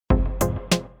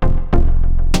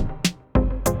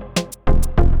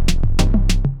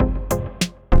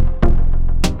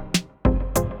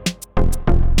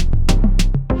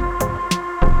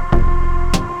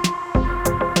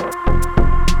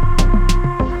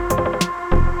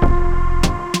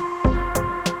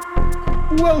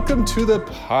Welcome to the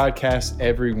podcast,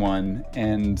 everyone.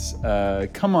 And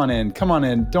come on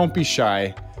in. Don't be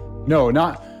shy. No,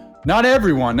 not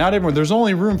everyone. There's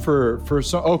only room for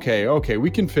so. Okay.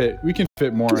 We can fit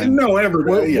more in. No,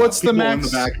 everybody. What's the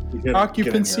max the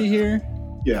occupancy here?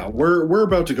 Yeah, we're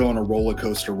about to go on a roller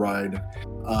coaster ride,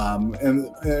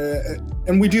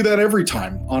 and we do that every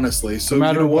time, honestly. So no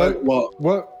matter you know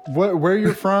what, where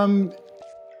you're from,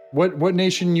 what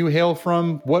nation you hail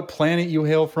from, what planet you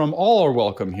hail from, all are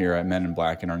welcome here at Men in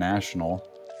Black International.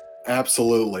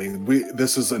 Absolutely.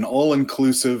 This is an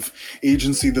all-inclusive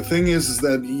agency. The thing is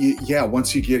that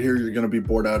once you get here, you're going to be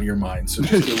bored out of your mind. So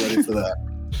just get ready for that.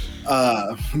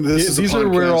 These are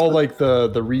where all like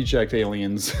the reject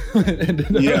aliens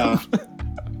ended up.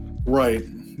 Right.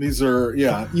 These are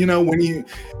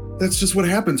that's just what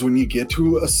happens when you get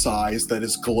to a size that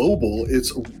is global.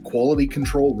 It's quality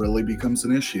control really becomes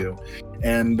an issue,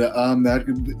 and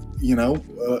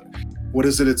what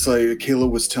is it? It's like Kayla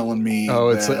was telling me.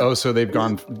 So they've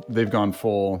gone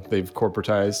full. They've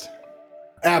corporatized.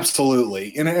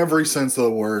 Absolutely, in every sense of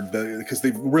the word, because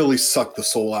they've really sucked the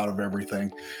soul out of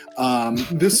everything.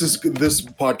 This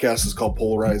podcast is called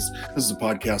Polarized. This is a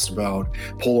podcast about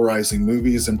polarizing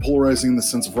movies and polarizing in the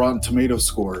sense of Rotten Tomato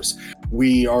scores.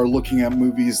 We are looking at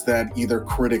movies that either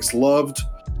critics loved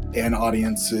and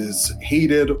audiences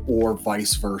hated, or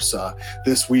vice versa.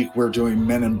 This week we're doing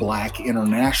Men in Black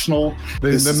International.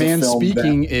 The man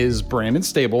speaking is Brandon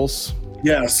Stables.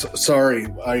 Yes, sorry,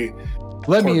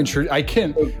 Let me introduce. I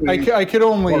could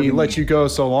only let you go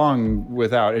so long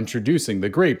without introducing the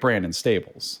great Brandon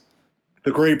Stables.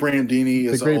 The great Brandini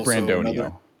is the great also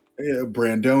Brandonio.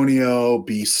 Brandonio,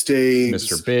 B. Staggs,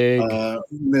 Mr. Big,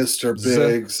 Mr.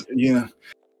 Biggs.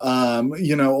 A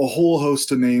whole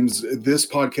host of names. This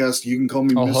podcast, you can call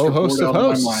me Mr. Whole host of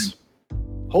hosts. My mind.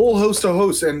 Whole host of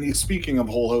hosts. And speaking of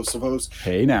whole host of hosts,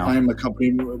 hey now, I am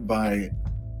accompanied by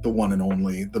the one and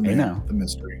only, the man, the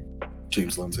mystery,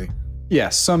 James Lindsay.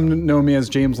 Yes, some know me as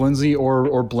James Lindsay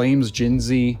or Blames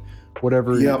Jinsey,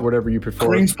 whatever you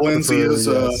prefer. James Lindsay is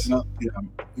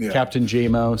Captain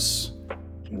Jamos.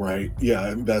 Right.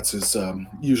 Yeah, that's his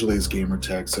usually his gamer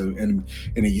tag. So and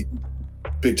any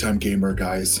big time gamer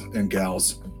guys and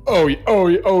gals. Oh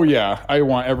yeah. I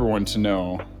want everyone to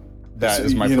know that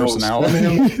is my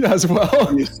personality as well.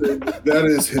 That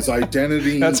is his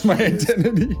identity. That's my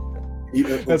identity.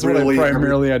 That's really what I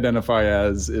primarily identify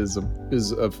as is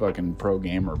a fucking pro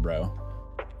gamer, bro.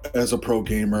 As a pro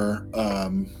gamer,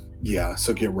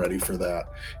 so get ready for that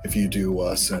if you do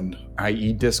us. And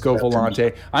i.e. Disco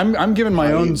Volante. I'm giving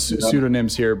my own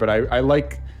pseudonyms here, but I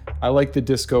like the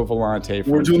Disco Volante.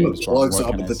 We're doing the plugs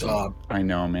up at the top. I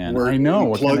know, man. I know.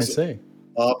 What can I say?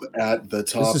 Up at the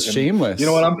top. This is shameless. You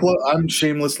know what? I'm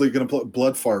shamelessly going to put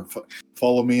Blood Fart.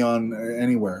 Follow me on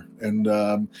anywhere, and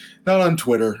not on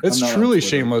Twitter. It's truly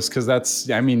shameless because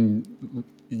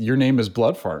your name is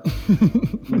Blood Fart.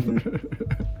 Mm-hmm.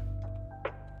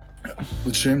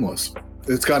 It's shameless.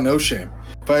 It's got no shame.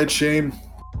 If I had shame,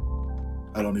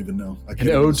 I don't even know. An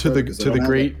ode to the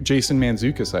great Jason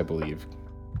Mantzoukas, I believe.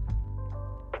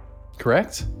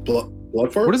 Correct?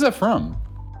 Blood Fart? What is that from?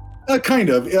 Kind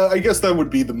of. I guess that would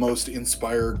be the most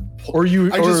inspired. Or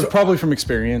probably from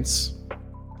experience.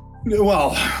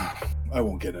 Well, I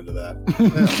won't get into that.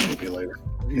 Maybe later.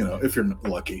 If you're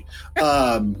lucky.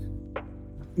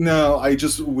 No, I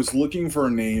just was looking for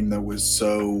a name that was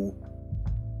so,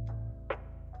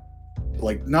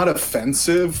 like, not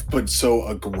offensive, but so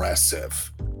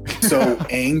aggressive. So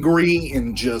angry,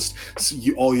 and just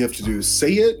all you have to do is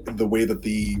say it the way that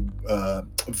the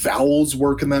vowels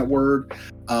work in that word,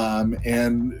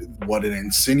 and what it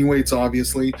insinuates,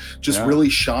 obviously, really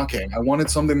shocking. I wanted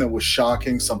something that was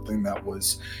shocking, something that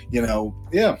was,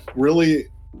 really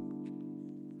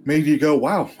made you go,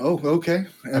 wow, oh, okay.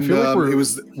 And I feel like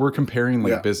we're comparing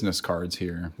business cards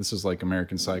here. This is like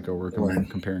American Psycho. We're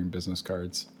comparing business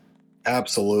cards.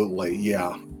 Absolutely,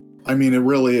 yeah. I mean, it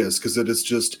really is, because it is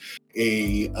just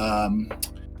a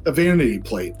vanity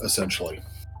plate, essentially.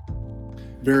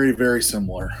 Very, very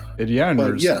similar.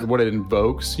 What it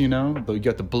invokes, you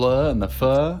got the blah and the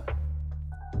pho.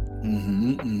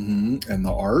 And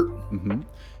the art. Mm-hmm.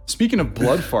 Speaking of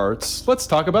blood farts, let's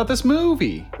talk about this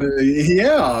movie.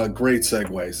 Great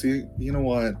segue. See, you know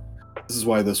what? This is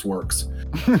why this works.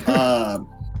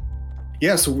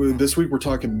 So this week we're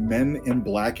talking Men in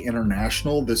Black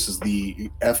International. This is the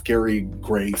F. Gary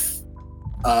Grafe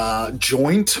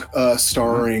joint,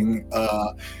 starring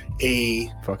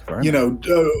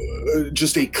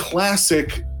just a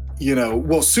classic,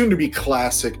 soon to be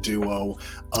classic duo.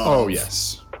 Oh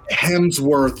yes,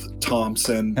 Hemsworth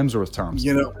Thompson.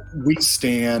 We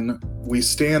stan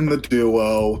the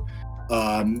duo.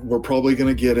 We're probably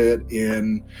going to get it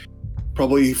in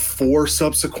probably 4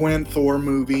 subsequent Thor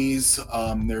movies.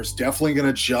 There's definitely going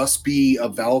to just be a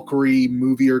Valkyrie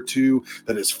movie or 2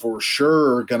 that is for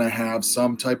sure going to have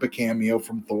some type of cameo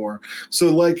from Thor.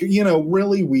 So, like, you know,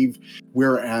 really,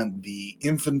 we're at the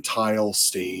infantile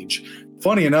stage.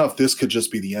 Funny enough, this could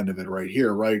just be the end of it right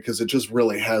here, right? Because it just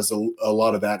really has a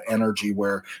lot of that energy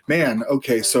where, man,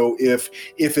 okay, so if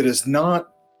it is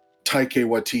not Taika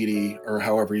Waititi, or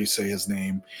however you say his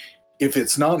name, if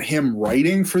it's not him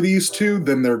writing for these two,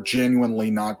 then they're genuinely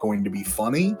not going to be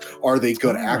funny. Are they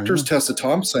good actors? Yeah. Tessa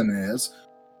Thompson is.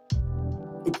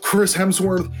 Chris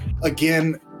Hemsworth,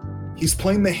 again, he's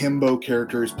playing the himbo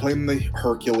character. He's playing the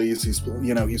Hercules. He's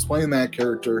playing that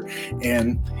character.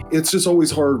 And it's just always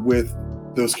hard with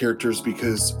those characters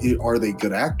because are they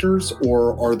good actors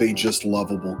or are they just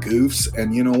lovable goofs?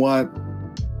 And you know what?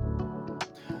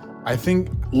 I think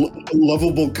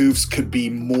lovable goofs could be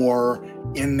more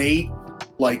innate,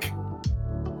 like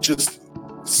just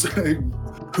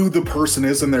who the person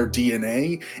is in their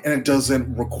DNA, and it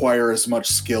doesn't require as much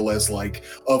skill as like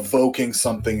evoking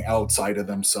something outside of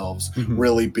themselves,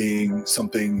 really being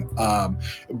something,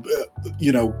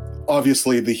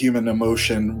 obviously the human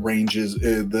emotion ranges,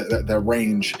 the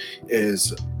range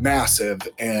is massive.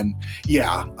 And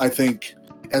yeah, I think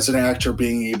as an actor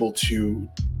being able to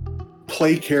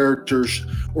play characters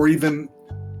or even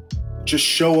just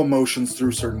show emotions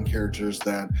through certain characters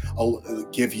that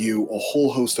give you a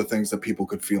whole host of things that people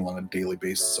could feel on a daily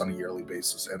basis, on a yearly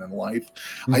basis, and in life.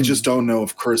 I just don't know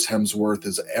if Chris Hemsworth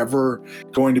is ever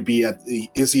going to be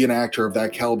is he an actor of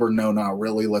that caliber? No, not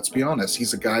really. Let's be honest.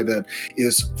 He's a guy that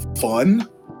is fun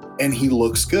and he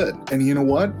looks good. And you know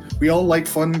what? We all like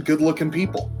fun, good looking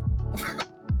people.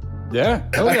 Yeah.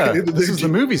 Hell yeah. This is the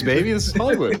movies, baby. This is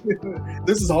Hollywood.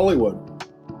 This is Hollywood.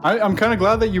 I'm kind of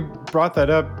glad that you brought that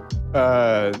up.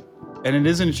 And it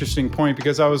is an interesting point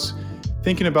because I was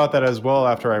thinking about that as well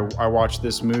after I watched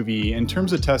this movie in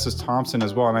terms of Tessa Thompson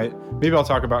as well. And maybe I'll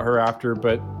talk about her after,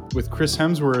 but with Chris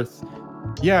Hemsworth,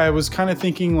 yeah, I was kind of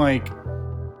thinking like,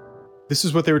 this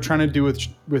is what they were trying to do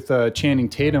with Channing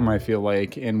Tatum, I feel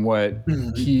like, and what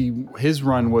his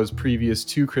run was previous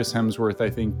to Chris Hemsworth, I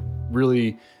think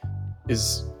really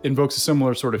invokes a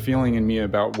similar sort of feeling in me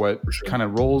about what kind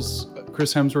of roles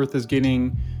Chris Hemsworth is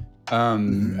getting.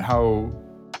 How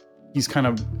he's kind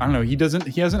of, I don't know, he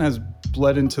hasn't has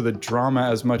bled into the drama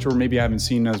as much, or maybe I haven't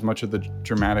seen as much of the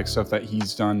dramatic stuff that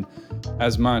he's done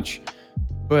as much,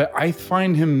 but I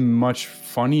find him much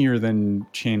funnier than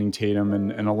Channing Tatum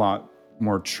and a lot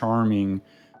more charming.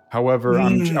 However,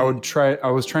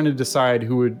 I was trying to decide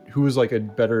who was like a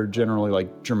better generally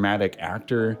like dramatic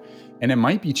actor, and it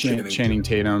might be Channing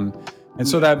Tatum. And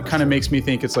so that kind of makes me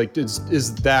think it's like,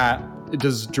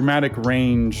 does dramatic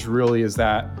range really, is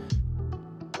that,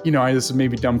 this is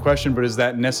maybe a dumb question, but is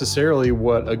that necessarily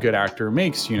what a good actor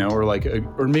makes, or like,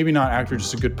 or maybe not actor,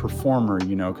 just a good performer,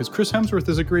 because Chris Hemsworth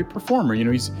is a great performer,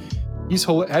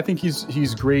 I think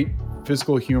he's great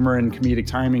physical humor and comedic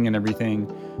timing and everything.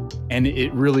 And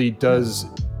it really does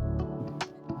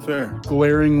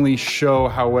glaringly show,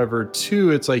 however,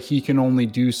 too, it's like he can only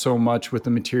do so much with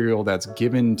the material that's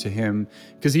given to him.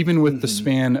 Because even with the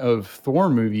span of Thor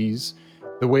movies,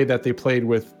 the way that they played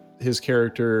with his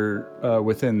character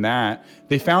within that,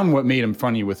 they found what made him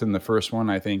funny within the first one,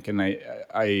 I think. And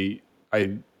I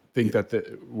think that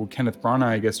Kenneth Branagh,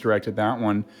 I guess, directed that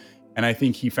one. And I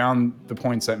think he found the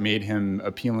points that made him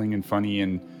appealing and funny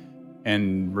and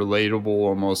relatable,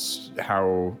 almost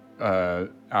how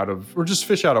or just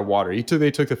fish out of water. They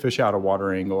took the fish out of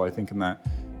water angle, I think, in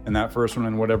that first one,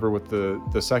 and whatever with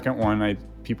the second one,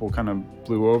 people kind of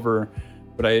blew over.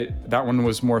 But that one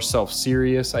was more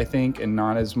self-serious, I think, and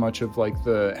not as much of like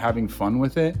the having fun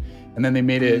with it. And then they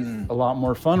made it a lot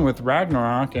more fun with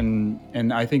Ragnarok,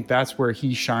 and I think that's where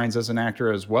he shines as an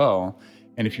actor as well.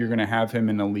 And if you're going to have him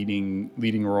in a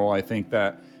leading role, I think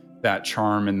that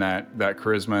charm and that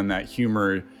charisma and that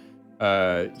humor,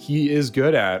 he is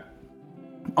good at.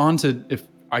 On to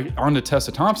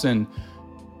Tessa Thompspson.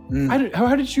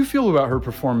 How did you feel about her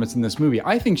performance in this movie?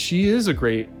 I think she is a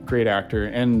great actor,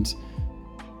 and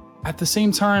at the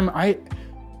same time,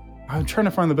 I'm trying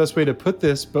to find the best way to put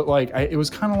this, but like it was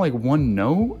kind of like one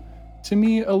note to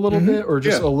me a little bit, or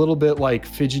just a little bit like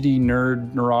fidgety,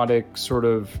 neurotic sort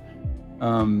of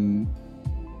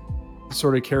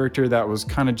character that was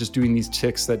kind of just doing these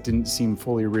tics that didn't seem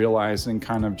fully realized, and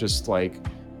kind of just like,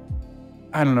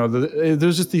 I don't know.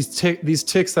 There's just these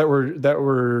tics that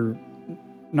were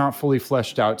not fully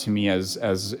fleshed out to me as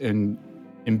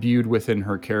imbued within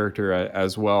her character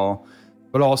as well.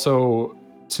 But also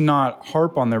to not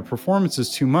harp on their performances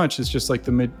too much. It's just like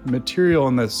the material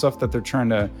and the stuff that they're trying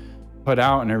to put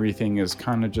out and everything is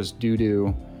kind of just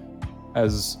doo-doo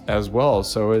as well.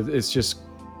 So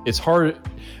it's hard.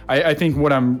 I think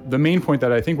the main point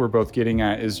that I think we're both getting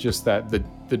at is just that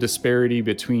the disparity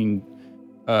between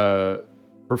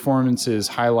performances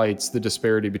highlights the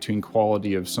disparity between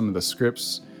quality of some of the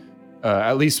scripts,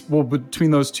 at least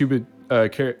between those two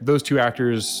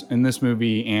actors in this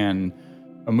movie and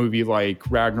a movie like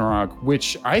Ragnarok,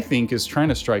 which I think is trying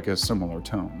to strike a similar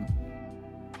tone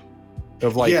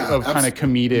of kind of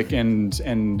comedic and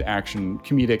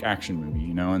comedic action movie,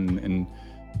 you know, and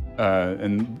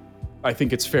I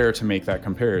think it's fair to make that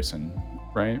comparison,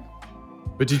 right?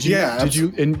 But did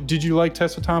you like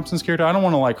Tessa Thompson's character? I don't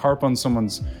want to like harp on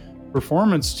someone's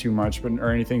performance too much,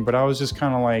 or anything, but I was just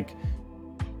kind of like,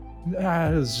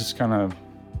 it was just kind of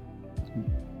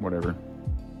whatever.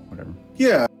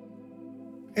 Yeah,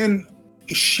 and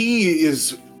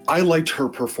I liked her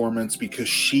performance because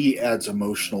she adds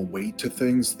emotional weight to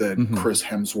things that Chris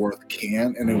Hemsworth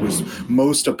can't, and it was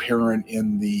most apparent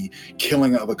in the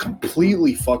killing of a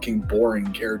completely fucking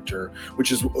boring character,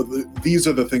 which is, these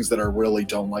are the things that I really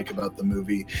don't like about the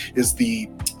movie, is the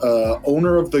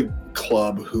owner of the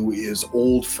club who is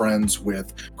old friends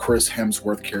with Chris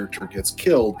Hemsworth character gets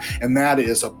killed, and that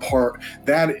is a part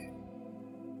that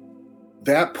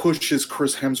pushes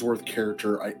Chris Hemsworth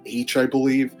character, H, I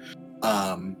believe.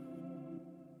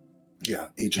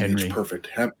 H and H, perfect.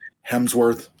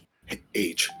 Hemsworth,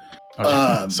 H.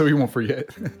 Okay. So we won't forget.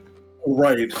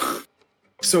 Right.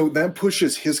 So that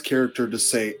pushes his character to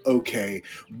say, okay,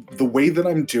 the way that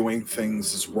I'm doing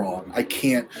things is wrong. I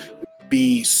can't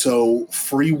be so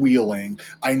freewheeling.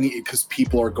 I need, because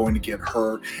people are going to get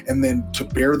hurt, and then to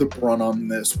bear the brunt on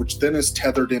this, which then is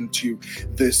tethered into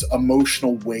this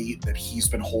emotional weight that he's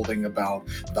been holding about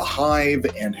the Hive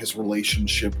and his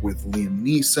relationship with Liam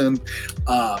Neeson.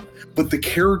 But the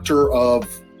character of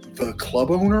the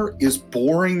club owner is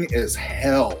boring as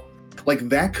hell. Like,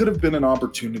 that could have been an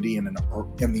opportunity in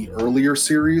the earlier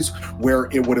series where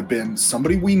it would have been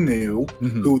somebody we knew,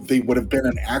 who they would have been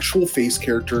an actual face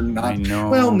character, not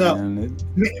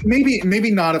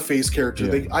maybe not a face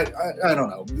character. Yeah. I don't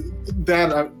know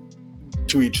that.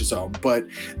 To each his own, but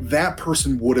that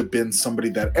person would have been somebody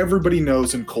that everybody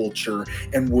knows in culture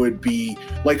and would be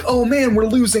like, oh man, we're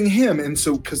losing him. And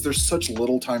so, because there's such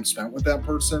little time spent with that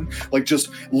person, like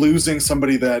just losing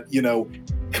somebody that, you know,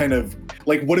 kind of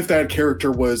like, what if that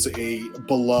character was a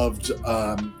beloved,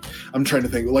 I'm trying to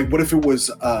think, like, what if it was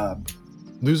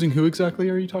losing who exactly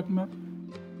are you talking about?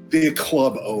 The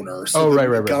club owner. So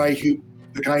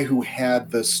the guy who had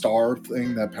the star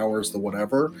thing that powers the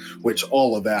whatever, which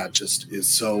all of that just is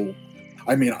so.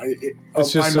 I mean,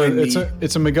 it's just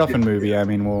it's a MacGuffin movie. I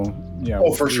mean,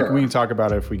 for sure. We can talk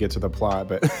about it if we get to the plot,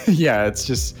 but yeah, it's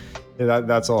just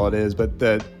that's all it is.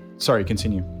 But sorry,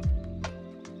 continue.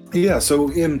 Yeah,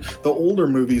 so in the older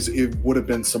movies, it would have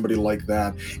been somebody like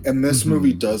that, and this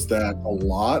movie does that a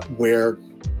lot, where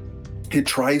it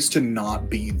tries to not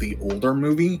be the older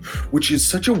movie, which is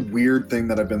such a weird thing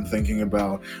that I've been thinking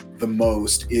about the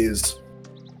most, is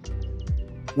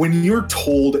when you're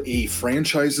told a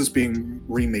franchise is being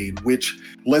remade, which,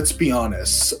 let's be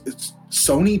honest,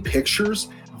 Sony Pictures,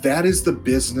 that is the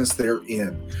business they're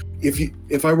in.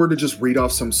 If I were to just read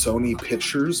off some Sony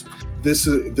Pictures, this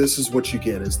is what you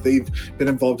get, is they've been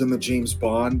involved in the James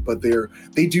Bond, but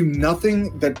they do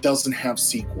nothing that doesn't have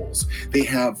sequels. They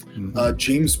have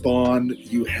James Bond,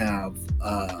 you have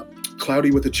Cloudy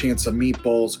with a Chance of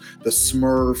Meatballs, The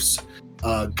Smurfs,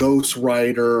 Ghost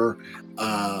Rider,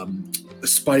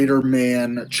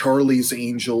 Spider-Man, Charlie's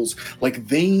Angels. Like,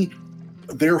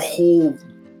 their whole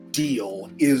deal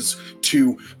is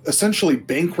to essentially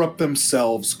bankrupt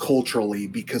themselves culturally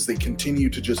because they continue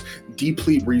to just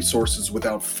deplete resources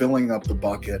without filling up the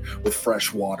bucket with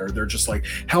fresh water. They're just like,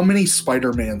 how many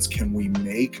Spider-Mans can we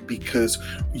make? Because,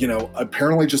 you know,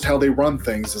 apparently just how they run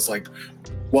things is like,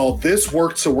 well, this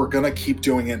worked, so we're going to keep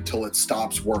doing it until it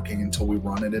stops working, until we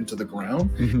run it into the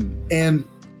ground. And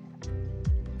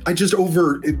I just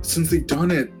since they've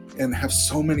done it and have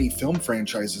so many film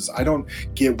franchises, I don't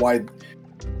get why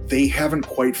they haven't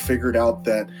quite figured out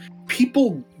that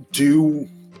people do,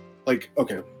 like,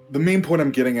 okay, the main point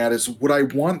I'm getting at is, would I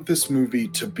want this movie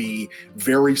to be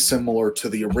very similar to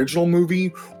the original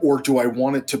movie, or do I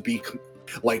want it to be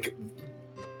like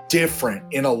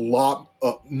different in a lot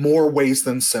more ways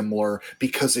than similar,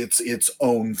 because it's its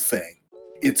own thing,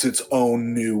 it's its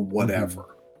own new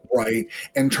whatever, right?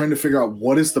 And trying to figure out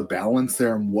what is the balance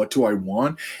there and what do I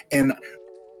want. And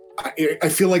I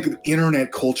feel like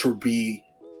internet culture would be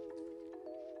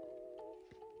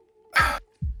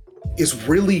is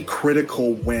really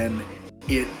critical when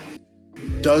it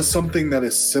does something that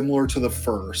is similar to the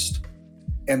first,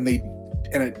 and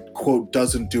it quote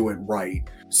doesn't do it right.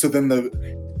 So then the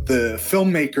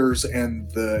filmmakers and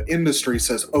the industry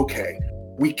says, okay,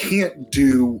 we can't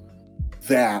do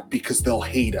that because they'll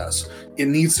hate us. It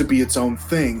needs to be its own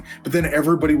thing. But then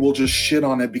everybody will just shit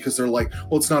on it because they're like,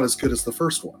 well, it's not as good as the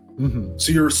first one. Mm-hmm.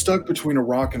 So you're stuck between a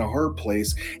rock and a hard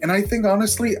place. And I think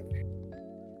honestly,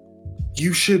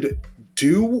 you should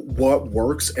do what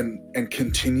works and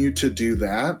continue to do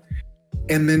that.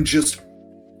 And then just,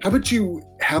 how about you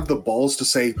have the balls to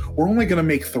say, we're only going to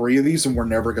make 3 of these and we're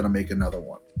never going to make another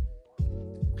one?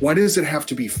 Why does it have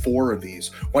to be 4 of these?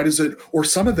 Why does it, or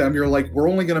some of them, you're like, we're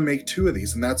only going to make 2 of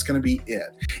these and that's going to be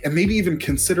it. And maybe even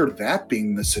consider that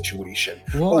being the situation.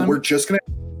 Well, we're just going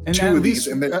to and 2 of these.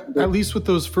 And at least with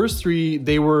those first 3,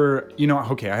 they were,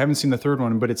 okay, I haven't seen the third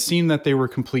one, but it seemed that they were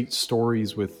complete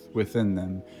stories within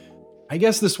them. I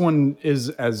guess this one is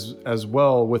as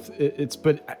well with it's,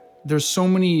 but there's so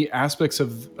many aspects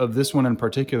of this one in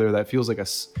particular that feels like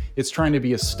it's trying to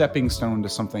be a stepping stone to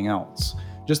something else.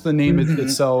 Just the name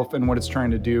itself and what it's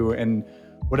trying to do, and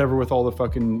whatever with all the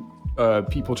fucking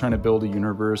people trying to build a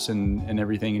universe and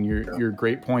everything, and your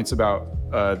great points about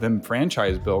them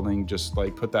franchise building just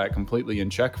like put that completely in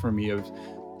check for me of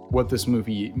what this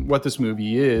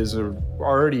movie is, or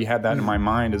already had that in my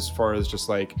mind as far as just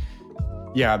like,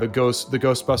 yeah, the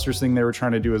Ghostbusters thing they were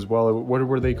trying to do as well. What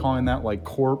were they calling that, like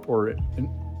Corp or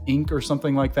Inc. or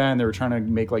something like that? And they were trying to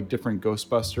make like different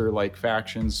Ghostbuster like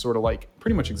factions, sort of like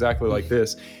pretty much exactly like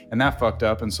this, and that fucked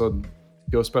up. And so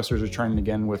Ghostbusters are trying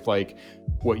again with like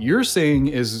what you're saying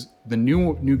is the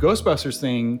new Ghostbusters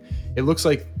thing. It looks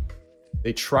like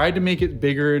they tried to make it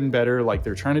bigger and better, like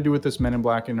they're trying to do with this Men in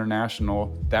Black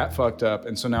International. That fucked up.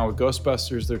 And so now with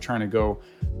Ghostbusters, they're trying to go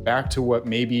back to what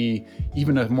maybe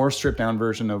even a more stripped down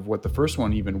version of what the first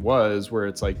one even was, where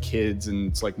it's like kids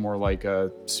and it's like more like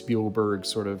a Spielberg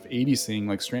sort of 80s thing.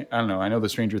 Like, I don't know. I know the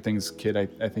Stranger Things kid,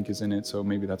 I think is in it. So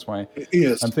maybe that's why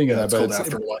I'm thinking that. But it's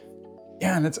Afterlife.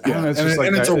 Yeah, and it's I don't know, it's just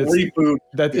like it's a reboot.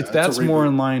 That's more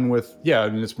in line with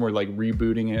and it's more like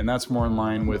rebooting it, and that's more in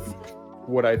line with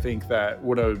what I think that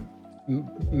what a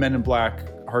Men in Black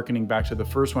harkening back to the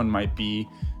first one might be,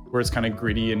 where it's kind of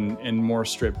gritty and more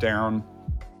stripped down.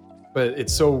 But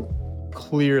it's so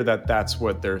clear that that's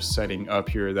what they're setting up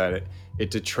here, that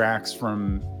it detracts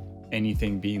from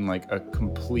anything being like a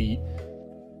complete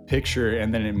picture,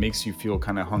 and then it makes you feel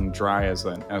kind of hung dry as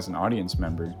an audience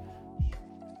member.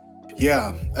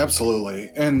 Yeah, absolutely.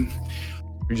 And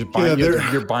you're just buying,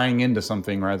 you're buying into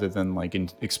something rather than like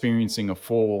experiencing a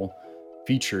full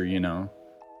feature,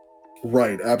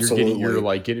 Right, absolutely. You're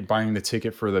buying the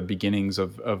ticket for the beginnings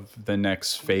of the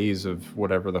next phase of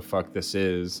whatever the fuck this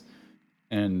is.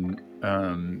 And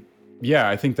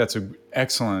I think that's an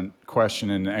excellent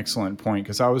question and an excellent point,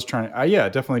 because I was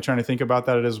definitely trying to think about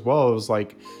that as well. It was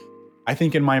like, I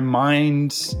think in my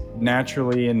mind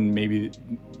naturally, and maybe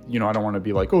I don't want to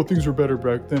be like, oh, things were better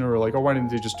back then, or like, oh, why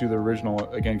didn't they just do the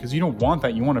original again? Because you don't want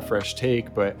that. You want a fresh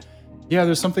take. But yeah,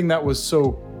 there's something that was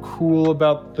so cool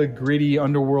about the gritty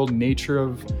underworld nature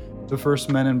of the first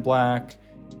Men in Black.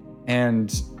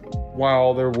 And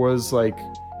while there was like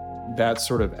that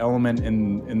sort of element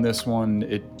in this one,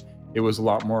 it was a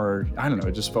lot more, I don't know,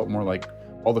 it just felt more like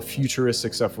all the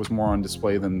futuristic stuff was more on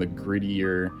display than the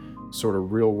grittier sort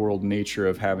of real world nature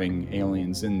of having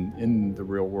aliens in the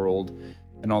real world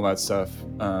and all that stuff.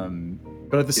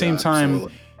 But at the same time,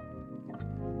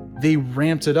 they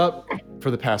ramped it up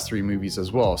for the past 3 movies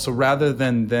as well. So rather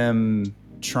than them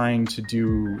trying to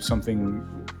do something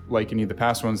like any of the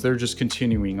past ones, they're just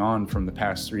continuing on from the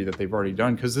past 3 that they've already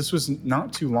done, because this was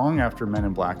not too long after Men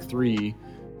in Black 3.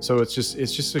 So it's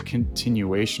just a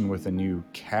continuation with a new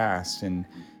cast. And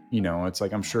it's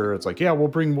like, I'm sure it's like, yeah, we'll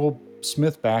bring Will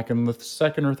Smith back in the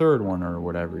second or third one or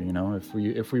whatever,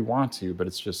 if we want to. But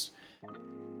it's just,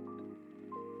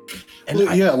 and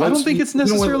I don't think it's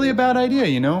necessarily a bad idea.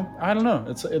 I don't know.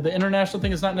 It's the international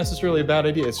thing is not necessarily a bad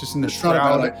idea. It's just in the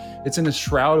shroud. It's in the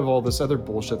shroud of all this other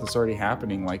bullshit that's already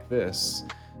happening, like this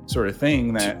sort of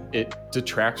thing, that it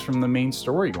detracts from the main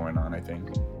story going on, I think.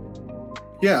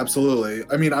 Yeah, absolutely.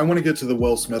 I mean, I want to get to the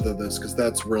Will Smith of this, because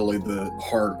that's really the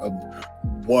heart of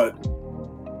what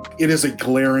it is. A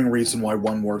glaring reason why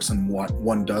one works and what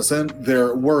one doesn't.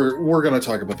 We're going to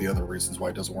talk about the other reasons why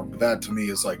it doesn't work, but that to me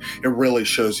is like, it really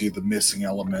shows you the missing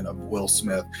element of Will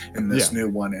Smith in this new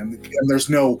one. And there's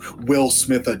no Will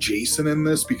Smith adjacent in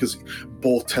this, because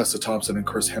both Tessa Thompson and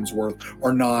Chris Hemsworth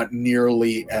are not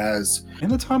nearly as... And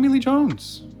the Tommy Lee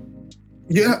Jones.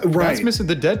 Yeah, right. That's missing.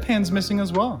 The deadpan's missing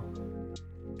as well.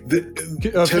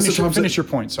 Finish your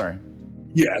point, sorry.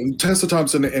 Yeah, Tessa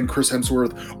Thompson and Chris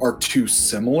Hemsworth are too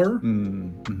similar.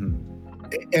 Mm-hmm.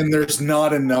 And there's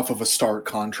not enough of a stark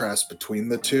contrast between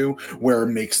the two where it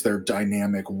makes their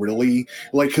dynamic really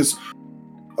like, because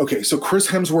okay, so Chris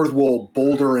Hemsworth will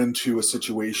boulder into a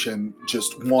situation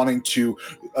just wanting to,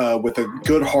 with a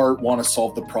good heart, want to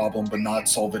solve the problem, but not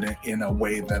solve it in a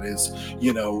way that is,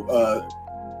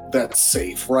 that's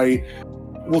safe, right?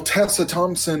 Well, Tessa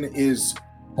Thompson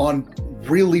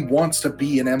really wants to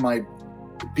be an MIB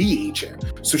agent.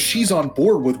 So she's on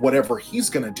board with whatever he's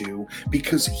going to do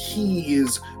because he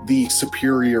is the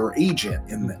superior agent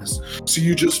in this. So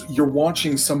you're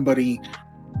watching somebody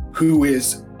who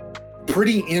is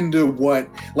pretty into what,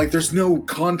 like, there's no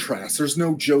contrast. There's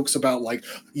no jokes about, like,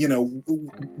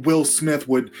 Will Smith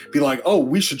would be like, oh,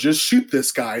 we should just shoot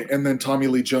this guy. And then Tommy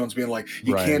Lee Jones being like,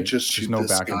 you can't just shoot this guy. There's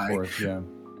no back and forth, yeah.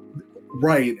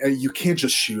 Right. You can't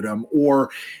just shoot him. Or,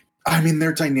 I mean,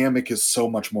 their dynamic is so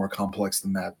much more complex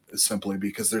than that, simply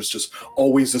because there's just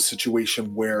always a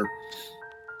situation where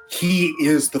he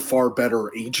is the far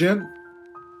better agent,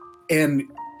 and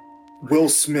Will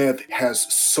Smith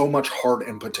has so much heart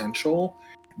and potential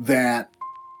that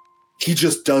he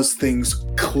just does things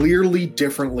clearly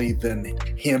differently than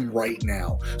him right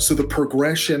now. So the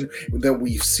progression that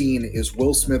we've seen is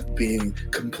Will Smith being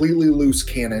completely loose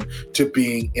cannon to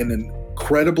being an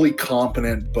incredibly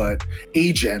competent but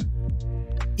agent,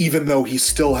 even though he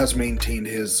still has maintained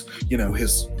his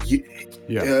uniqueness.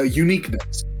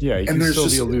 Yeah, he can still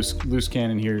be a loose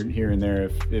cannon here and there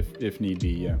if need be.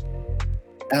 Yeah,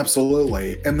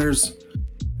 absolutely. And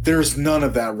there's none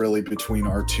of that really between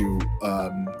our two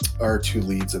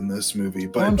leads in this movie.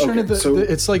 But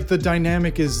it's like the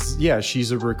dynamic is,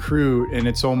 she's a recruit, and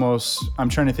it's almost, I'm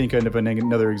trying to think of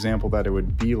another example that it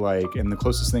would be like, and the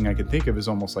closest thing I can think of is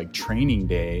almost like Training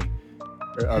Day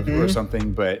or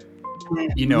something. But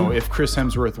if Chris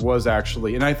Hemsworth was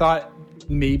actually, and I thought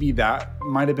maybe that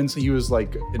might have been, so he was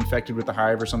like infected with the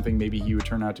hive or something, maybe he would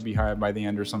turn out to be hive by the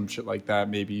end or some shit like that,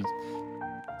 maybe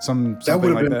something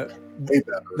like that.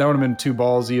 That would have been too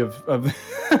ballsy of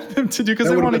them to do, because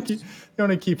they want to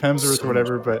keep Hemsworth or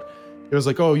whatever. But it was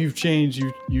like, oh, you've changed,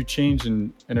 you changed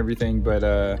and everything. But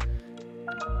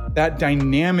that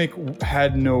dynamic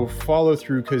had no follow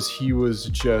through because he was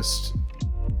just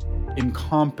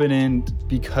incompetent,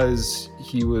 because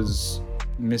he was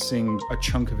missing a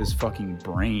chunk of his fucking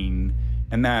brain,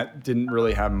 and that didn't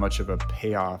really have much of a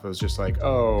payoff. It was just like,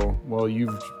 oh, well,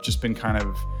 you've just been kind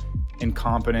of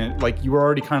incompetent, like you were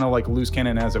already kind of like loose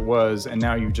cannon as it was, and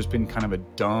now you've just been kind of a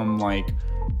dumb, like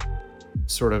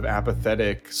sort of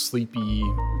apathetic, sleepy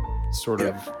sort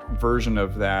of version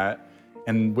of that,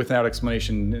 and without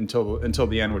explanation until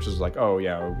the end, which is like, oh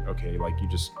yeah, okay, like you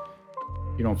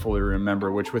don't fully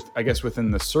remember, which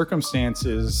within the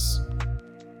circumstances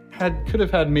could have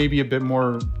had maybe a bit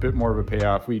more of a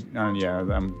payoff.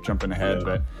 I'm jumping ahead,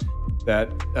 but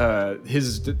that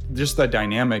just that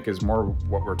dynamic is more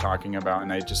what we're talking about.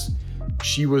 And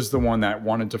she was the one that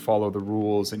wanted to follow the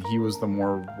rules, and he was the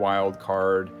more wild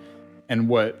card. And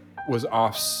what was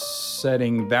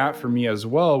offsetting that for me as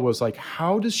well was like,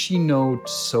 how does she know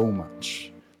so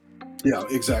much? Yeah,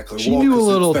 exactly. She knew a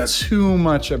little too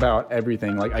much about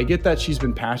everything. Like, I get that she's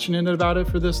been passionate about it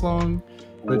for this long,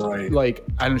 but like,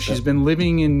 I don't know, she's been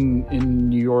living in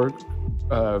New York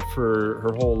for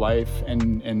her whole life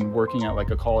and working at like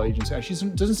a call agency. She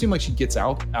doesn't seem like she gets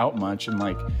out much, and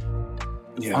like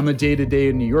on the day-to-day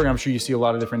in New York, I'm sure you see a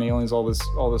lot of different aliens, all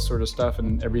this sort of stuff,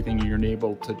 and everything, you're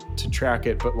able to track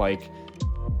it. But like,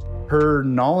 her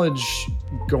knowledge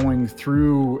going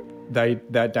through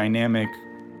that dynamic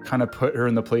kind of put her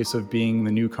in the place of being the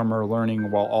newcomer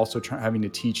learning while also having to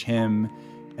teach him,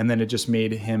 and then it just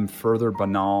made him further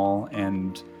banal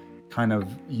and kind of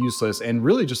useless and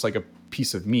really just like a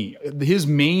piece of meat. His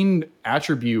main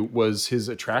attribute was his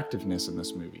attractiveness in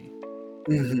this movie.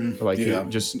 Mm-hmm. Like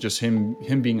just him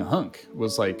being a hunk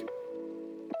was like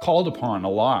called upon a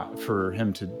lot for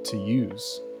him to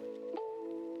use.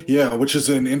 Yeah, which is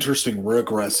an interesting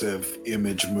regressive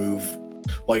image move.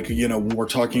 Like, when we're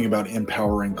talking about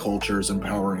empowering cultures,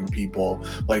 empowering people,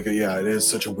 like, it is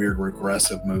such a weird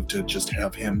regressive move to just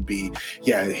have him be,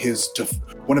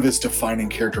 one of his defining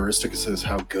characteristics is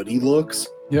how good he looks.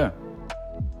 Yeah.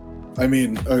 I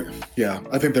mean,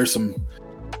 I think there's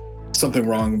something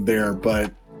wrong there,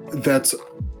 but that's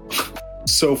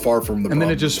so far from the problem. And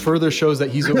then it just further shows that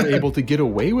he's able to get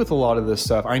away with a lot of this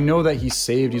stuff. I know that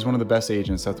he's one of the best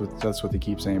agents. That's what they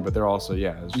keep saying, but they're also,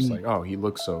 it's just like, oh, he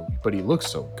looks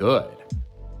so good.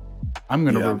 I'm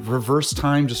going to reverse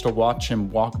time just to watch him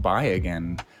walk by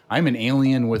again. I'm an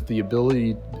alien with the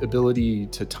ability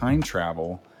to time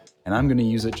travel, and I'm gonna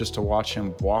use it just to watch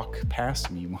him walk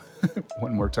past me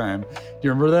one more time. Do you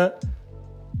remember that?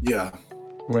 Yeah.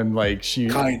 When like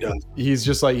he's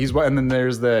just like and then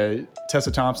there's the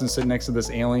Tessa Thompson sitting next to this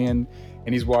alien,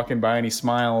 and he's walking by and he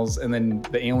smiles, and then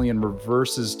the alien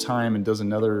reverses time and does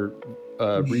another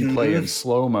replay in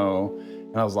slow-mo,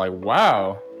 and I was like,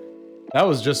 wow, that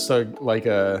was just a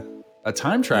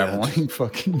time traveling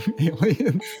fucking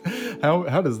alien.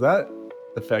 How does that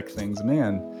affect things,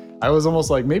 man? I was almost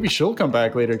like, maybe she'll come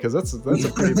back later, because that's a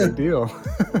pretty big deal.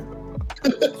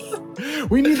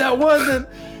 We need that one then.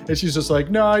 And she's just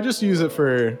like, no, I just use it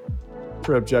for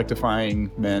objectifying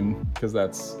men, because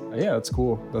that's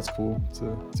cool. That's cool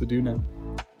to do now.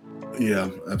 Yeah,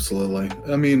 absolutely.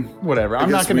 I mean, whatever.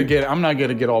 I'm not gonna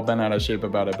get all bent out of shape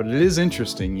about it, but it is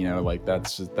interesting, you know, like that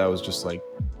was just like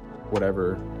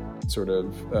whatever sort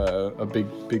of a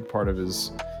big part of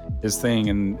his thing.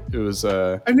 And it was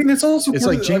I mean, it's also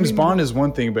like James Bond is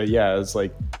one thing, but yeah, it's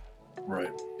like, right,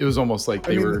 it was almost like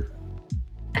they were.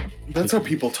 That's how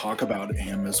people talk about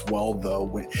him as well,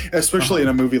 though, especially in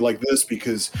a movie like this,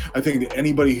 because I think that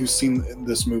anybody who's seen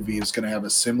this movie is going to have a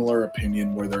similar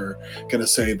opinion, where they're going to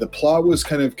say the plot was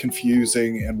kind of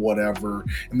confusing and whatever,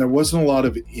 and there wasn't a lot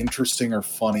of interesting or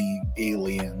funny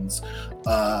aliens.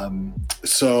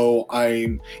 So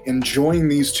I'm enjoying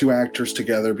these two actors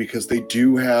together, because they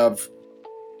do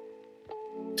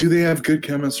they have good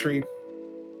chemistry?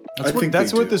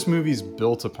 That's what this movie's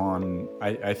built upon.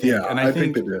 I think, yeah, and I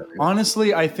think they do.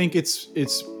 Honestly, I think it's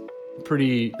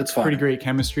pretty great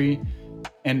chemistry,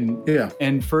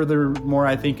 and furthermore,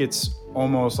 I think it's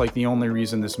almost like the only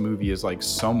reason this movie is like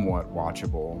somewhat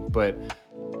watchable. But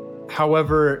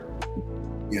however,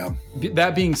 yeah,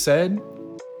 that being said,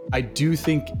 I do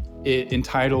think it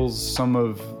entitles some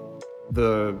of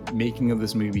the making of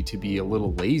this movie to be a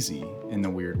little lazy in a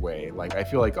weird way. Like, I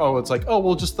feel like,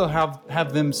 we'll just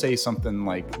have them say something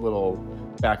like little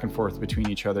back and forth between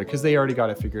each other, because they already got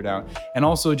it figured out. And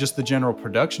also just the general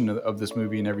production of this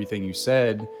movie and everything you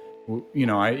said, you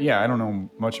know, I don't know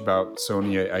much about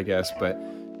Sony, I guess, but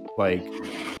like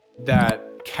that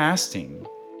casting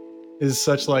is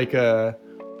such like that's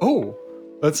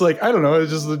like, I don't know,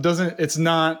 it's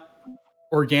not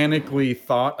organically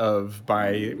thought of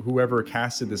by whoever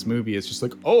casted this movie. It's just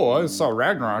like, I saw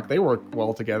Ragnarok, they work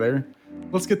well together,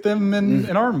 let's get them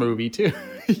in our movie too.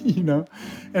 You know,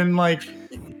 and like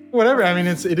whatever, I mean,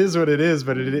 it is what it is,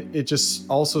 but it just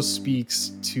also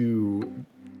speaks to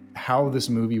how this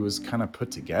movie was kind of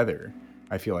put together.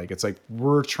 I feel like it's like,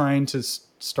 we're trying to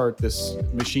start this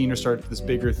machine or start this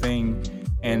bigger thing,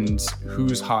 and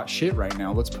who's hot shit right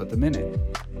now, let's put them in it.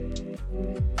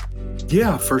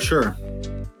 Yeah, for sure.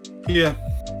 Yeah,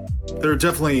 there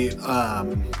definitely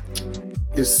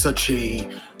is such a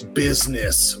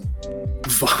business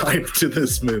vibe to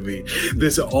this movie.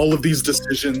 All of these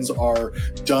decisions are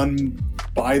done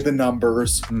by the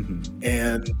numbers,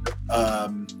 and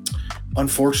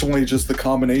unfortunately, just the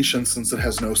combination, since it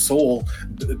has no soul,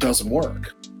 it doesn't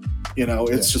work. You know,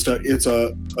 it's just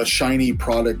a shiny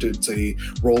product. It's a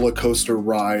roller coaster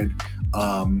ride.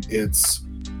 But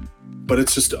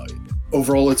it's just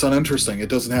overall, it's uninteresting. It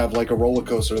doesn't have like a roller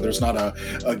coaster. There's not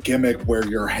a gimmick where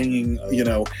you're hanging, you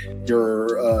know,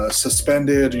 you're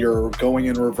suspended, you're going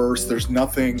in reverse. There's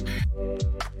nothing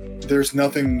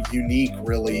unique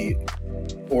really,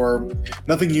 or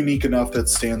nothing unique enough that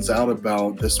stands out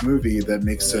about this movie that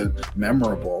makes it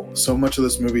memorable. So much of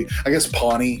this movie, I guess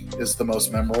Pawnee is the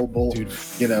most memorable. Dude,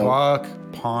 you know, fuck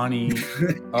Pawnee.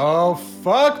 Oh,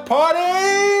 fuck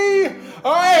Pawnee!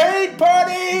 I hate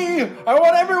Pawnee! I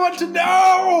want everyone to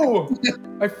know!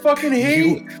 I fucking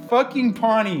hate fucking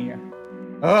Pawnee.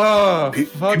 Oh,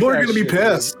 people are going to be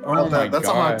pissed about that. That's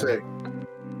God. a hot take.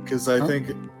 Because I think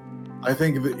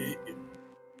that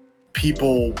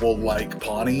people will like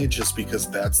Pawnee just because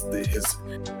that's his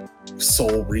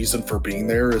sole reason for being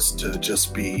there, is to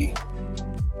just be,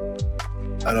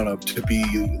 I don't know, to be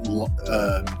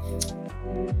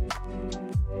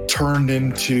turned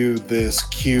into this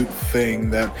cute thing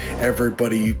that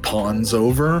everybody fawns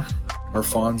over.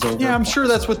 Yeah, I'm sure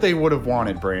that's what they would have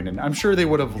wanted, Brandon. I'm sure they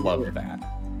would have loved that.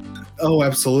 Oh,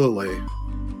 absolutely.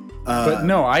 But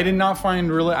no, I did not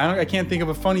find really. I can't think of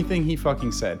a funny thing he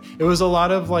fucking said. It was a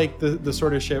lot of like the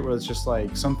sort of shit where it's just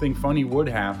like something funny would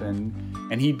happen,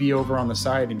 and he'd be over on the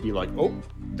side and be like, "Oh,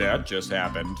 that just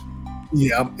happened."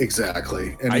 Yeah,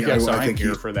 exactly. And I guess I'm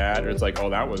here for that. Or it's like, "Oh,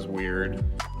 that was weird."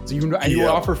 So you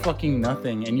offer fucking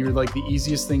nothing, and you're like the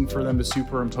easiest thing for them to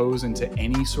superimpose into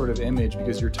any sort of image,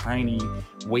 because you're tiny,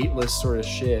 weightless sort of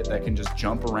shit that can just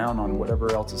jump around on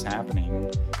whatever else is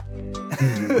happening.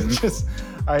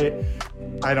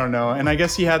 I don't know. And I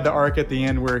guess he had the arc at the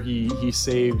end where he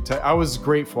saved. I was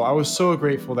grateful. I was so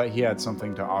grateful that he had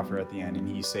something to offer at the end, and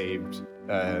he saved.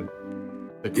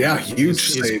 Huge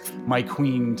save. My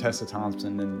queen Tessa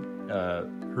Thompson, and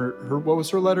her what was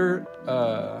her letter?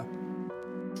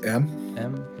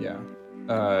 M. Yeah.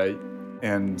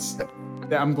 And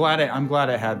I'm glad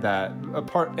it had that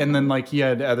apart. And then like he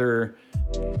had other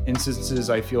instances,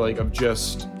 I feel like, of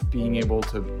just being able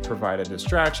to provide a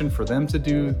distraction for them to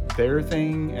do their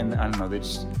thing. And I don't know, they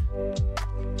just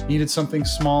needed something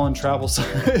small and travel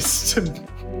size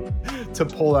to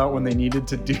pull out when they needed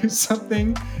to do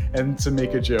something and to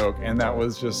make a joke. And that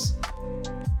was just,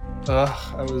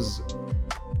 I was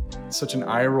such an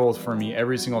eye roll for me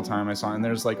every single time I saw it. And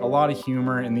there's like a lot of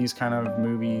humor in these kind of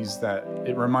movies that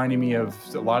it reminded me of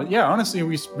a lot of, honestly,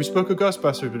 we spoke of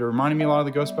Ghostbusters, but it reminded me a lot of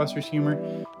the Ghostbusters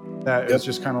humor. That it's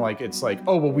just kind of like, it's like,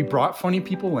 oh, well, we brought funny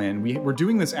people in. We're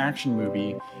doing this action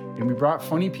movie, and we brought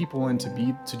funny people in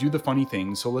to do the funny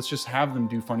things. So let's just have them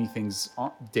do funny things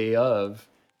on day of,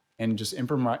 and just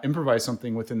improvise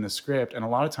something within the script. And a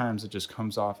lot of times it just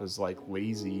comes off as like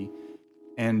lazy.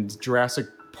 And Jurassic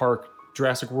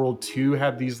World 2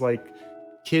 had these like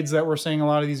kids that were saying a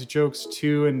lot of these jokes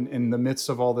too, and in the midst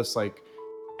of all this like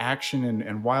action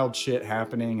and wild shit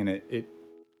happening. And it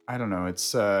I don't know,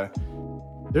 it's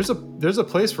there's a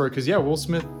place for it, because Will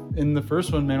Smith in the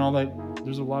first one, man, all that,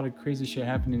 there's a lot of crazy shit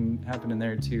happening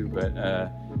there too, but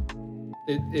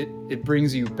it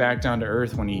brings you back down to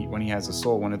earth when he has a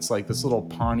soul, when it's like this little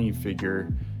Pawnee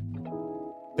figure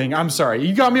thing. I'm sorry,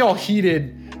 you got me all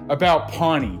heated about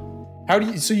Pawnee.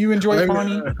 So you enjoy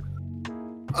Pawnee?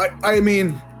 I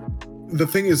mean, the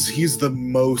thing is, he's the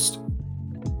most,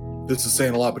 this is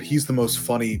saying a lot, but he's the most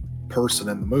funny person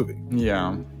in the movie.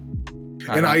 Yeah.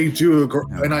 And I do agree,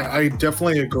 and I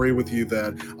definitely agree with you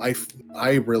that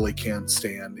I really can't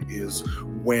stand is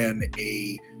when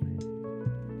a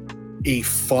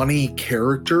funny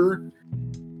character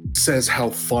says how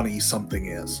funny something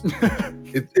is.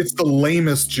 It's the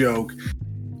lamest joke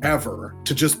ever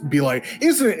to just be like,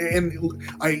 isn't it? And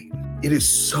it is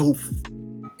so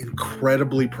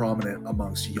incredibly prominent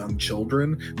amongst young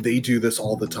children. They do this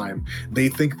all the time. They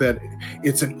think that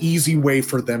it's an easy way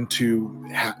for them to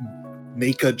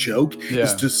make a joke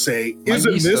is to say,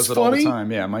 isn't this funny? All the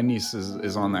time. Yeah, my niece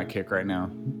is on that kick right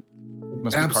now.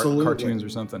 Must be cartoons or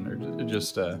something, or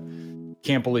just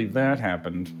can't believe that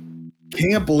happened.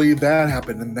 Can't believe that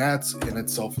happened, and that's in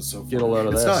itself is so funny. Get a load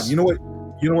of this. Not. You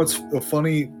know what's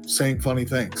funny? Saying funny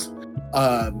things.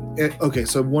 Okay,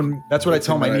 so one. That's what I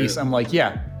tell my niece. I'm like,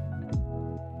 yeah,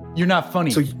 you're not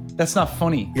funny. So that's not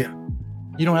funny. Yeah,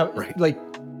 you don't have like.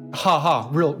 Ha ha,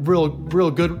 real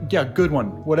good. Yeah, good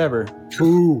one. Whatever.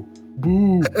 Boo.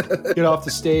 Get off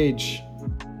the stage.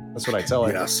 That's what I tell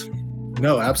her. Yes.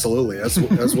 No, absolutely. As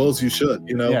well as you should.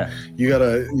 You know, you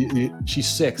gotta. She's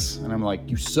 6, and I'm like,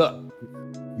 you suck.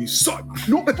 You suck.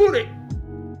 No funny.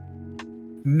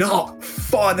 Not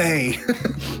funny.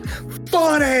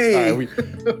 Funny. All right, we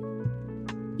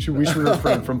should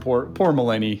refrain from poor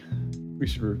Mulaney. We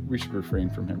should refrain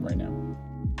from him right now.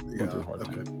 Going through a hard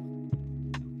time.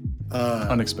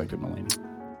 Unexpected Mulaney.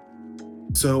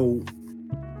 So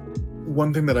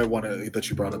one thing that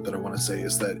you brought up that I want to say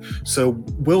is that, so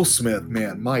Will Smith,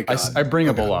 man, my God. I bring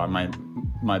up a lot.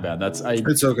 My bad.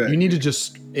 It's okay. You need to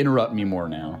just interrupt me more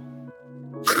now.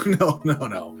 No.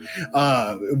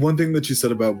 One thing that you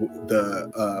said about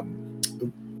the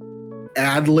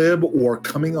ad lib or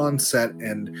coming on set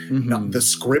and not, the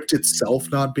script itself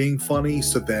not being funny,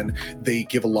 so then they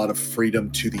give a lot of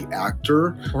freedom to the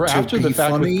actor. Or after the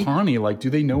fact funny. With Pawnee, like, do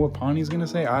they know what Pawnee's gonna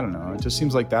say? I don't know. It just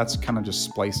seems like that's kind of just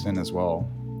spliced in as well.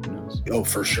 Who knows? Oh,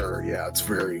 for sure. Yeah, it's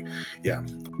very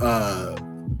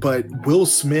but Will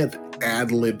Smith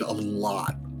ad libbed a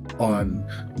lot on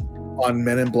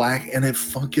Men in Black, and it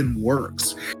fucking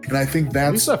works. And I think that's,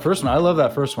 at least that first one. I love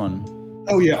that first one.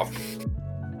 Oh yeah.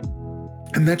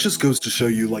 And that just goes to show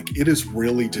you, like, it is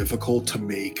really difficult to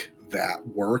make that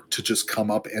work, to just come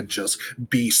up and just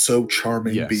be so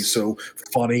charming, be so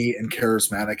funny and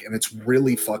charismatic. And it's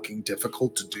really fucking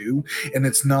difficult to do. And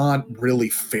it's not really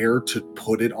fair to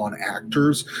put it on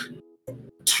actors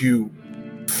to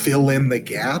fill in the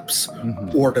gaps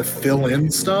or to fill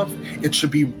in stuff. It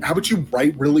should be, how about you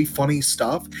write really funny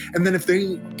stuff? And then if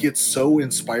they get so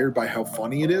inspired by how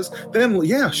funny it is, then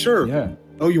sure. Yeah.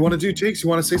 Oh, you want to do takes? You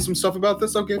want to say some stuff about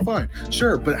this? Okay, fine.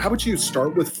 Sure. But how about you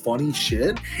start with funny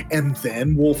shit and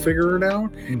then we'll figure it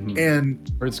out?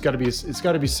 Or it's got to be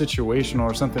situational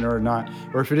or something, or not.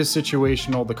 Or if it is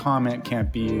situational, the comment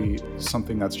can't be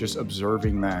something that's just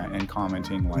observing that and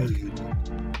commenting like,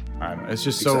 I don't know. It's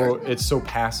just it's so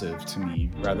passive to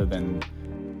me, rather than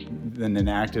than an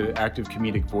active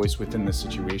comedic voice within the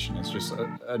situation. It's just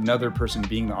another person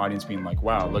being the audience, being like,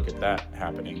 wow, look at that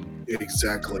happening.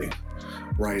 Exactly.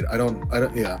 Right. I don't,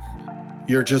 yeah.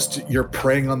 You're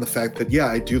preying on the fact that, yeah,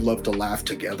 I do love to laugh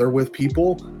together with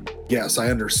people. Yes, I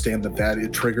understand that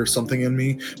it triggers something in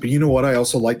me. But you know what? I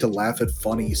also like to laugh at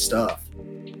funny stuff.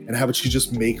 And how about you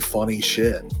just make funny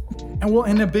shit?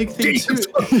 And a big thing too.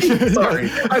 Sorry,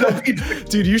 I don't mean to.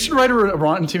 Dude, you should write a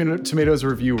Rotten Tomatoes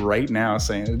review right now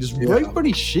saying just write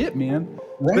funny shit, man.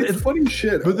 Write funny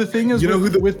shit. But the thing is,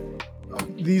 with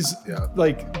these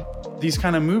these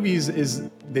kind of movies is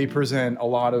they present a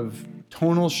lot of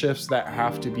tonal shifts that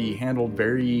have to be handled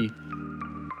very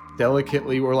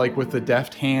delicately, or like with the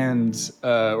deft hands,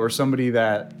 or somebody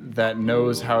that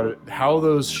knows how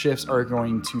those shifts are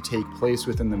going to take place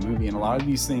within the movie. And a lot of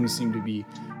these things seem to be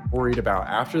worried about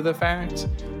after the fact.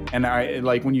 And I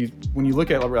like when you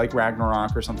look at like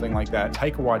Ragnarok or something like that,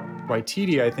 Taika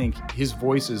Waititi, I think his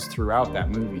voice is throughout that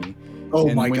movie. Oh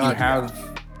and my God! When you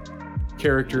have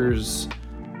characters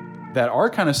that are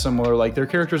kind of similar, like their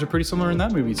characters are pretty similar in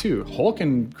that movie too. Hulk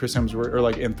and Chris Hemsworth, or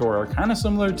like and Thor, are kind of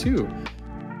similar too.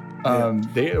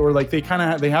 They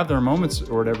have their moments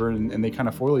or whatever, and they kind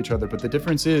of foil each other. But the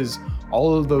difference is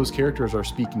all of those characters are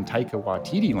speaking Taika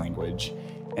Waititi language,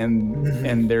 and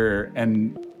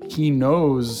he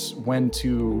knows when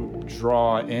to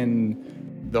draw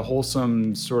in the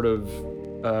wholesome sort of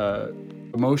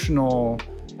emotional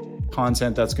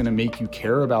content that's going to make you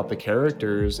care about the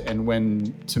characters, and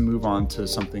when to move on to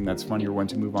something that's funny, or when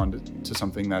to move on to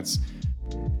something that's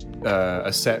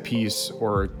a set piece,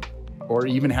 or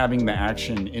even having the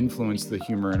action influence the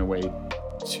humor in a way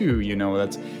too. You know,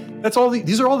 that's all.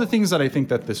 These are all the things that I think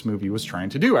that this movie was trying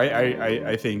to do.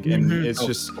 I think, and it's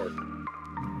just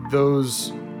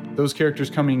those characters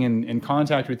coming in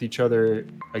contact with each other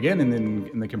again, and then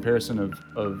in the comparison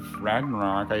of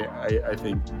Ragnarok, I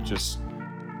think just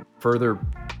further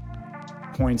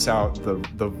points out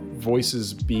the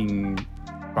voices being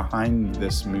behind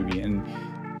this movie. And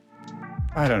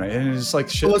I don't know, and it's like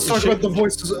shit. Well, let's talk about the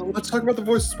voices. Let's talk about the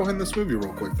voices behind this movie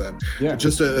real quick, then. Yeah.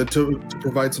 Just to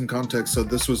provide some context. So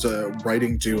this was a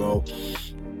writing duo.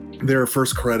 Their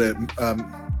first credit,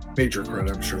 major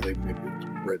credit, I'm sure they maybe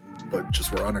written, but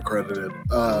just were unaccredited.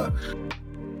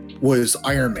 Was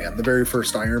Iron Man, the very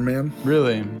first Iron Man.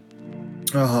 Really?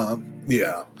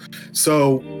 Yeah.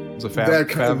 So it was a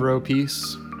Favreau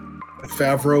piece.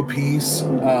 Favreau piece.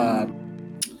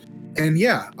 And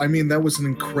yeah, I mean, that was an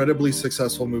incredibly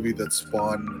successful movie that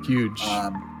spawned huge.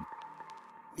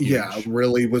 Yeah,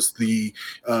 really was the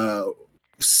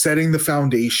setting the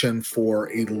foundation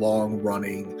for a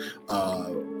long-running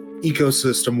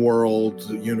ecosystem, world,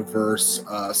 universe,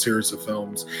 series of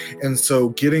films. And so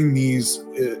getting these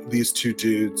two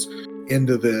dudes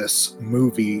into this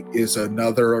movie is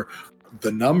another.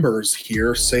 The numbers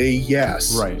here say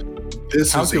yes. Right.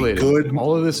 This calculated. Is a good.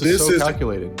 All of this is so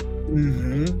calculated.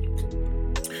 Mm-hmm.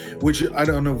 Which I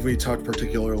don't know if we talked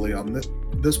particularly on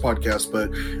this podcast,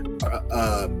 but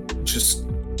just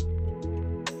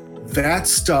that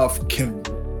stuff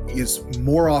is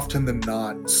more often than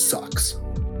not sucks.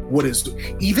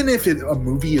 Even if a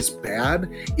movie is bad,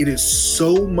 it is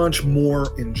so much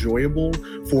more enjoyable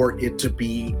for it to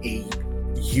be a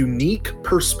unique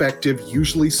perspective,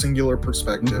 usually singular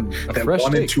perspective, that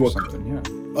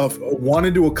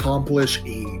wanted to accomplish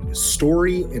a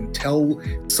story and tell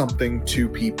something to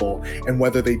people. And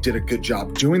whether they did a good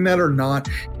job doing that or not,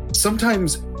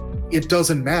 sometimes it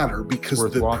doesn't matter, because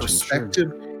the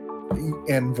perspective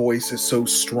and voice is so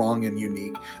strong and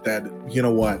unique that, you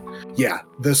know what,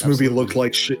 this movie looked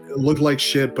like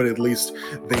shit, but at least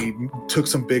they took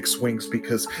some big swings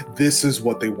because this is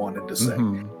what they wanted to say.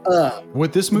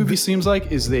 What this movie seems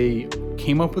like is they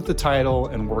came up with the title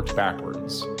and worked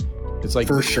backwards. It's like,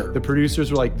 for sure, the producers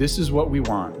were like, this is what we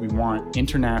want. We want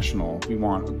international. We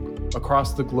want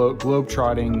across the globe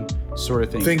trotting sort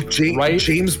of thing. Think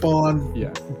James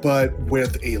Bond, but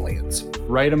with aliens.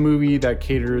 Write a movie that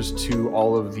caters to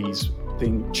all of these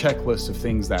checklists of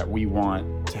things that we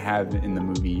want to have in the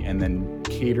movie, and then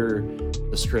cater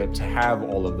the script to have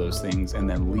all of those things, and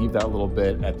then leave that little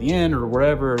bit at the end or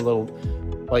whatever,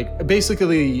 like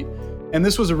basically. And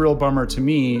this was a real bummer to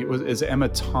me. Is Emma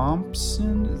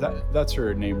Thompson? That's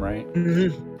her name, right?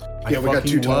 Mm-hmm. Yeah, we got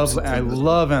two Thompsons. I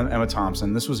love Emma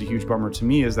Thompson. This was a huge bummer to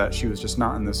me, is that she was just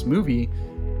not in this movie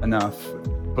enough.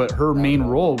 But her main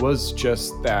role was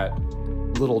just that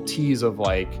little tease of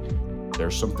like,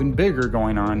 there's something bigger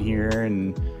going on here,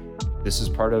 and this is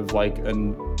part of like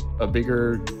a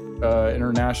bigger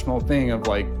international thing of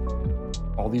like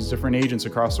all these different agents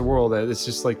across the world. That it's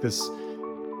just like this.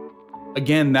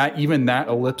 again, that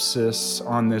ellipsis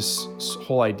on this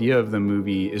whole idea of the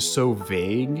movie is so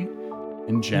vague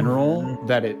in general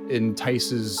that it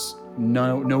entices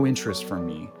no interest from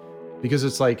me, because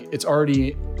it's like it's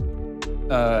already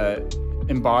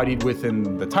embodied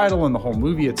within the title, and the whole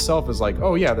movie itself is like,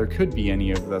 oh yeah, there could be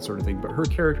any of that sort of thing, but her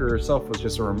character herself was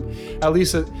just at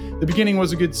least at the beginning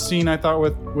was a good scene, I thought,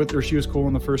 with her. She was cool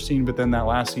in the first scene, but then that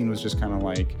last scene was just kind of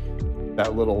like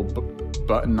that little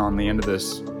button on the end of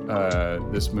this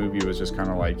movie was just kind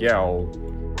of like, yeah,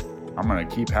 I'm gonna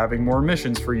keep having more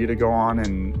missions for you to go on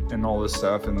and all this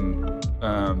stuff, and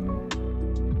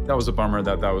that was a bummer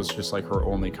that was just like her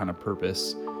only kind of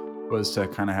purpose, was to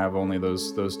kind of have only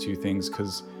those two things.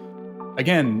 Because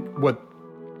again,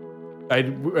 I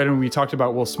know we talked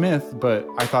about Will Smith, but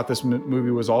I thought this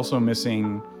movie was also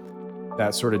missing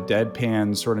that sort of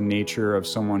deadpan sort of nature of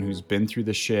someone who's been through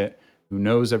the shit, who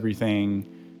knows everything,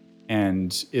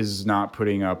 and is not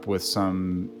putting up with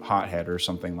some hothead or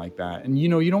something like that. And you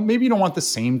don't want the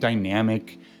same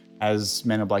dynamic as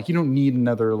Men in Black. You don't need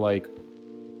another like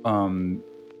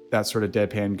that sort of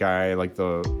deadpan guy, like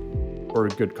or a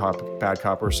good cop, bad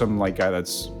cop, or some like guy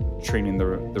that's training the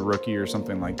rookie or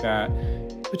something like that.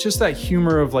 But just that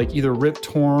humor of like either Rip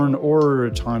Torn or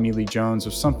Tommy Lee Jones,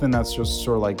 or something that's just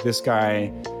sort of like, this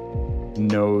guy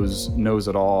knows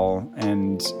it all.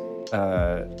 And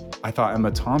I thought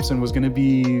Emma Thompson was going to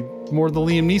be more the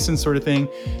Liam Neeson sort of thing.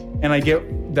 And I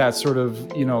get that sort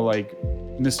of, like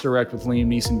misdirect with Liam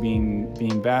Neeson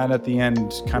being bad at the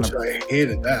end, kind of I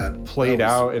hated that. Played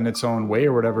out in its own way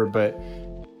or whatever.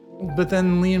 But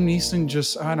then Liam Neeson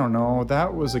just, I don't know,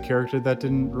 that was a character that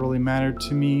didn't really matter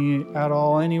to me at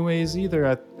all anyways either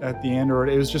at the end. Or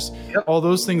it was just, all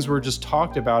those things were just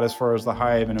talked about as far as the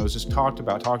Hive, and it was just talked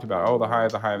about, oh, the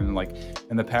Hive, and like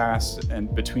in the past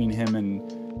and between him and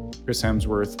Chris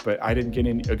Hemsworth, but I didn't get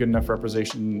a good enough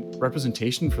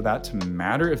representation for that to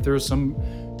matter. If there was some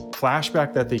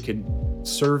flashback that they could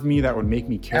serve me that would make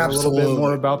me care a little bit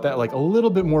more about that, like a little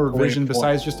bit more vision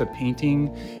besides just a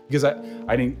painting, because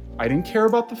I didn't care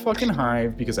about the fucking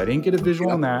Hive, because I didn't get a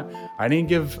visual on that. I didn't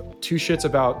give two shits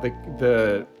about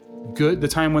the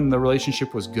time when the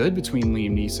relationship was good between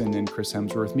Liam Neeson and Chris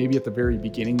Hemsworth. Maybe at the very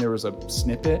beginning there was a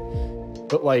snippet,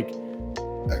 but like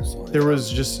there was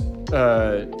just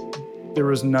there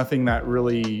was nothing that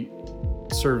really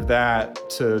served that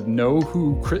to know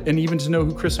and even to know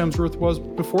who Chris Hemsworth was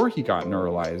before he got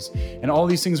neuralized. And all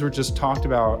these things were just talked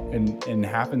about in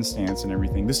happenstance and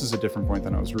everything. This is a different point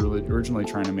than I was really originally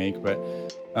trying to make, but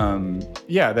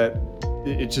that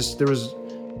it just, there was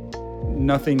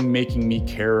nothing making me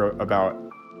care about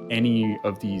any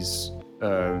of these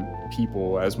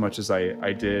people as much as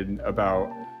I did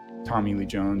about Tommy Lee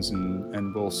Jones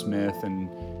and Will Smith, and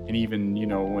even,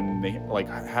 when they like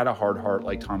had a hard heart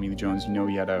like Tommy Lee Jones,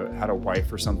 he had a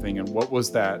wife or something, and what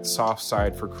was that soft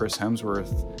side for Chris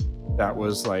Hemsworth that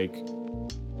was like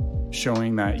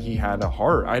showing that he had a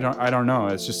heart? I don't know.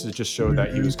 It just showed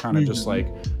that he was kind of just like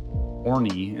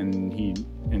horny,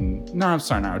 and no, I'm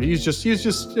sorry, no, he's just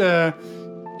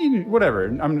whatever.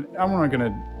 I'm not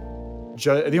gonna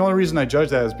judge. The only reason I judge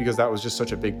that is because that was just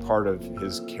such a big part of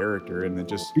his character, and it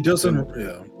just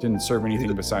didn't serve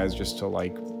anything besides just to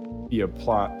like be a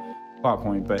plot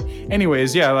point. But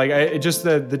anyways, just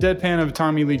the deadpan of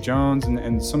Tommy Lee Jones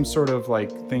and some sort of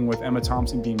like thing with Emma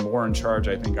Thompson being more in charge,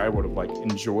 I think I would have like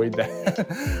enjoyed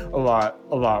that a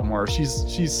lot more.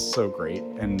 She's so great,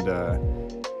 and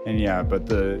yeah, but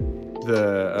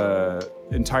the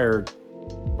entire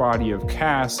body of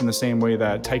cast, in the same way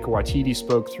that Taika Waititi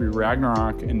spoke through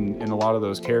Ragnarok and a lot of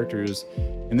those characters,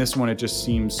 in this one it just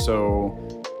seems so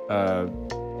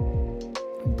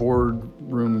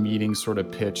boardroom meeting sort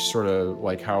of pitch, sort of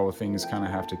like how things kind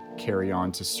of have to carry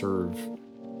on to serve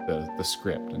the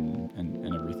script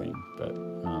and everything. But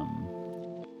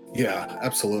yeah,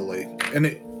 absolutely.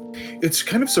 And it's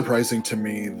kind of surprising to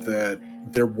me that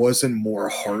there wasn't more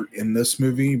heart in this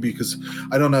movie, because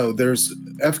I don't know, there's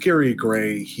F. Gary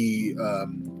Gray, he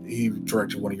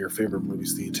directed one of your favorite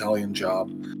movies, The Italian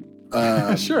Job.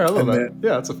 Sure, I love that.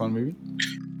 Yeah, it's a fun movie.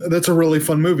 That's a really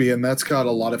fun movie, and that's got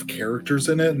a lot of characters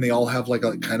in it, and they all have like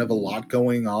a kind of a lot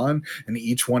going on, and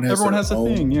each one has everyone has a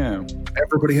thing. Yeah,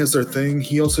 everybody has their thing.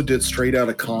 He also did Straight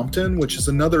Outta Compton, which is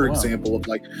another example of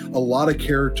like a lot of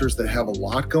characters that have a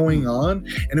lot going on,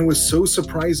 and it was so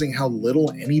surprising how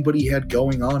little anybody had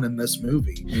going on in this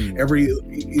movie.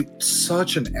 It's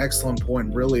such an excellent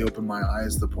point, really opened my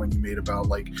eyes, the point you made about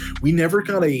like we never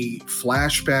got a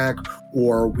flashback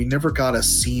or we never got a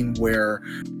scene where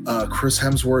Chris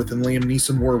Hemsworth and Liam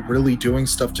Neeson were really doing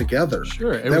stuff together.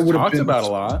 Sure, it was talked about a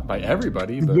lot by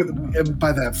everybody, but and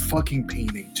by that fucking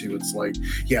painting too. It's like,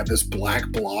 yeah, this black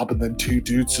blob and then two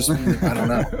dudes just, I don't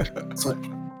know. It's like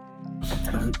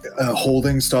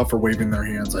holding stuff or waving their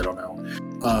hands. I don't know.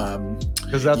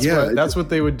 Because that's what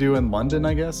they would do in London,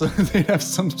 I guess. They'd have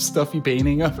some stuffy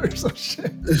painting up or some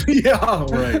shit. Yeah,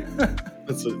 right.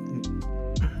 That's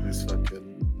these fucking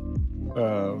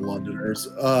Londoners.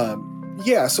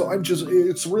 Yeah, so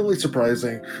it's really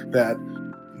surprising that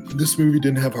this movie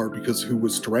didn't have heart because who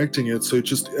was directing it. So it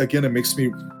just, again, it makes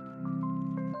me,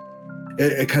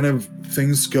 it kind of,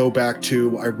 things go back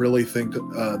to, I really think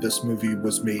this movie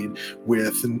was made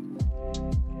with,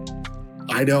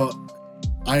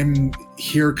 I'm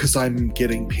here because I'm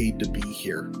getting paid to be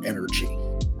here energy.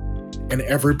 And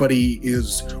everybody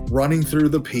is running through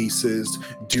the paces,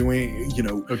 doing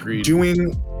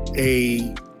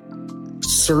a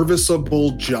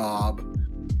serviceable job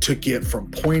to get from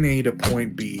point A to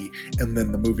point B, and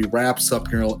then the movie wraps up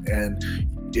and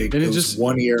it goes just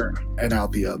one ear and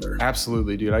out the other.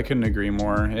 Absolutely, dude. I couldn't agree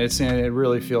more. It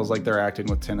really feels like they're acting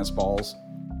with tennis balls.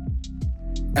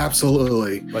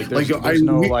 Absolutely. Like there's I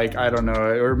don't know,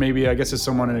 or maybe I guess it's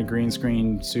someone in a green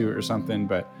screen suit or something,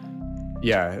 but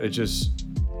yeah,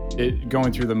 it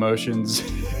going through the motions,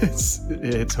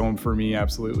 it hits home for me,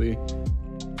 absolutely.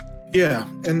 Yeah,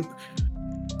 and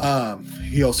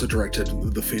he also directed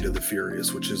The Fate of the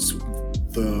Furious, which is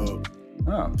the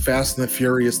Fast and the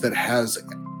Furious that has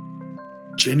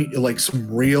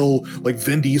some real, like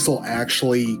Vin Diesel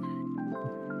actually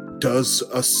does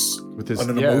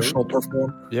an emotional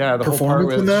performance. Yeah, the whole part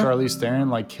with Charlize Theron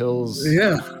like kills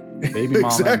baby mama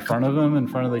exactly. in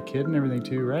front of the kid and everything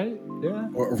too, right?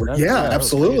 Yeah.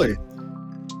 Absolutely.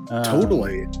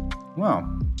 Totally.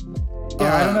 Well,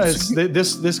 yeah, I don't know.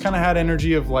 This kind of had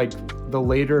energy of like the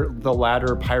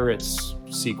latter Pirates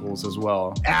sequels as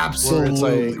well.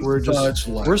 Absolutely. Where it's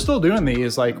like we're still doing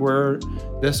these. Like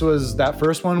that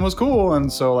first one was cool,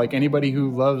 and so like anybody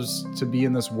who loves to be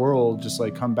in this world, just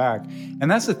like come back. And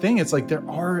that's the thing. It's like there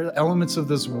are elements of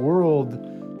this world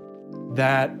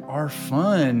that are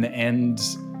fun and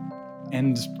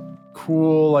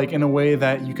cool, like in a way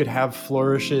that you could have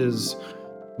flourishes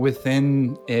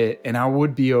within it, and I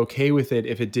would be okay with it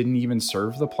if it didn't even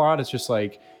serve the plot. It's just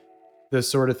like this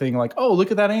sort of thing, like, oh,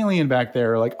 look at that alien back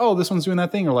there, or like, oh, this one's doing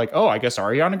that thing, or like, oh, I guess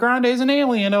Ariana Grande is an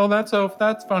alien, oh, that's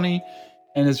funny.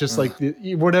 And it's just like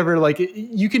whatever, like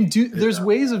you can do, there's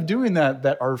ways of doing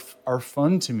that are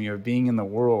fun to me, of being in the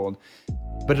world.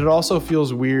 But it also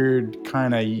feels weird,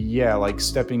 kind of, like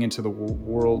stepping into the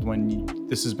world when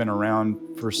this has been around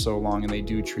for so long, and they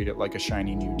do treat it like a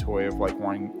shiny new toy of like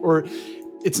wanting, or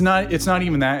it's not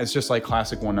even that. It's just like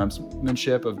classic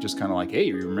one-upsmanship of just kind of like,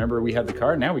 hey, remember we had the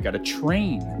car, now we got a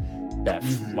train that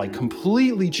like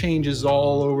completely changes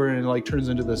all over and like turns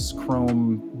into this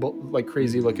chrome like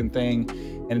crazy looking thing,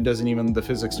 and it doesn't even, the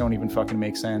physics don't even fucking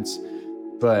make sense.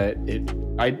 But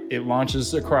it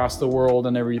launches across the world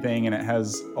and everything, and it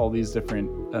has all these different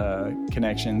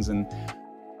connections. And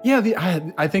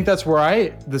I think that's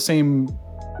where the same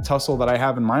tussle that I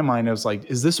have in my mind is like,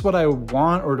 is this what I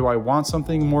want, or do I want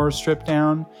something more stripped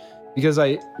down? Because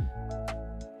I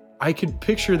could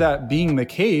picture that being the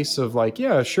case of like,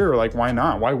 yeah, sure, like why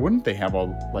not? Why wouldn't they have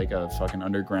a fucking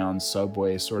underground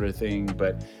subway sort of thing?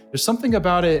 But there's something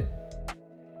about it.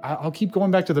 I'll keep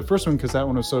going back to the first one because that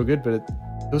one was so good, but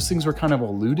those things were kind of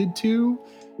alluded to,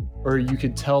 or you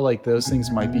could tell like those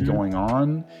things might be going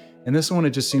on. And this one,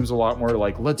 it just seems a lot more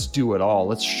like, let's do it all.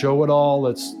 Let's show it all.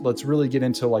 Let's really get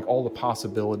into like all the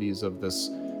possibilities of this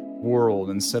world,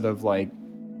 instead of like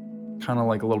kind of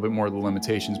like a little bit more of the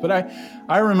limitations. But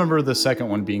I remember the second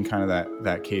one being kind of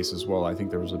that case as well. I think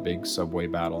there was a big subway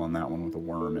battle on that one with a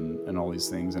worm and all these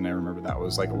things. And I remember that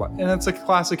was like a lot. And it's a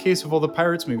classic case of all the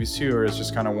Pirates movies too, where it's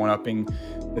just kind of one-upping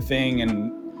the thing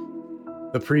and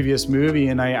the previous movie.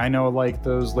 And I know like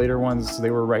those later ones,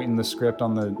 they were writing the script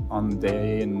on the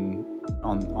day and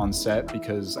on set,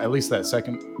 because at least that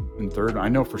second and third, I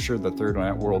know for sure the third one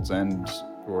at World's End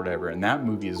or whatever, and that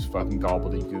movie is fucking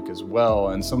gobbledygook as well.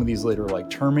 And some of these later like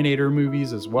Terminator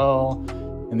movies as well,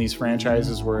 and these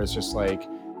franchises where it's just like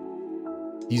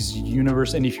these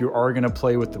universe, and if you are going to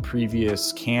play with the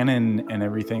previous canon and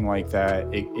everything like that,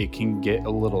 it can get a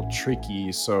little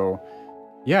tricky. So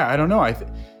yeah, I don't know,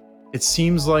 it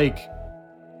seems like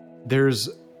there's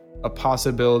a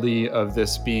possibility of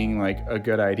this being like a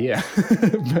good idea,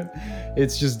 but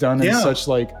it's just done in such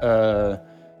like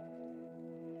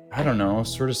I don't know,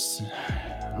 sort of,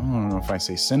 I don't know if I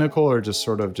say cynical or just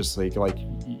sort of just like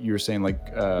you were saying, like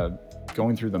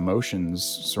going through the motions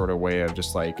sort of way of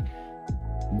just like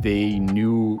they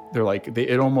knew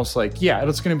it almost like, yeah,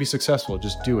 it's going to be successful.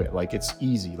 Just do it. Like, it's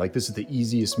easy. Like, this is the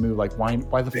easiest move. Like, why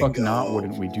the fuck not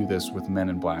wouldn't we do this with Men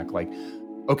in Black? Like,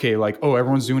 okay, like, oh,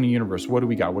 everyone's doing a universe. What do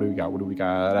we got?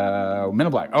 Men in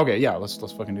Black. Okay, yeah, let's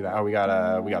fucking do that. Oh, we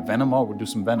got Venom. Oh, we'll do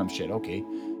some Venom shit. Okay.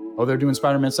 Oh, they're doing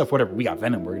Spider-Man stuff. Whatever. We got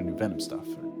Venom. We're gonna do Venom stuff.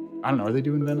 I don't know. Are they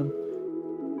doing Venom?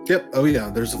 Yep. Oh yeah.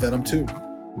 There's a Venom 2.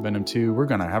 Venom 2. We're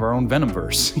gonna have our own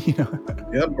Venomverse. You know.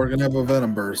 Yep. We're gonna have a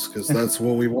Venomverse because that's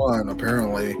what we want.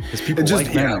 Apparently, because people like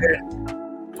Venom.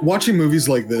 Watching movies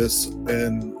like this,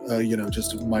 and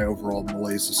just my overall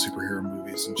malaise of superhero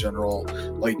movies in general,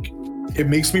 like, it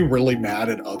makes me really mad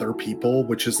at other people,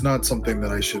 which is not something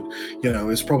that I should,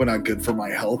 is probably not good for my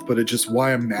health, but it's just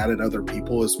why I'm mad at other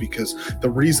people is because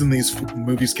the reason these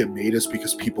movies get made is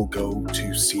because people go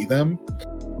to see them.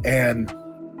 And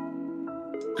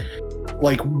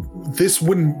like,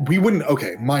 we wouldn't,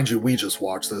 okay, mind you, we just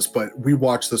watched this, but we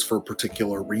watched this for a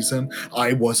particular reason.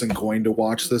 I wasn't going to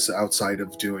watch this outside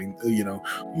of doing,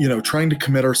 trying to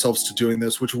commit ourselves to doing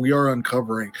this, which we are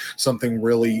uncovering something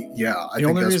really, The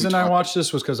only reason I watched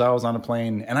this was because I was on a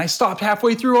plane and I stopped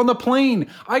halfway through on the plane.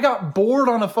 I got bored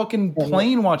on a fucking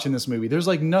plane watching this movie. There's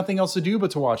like nothing else to do but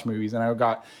to watch movies. And I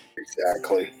got...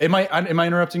 Exactly. Am I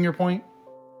interrupting your point?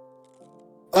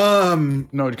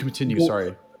 No, to continue,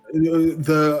 sorry.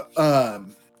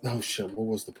 Oh shit, what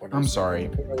was the point? I'm sorry.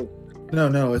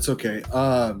 No, it's okay.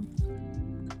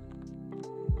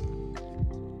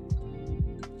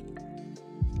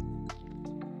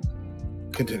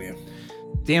 Continue.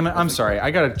 Damn it, I'm sorry. I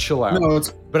gotta chill out. No,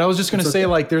 but I was just gonna say,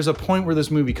 like, there's a point where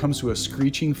this movie comes to a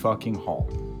screeching fucking halt.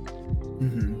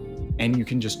 Mm-hmm. And you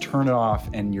can just turn it off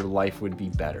and your life would be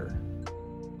better.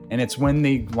 And it's when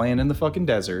they land in the fucking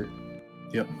desert.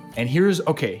 Yep. And here's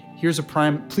a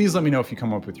prime. Please let me know if you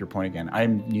come up with your point again. I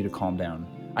need to calm down.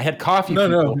 I had coffee.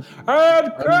 No. I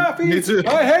had coffee. Me too.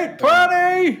 I hate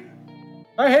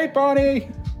Bonnie.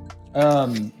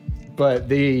 But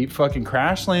they fucking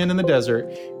crash land in the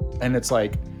desert, and it's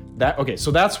like that. Okay,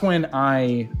 so that's when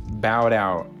I bowed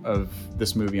out of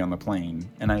this movie on the plane,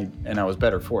 and I was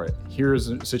better for it. Here's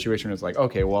a situation where it's like,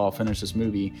 okay, well, I'll finish this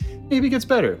movie. Maybe it gets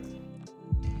better.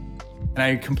 And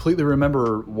I completely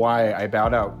remember why I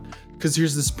bowed out, because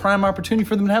here's this prime opportunity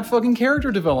for them to have fucking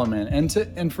character development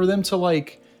and for them to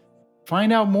like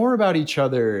find out more about each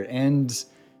other and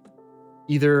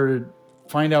either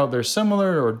find out they're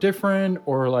similar or different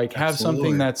or like have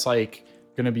something that's like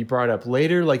going to be brought up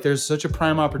later. Like, there's such a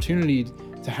prime opportunity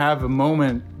to have a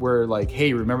moment where like,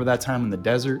 hey, remember that time in the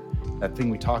desert, that thing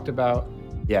we talked about?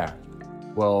 Yeah.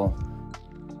 Well,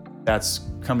 that's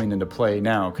coming into play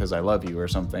now because I love you or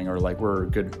something, or like we're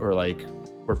good, or like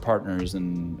we're partners,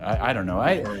 and I don't know,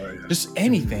 just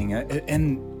anything.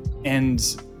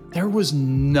 And there was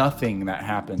nothing that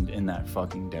happened in that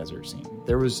fucking desert scene.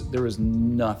 There was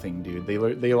nothing, dude.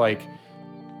 They like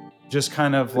just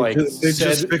kind of like they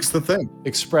just fixed the thing,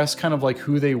 expressed kind of like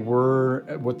who they were,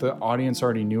 what the audience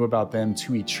already knew about them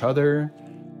to each other.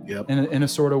 Yep. In a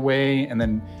sort of way, and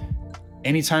then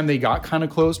anytime they got kind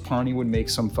of close, Pawnee would make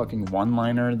some fucking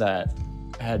one-liner that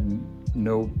had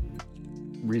no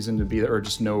reason to be there, or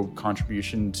just no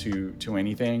contribution to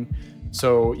anything.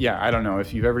 So yeah, I don't know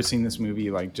if you've ever seen this movie.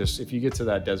 Like, just if you get to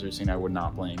that desert scene, I would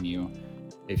not blame you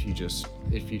if you just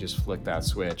flick that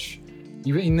switch.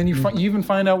 And then you even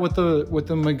find out what the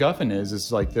MacGuffin is.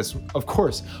 It's like this. Of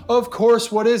course.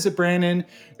 What is it, Brandon?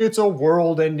 It's a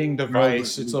world-ending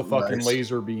device. It's a fucking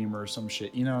laser beam or some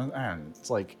shit. And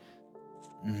it's like.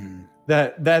 Mm-hmm.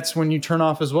 That's when you turn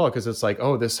off as well, because it's like,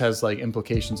 oh, this has like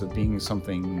implications of being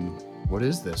something. What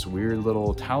is this weird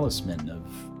little talisman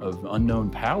of unknown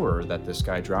power that this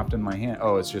guy dropped in my hand?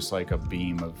 Oh, it's just like a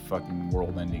beam of fucking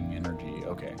world-ending energy.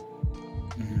 Okay.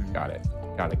 Mm-hmm. Got it.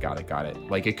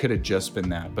 Like, it could have just been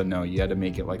that, but no, you had to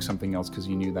make it like something else because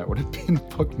you knew that would have been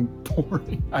fucking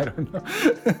boring. I don't know.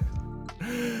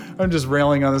 I'm just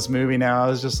railing on this movie now. I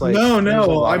was just like,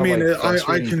 no. I mean,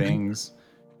 I can. Things.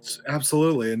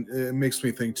 Absolutely, and it makes me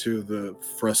think too the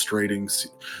frustrating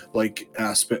like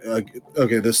aspect.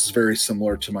 Okay, this is very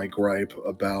similar to my gripe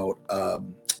about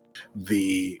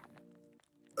the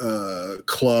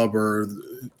club, or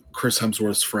Chris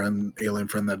Hemsworth's friend, alien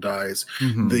friend that dies.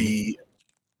 Mm-hmm.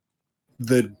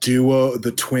 The duo,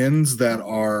 the twins that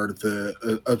are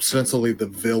the ostensibly the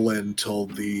villain till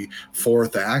the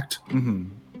fourth act, mm-hmm.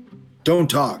 don't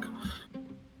talk.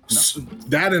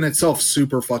 That in itself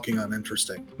super fucking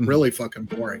uninteresting, really fucking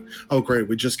boring. Oh great,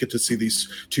 we just get to see these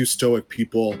two stoic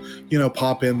people, you know,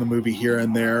 pop in the movie here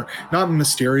and there, not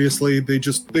mysteriously. They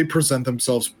present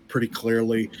themselves pretty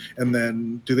clearly, and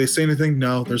then do they say anything?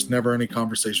 No, there's never any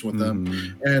conversation with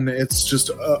them, and it's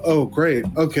just oh great,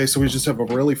 okay, so we just have a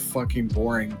really fucking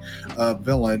boring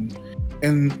villain,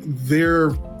 and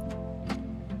they're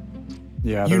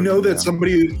you know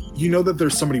that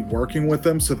there's somebody working with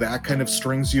them, so that kind of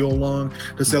strings you along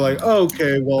to say like, oh,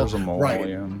 okay, well, there's a mole, right,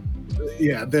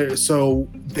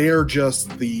 they're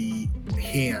just the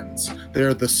hands.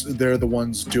 They're the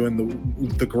ones doing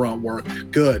the grunt work.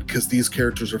 Good, because these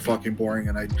characters are fucking boring,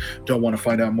 and I don't want to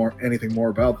find out anything more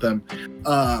about them.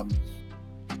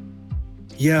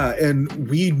 And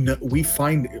we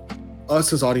find.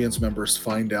 Us as audience members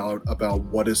find out about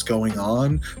what is going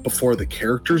on before the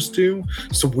characters do,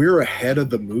 so we're ahead of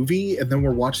the movie, and then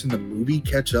we're watching the movie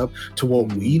catch up to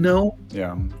what we know.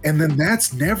 And then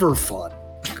that's never fun.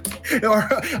 Or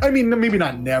I mean, maybe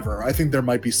not never. I think there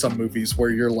might be some movies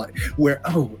where you're like,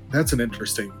 oh, that's an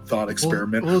interesting thought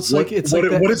experiment. What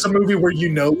is a movie where you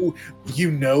know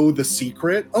the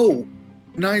secret? Oh,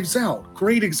 Knives Out,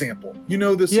 great example. You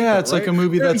know this. Yeah, it's like a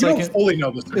movie that's like fully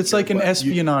know this. It's like an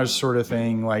espionage sort of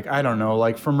thing. Like, I don't know,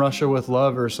 like From Russia with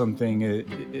Love or something.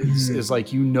 Is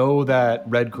like, you know that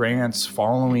Red Grant's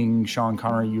following Sean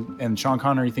Connery, and Sean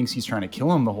Connery thinks he's trying to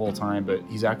kill him the whole time, but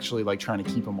he's actually like trying to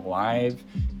keep him alive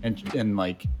and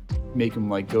like make him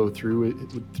like go through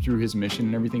his mission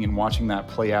and everything, and watching that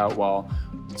play out while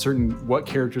what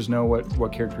characters know,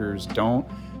 what characters don't.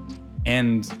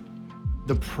 And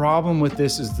the problem with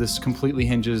this is this completely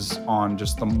hinges on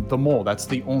just the mole. That's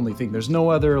the only thing. There's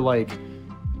no other, like,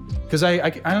 because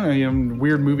I don't know, you know,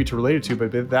 weird movie to relate it to,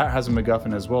 but that has a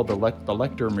MacGuffin as well, the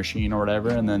Lecter machine or whatever,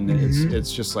 and then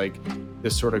it's just like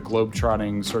this sort of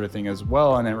globe-trotting sort of thing as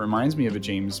well, and it reminds me of a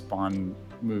James Bond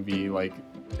movie, like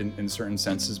in certain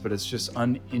senses, but it's just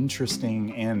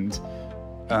uninteresting, and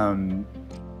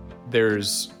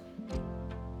there's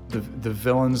the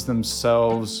villains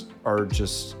themselves are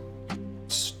just.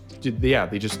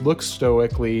 They just look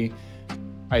stoically.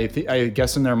 I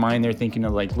guess in their mind they're thinking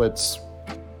of like,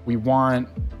 we want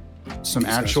some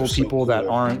actual people that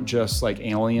aren't just like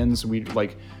aliens. We're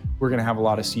gonna have a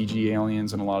lot of CG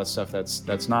aliens and a lot of stuff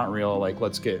that's not real. Like,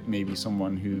 let's get maybe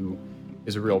someone who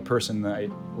is a real person,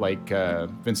 that like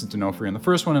Vincent D'Onofrio in the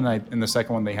first one, and in the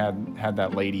second one they had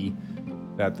that lady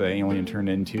that the alien turned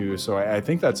into. So I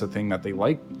think that's a thing that they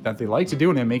like to do,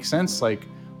 and it makes sense, like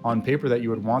on paper, that you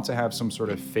would want to have some sort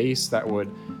of face that would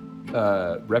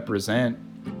represent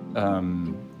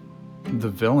the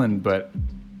villain, but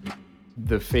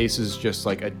the face is just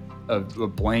like a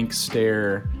blank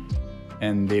stare,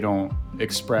 and they don't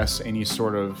express any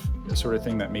sort of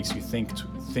thing that makes you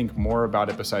think more about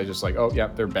it, besides just like, oh yeah,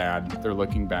 they're bad, they're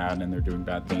looking bad, and they're doing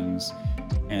bad things,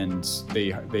 and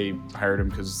they hired him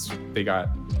because they got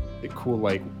cool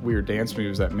like weird dance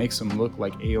moves that makes them look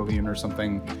like alien or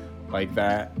something like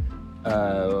that,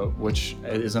 which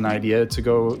is an idea to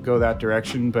go that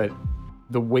direction, but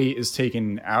the weight is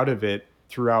taken out of it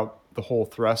throughout the whole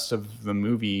thrust of the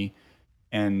movie,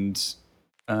 and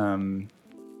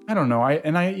I don't know.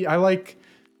 I like,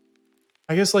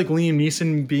 I guess, like Liam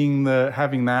Neeson being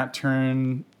having that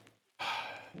turn.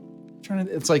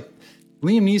 It's like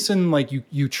Liam Neeson, like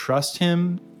you trust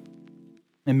him,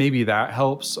 and maybe that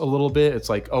helps a little bit. It's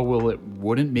like, oh well,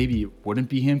 maybe it wouldn't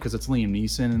be him because it's Liam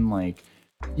Neeson, and like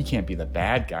he can't be the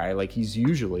bad guy. Like, he's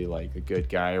usually like a good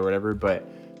guy or whatever. But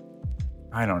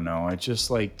I don't know. It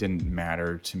just like didn't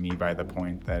matter to me by the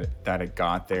point that it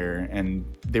got there, and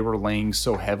they were laying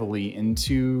so heavily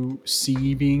into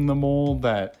C being the mole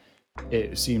that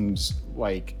it seems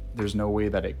like there's no way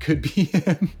that it could be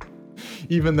him,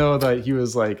 even though that he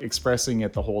was like expressing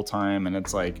it the whole time. And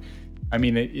it's like, I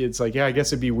mean, it's like, yeah, I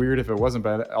guess it'd be weird if it wasn't,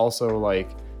 but also like,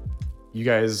 you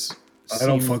guys. I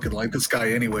don't fucking like this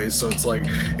guy anyway, so it's like,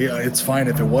 yeah, it's fine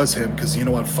if it was him, because you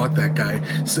know what, fuck that guy.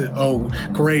 So, oh,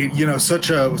 great, you know, such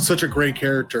a great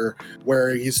character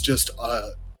where he's just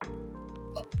a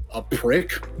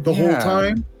prick the whole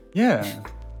time. Yeah.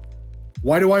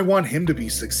 Why do I want him to be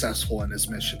successful in his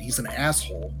mission? He's an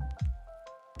asshole.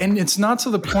 And it's not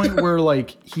to the point where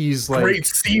like he's like great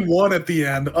C1 at the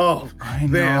end. Oh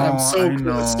man, I'm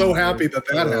so happy that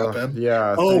happened.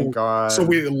 Yeah. Thank God. So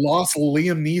we lost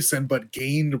Liam Neeson but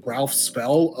gained Ralph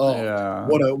Spell. Oh yeah.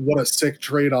 What a sick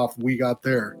trade-off we got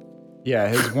there. Yeah,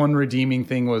 his one redeeming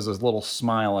thing was his little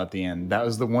smile at the end. That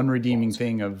was the one redeeming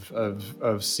thing of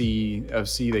C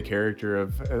the character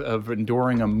of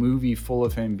enduring a movie full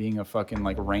of him being a fucking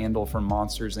like Randall from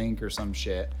Monsters Inc. or some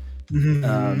shit.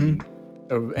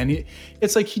 and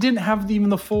it's like he didn't have even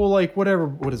the full like whatever,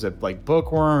 what is it, like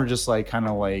bookworm, or just like kind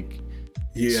of like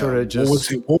sort of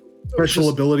just what special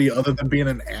ability other than being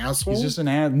an asshole? He's just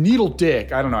an needle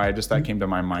dick. I don't know. I just that came to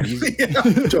my mind. He's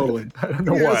totally. I don't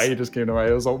know why he just came to my.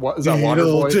 It was is that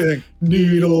Needle Waterboy? dick.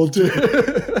 Needle dick.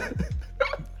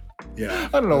 Yeah,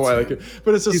 I don't know why, like,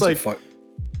 but it's just like,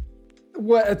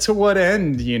 what to what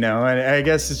end, you know? And I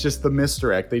guess it's just the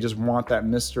misdirect. They just want that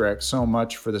misdirect so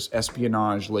much for this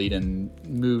espionage-laden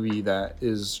movie that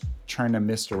is trying to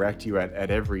misdirect you at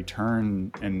every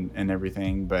turn and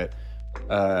everything. But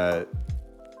that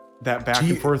back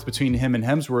and forth between him and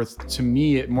Hemsworth, to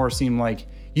me, it more seemed like,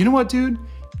 you know what, dude?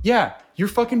 Yeah, you're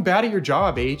fucking bad at your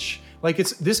job, H. Like,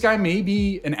 it's this guy may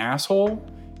be an asshole.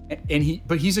 And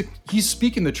he's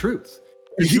speaking the truth.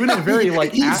 He's doing it in a very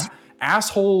like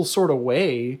asshole sort of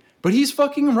way, but he's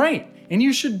fucking right. And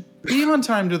you should be on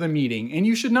time to the meeting, and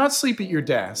you should not sleep at your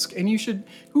desk, and you should.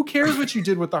 Who cares what you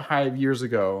did with the Hive years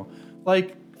ago?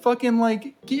 Like fucking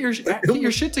like get your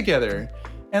shit together.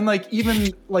 And like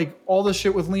even like all the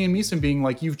shit with Liam Neeson being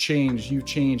like, you've changed.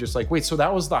 It's like, wait, so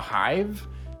that was the Hive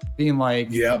being like,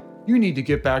 yeah, you need to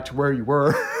get back to where you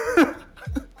were.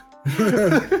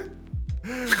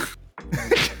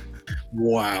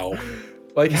 Wow.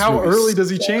 Like, how early does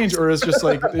he change? Or is just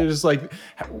like, it's like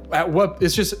at what,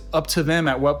 it's just up to them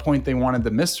at what point they wanted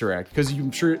the misdirect. Because I'm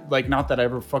sure, like, not that I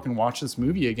ever fucking watch this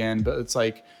movie again, but it's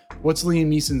like, what's Liam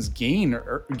Neeson's game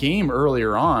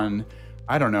earlier on?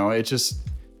 I don't know. It just,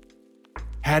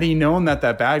 had he known that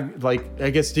bad, like, I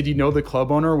guess, did he know the club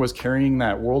owner was carrying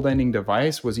that world-ending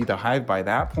device? Was he the Hive by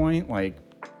that point? Like,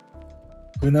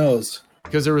 who knows?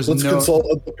 Because there was Let's no consult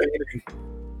the painting.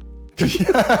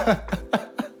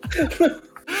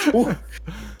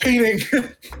 Painting.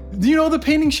 You know, the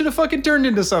painting should have fucking turned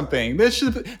into something.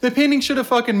 The painting should have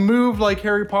fucking moved like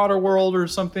Harry Potter world or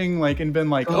something, like, and been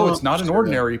like, oh, it's not an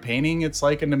ordinary painting. It's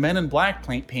like a Men in Black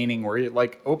painting where it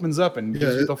like opens up and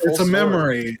gives you the full it's a story.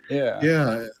 Memory.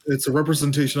 Yeah, it's a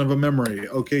representation of a memory.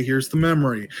 Okay, here's the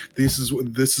memory. This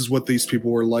is what these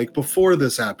people were like before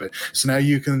this happened. So now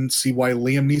you can see why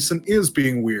Liam Neeson is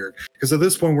being weird. Because at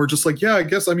this point we're just like, yeah, I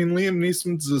guess, I mean, Liam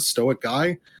Neeson's a stoic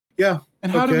guy. Yeah.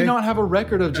 And how do we not have a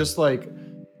record of just like,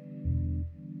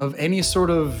 of any sort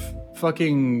of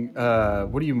fucking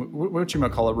what you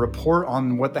might call it, report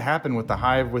on what happened with the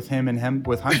Hive with him and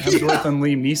Hemsworth and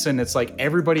Liam Neeson? It's like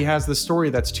everybody has this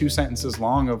story that's 2 sentences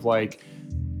long of like,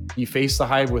 he faced the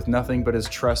Hive with nothing but his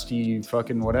trusty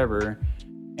fucking whatever,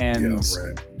 and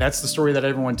that's the story that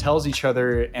everyone tells each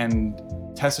other. And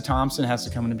Tessa Thompson has to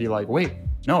come in and be like, wait,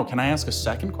 no, can I ask a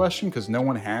second question, because no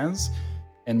one has,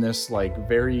 in this like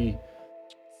very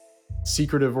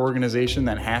secretive organization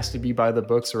that has to be by the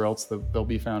books or else they'll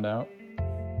be found out.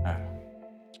 I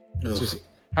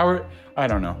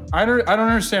don't know. I don't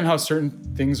understand how certain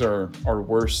things are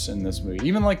worse in this movie.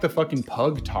 Even like the fucking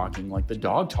pug talking, like the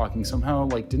dog talking, somehow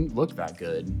like didn't look that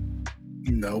good.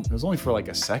 No, it was only for like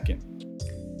a second.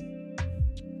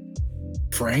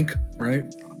 Frank, right?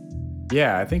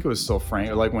 Yeah, I think it was still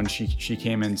Frank. Like when she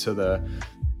came into the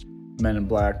Men in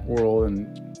Black world,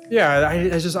 and yeah,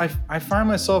 I find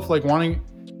myself like wanting,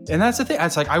 and that's the thing.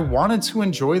 It's like I wanted to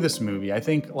enjoy this movie. I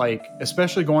think like,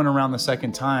 especially going around the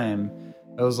second time,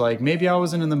 I was like, maybe I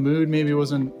wasn't in the mood, maybe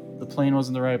the plane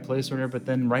wasn't the right place or whatever. But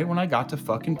then right when I got to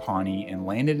fucking Pawnee and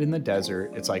landed in the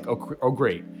desert, it's like, oh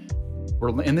great,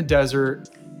 we're in the desert,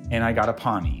 and I got a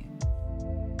Pawnee.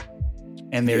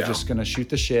 And they're just gonna shoot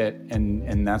the shit,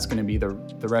 and that's gonna be the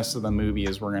rest of the movie.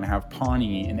 Is we're gonna have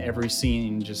Pawnee in every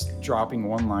scene just dropping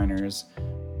one-liners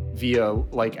via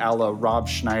like a la Rob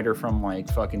Schneider from like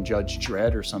fucking Judge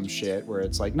Dredd or some shit, where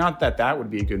it's like, not that would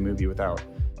be a good movie without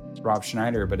Rob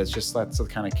Schneider, but it's just that's the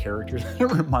kind of character that it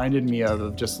reminded me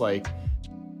of just like,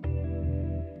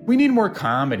 we need more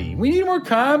comedy. We need more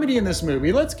comedy in this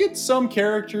movie. Let's get some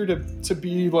character to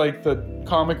be like the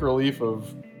comic relief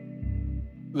of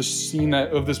the scene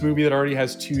of this movie that already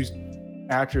has 2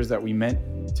 actors that we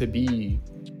meant to be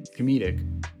comedic.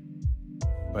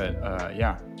 But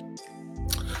yeah,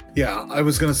 I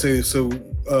was gonna say, so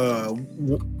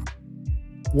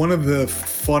one of the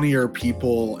funnier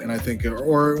people, and I think,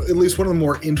 or at least one of the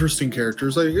more interesting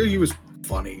characters, like, he was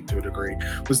funny to a degree,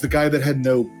 was the guy that had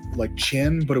no like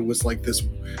chin, but it was like this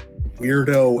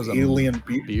weirdo alien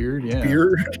beard.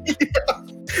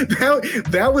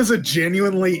 That was a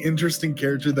genuinely interesting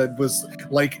character that was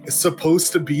like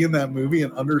supposed to be in that movie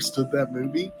and understood that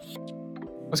movie.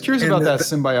 I was curious about that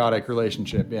symbiotic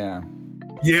relationship. Yeah.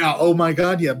 Yeah. Oh my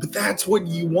God. Yeah. But that's what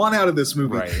you want out of this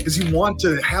movie, Right. is you want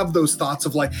to have those thoughts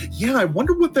of like, yeah, I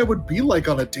wonder what that would be like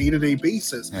on a day-to-day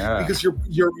basis. Yeah. Because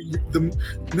the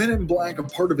Men in Black, a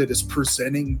part of it is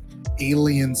presenting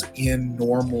aliens in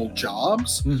normal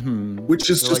jobs, which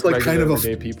is They're just like kind of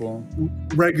everyday people.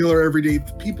 regular everyday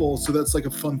people. So that's like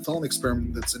a fun thought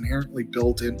experiment that's inherently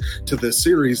built into this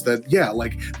series. That yeah,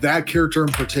 like that character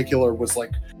in particular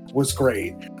was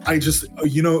great. I just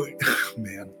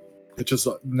man. It just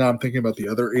now I'm thinking about the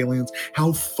other aliens.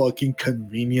 How fucking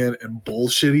convenient and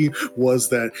bullshitty was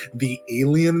that the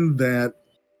alien that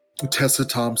Tessa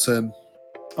Thompson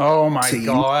Oh my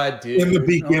God, dude. in the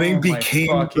beginning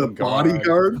became the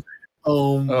bodyguard.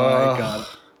 Oh my God.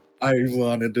 I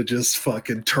wanted to just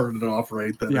fucking turn it off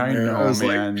right then. Yeah, and there. I know, was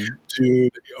man. like,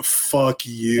 dude, fuck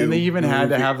you. And they even had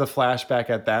to have the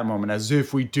flashback at that moment, as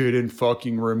if we didn't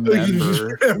fucking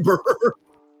remember.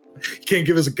 Can't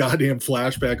give us a goddamn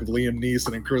flashback of Liam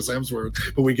Neeson and Chris Hemsworth,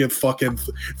 but we get fucking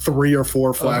 3 or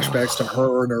 4 flashbacks to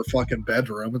her in her fucking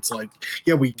bedroom. It's like,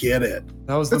 yeah, we get it.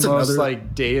 That was the most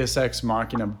like Deus Ex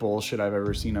Machina bullshit I've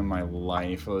ever seen in my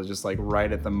life. It was just like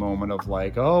right at the moment of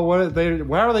like, oh, how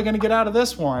are they going to get out of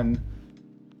this one?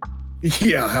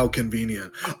 Yeah, how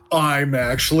convenient. I'm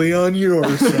actually on your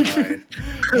side.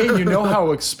 Hey, you know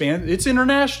how it's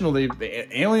international. The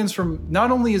aliens from,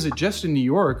 not only is it just in New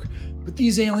York, but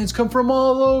these aliens come from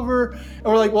all over.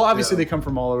 Or like, well, obviously they come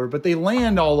from all over, but they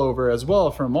land all over as well,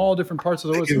 from all different parts of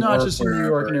the world. It's not just in New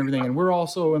York and everything. And we're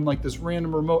also in like this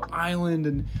random remote island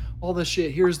and all this shit.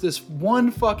 Here's this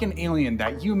one fucking alien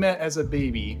that you met as a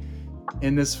baby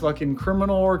in this fucking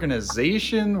criminal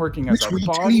organization working as a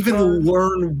bodyguard. We didn't even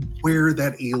learn where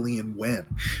that alien went.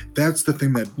 That's the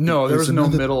thing that... No, there was no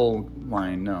middle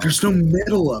line, no. There's no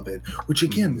middle of it, which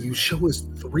again, you show us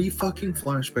 3 fucking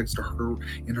flashbacks to her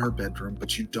in her bedroom,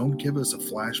 but you don't give us a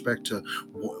flashback to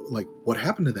like what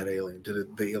happened to that alien.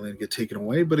 Did the alien get taken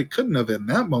away? But it couldn't have in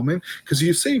that moment because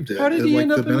you saved it. How did he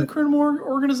end up in the criminal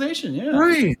organization? Yeah.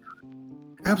 Right.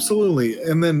 Absolutely.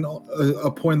 And then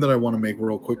a point that I want to make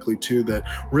real quickly too that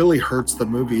really hurts the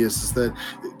movie is that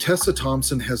Tessa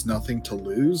Thompson has nothing to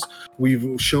lose.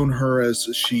 We've shown her as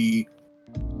she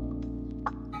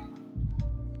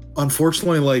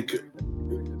unfortunately, like,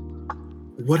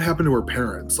 what happened to her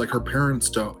parents? Like, her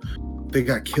parents they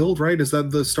got killed, right? Is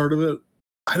that the start of it?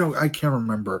 I can't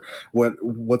remember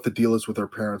what the deal is with her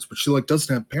parents, but she like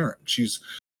doesn't have parents. She's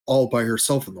all by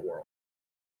herself in the world.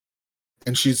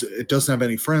 And it doesn't have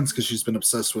any friends because she's been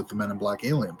obsessed with the Men in Black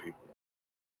alien people.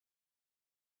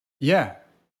 Yeah.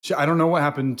 I don't know what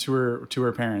happened to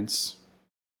her parents.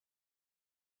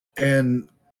 And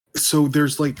so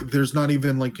there's not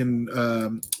even like in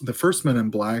the first Men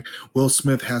in Black, Will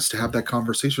Smith has to have that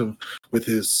conversation with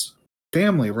his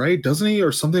family, right? Doesn't he?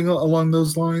 Or something along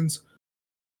those lines.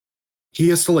 He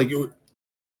has to like...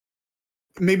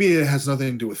 Maybe it has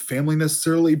nothing to do with family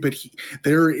necessarily, but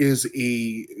there is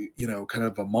a, kind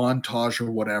of a montage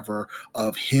or whatever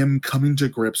of him coming to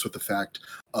grips with the fact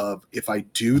of, if I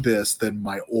do this, then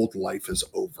my old life is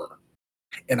over.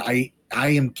 And I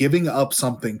am giving up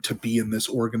something to be in this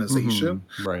organization.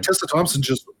 Right. Tessa Thompson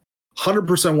just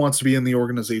 100% wants to be in the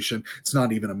organization. It's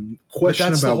not even a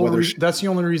question about whether that's the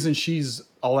only reason she's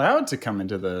allowed to come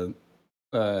into the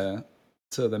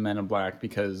to the Men in Black,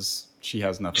 because she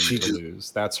has nothing to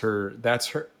lose. That's her.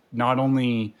 Not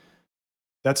only,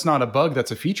 that's not a bug.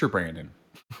 That's a feature, Brandon.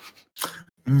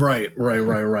 Right.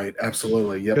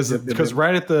 Absolutely. Yep. Because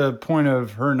right at the point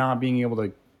of her not being able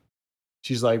to,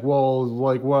 she's like, well,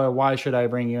 like, why should I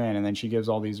bring you in? And then she gives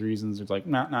all these reasons. It's like,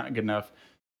 not good enough.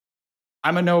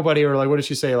 I'm a nobody. Or like, what does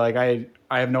she say? Like, I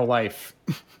have no life.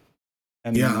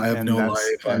 I have no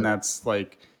life. And that's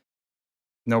like,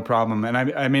 no problem. And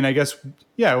I mean, I guess,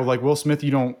 yeah, like Will Smith, you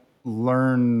don't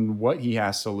learn what he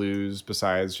has to lose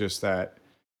besides just that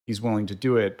he's willing to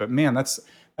do it. But man, that's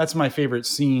my favorite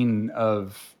scene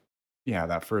of,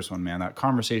 that first one, man. That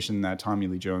conversation that Tommy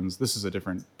Lee Jones, this is a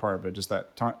different part, but just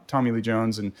that Tommy Lee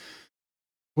Jones and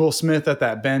Will Smith at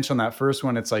that bench on that first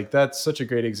one. It's like, that's such a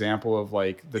great example of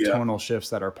like the tonal shifts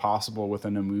that are possible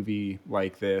within a movie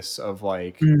like this, of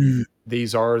like,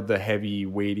 these are the heavy,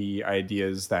 weighty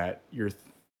ideas that you're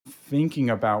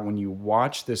thinking about when you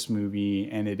watch this movie,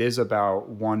 and it is about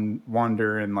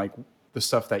wonder and like the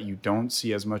stuff that you don't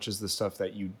see as much as the stuff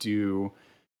that you do,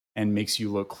 and makes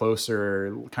you look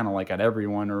closer, kind of like at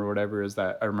everyone or whatever. Is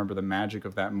that I remember the magic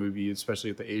of that movie,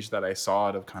 especially at the age that I saw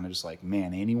it, of kind of just like,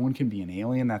 man, anyone can be an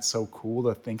alien. That's so cool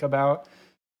to think about.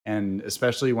 And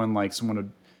especially when like someone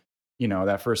would,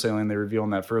 that first alien they reveal in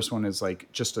that first one is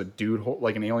like just a dude,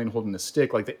 like an alien holding a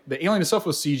stick. Like the alien itself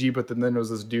was CG, but then there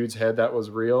was this dude's head that was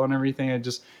real and everything. It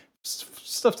just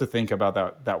stuff to think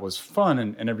about that was fun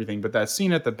and everything. But that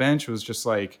scene at the bench was just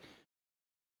like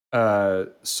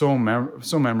so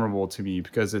memorable to me,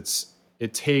 because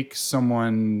it takes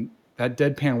someone that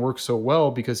deadpan works so well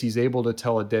because he's able to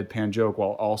tell a deadpan joke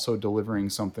while also delivering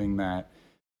something that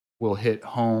will hit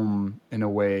home in a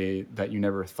way that you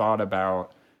never thought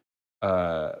about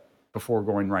before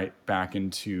going right back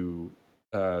into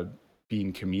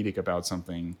being comedic about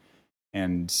something.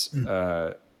 And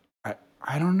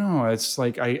I don't know. It's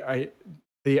like I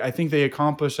think they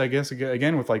accomplished, I guess,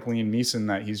 again with like Liam Neeson,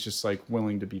 that he's just like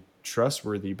willing to be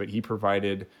trustworthy, but he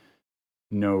provided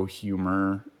no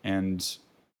humor. And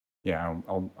yeah,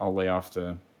 I'll lay off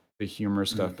the humor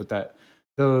stuff, but that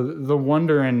the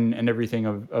wonder and everything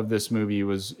of this movie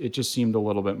was, it just seemed a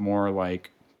little bit more like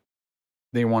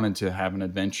they wanted to have an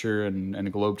adventure and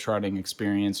a globetrotting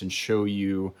experience and show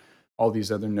you all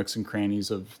these other nooks and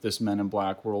crannies of this Men in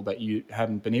Black world that you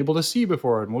haven't been able to see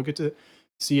before, and we'll get to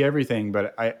see everything.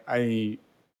 But I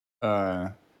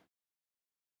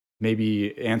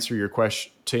maybe answer your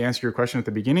question at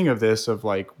the beginning of this of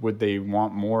like, would they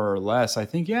want more or less? I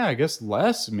think, yeah, I guess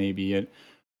less maybe.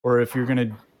 Or if you're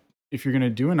gonna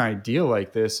do an idea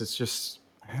like this, it's just,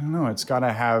 I don't know, it's got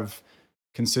to have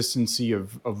consistency of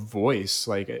voice.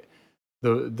 Like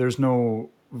there's no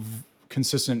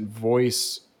consistent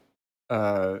voice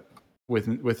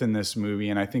within this movie,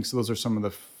 and I think so those are some of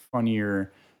the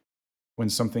funnier when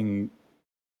something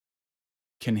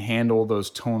can handle those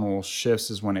tonal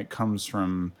shifts, is when it comes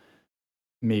from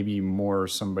maybe more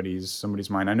somebody's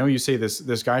mind. I know you say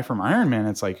this guy from Iron Man,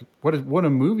 it's like what a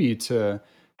movie to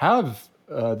have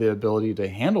the ability to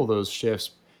handle those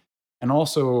shifts. And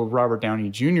also Robert Downey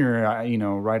Jr.,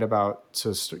 right about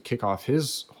to kick off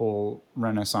his whole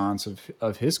renaissance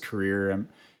of his career.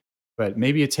 But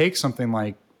maybe it takes something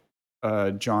like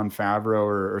Jon Favreau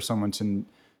or someone to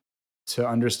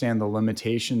understand the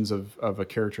limitations of a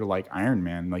character like Iron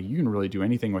Man. Like, you can really do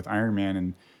anything with Iron Man,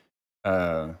 and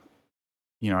I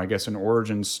guess an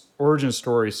origin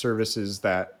story services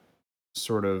that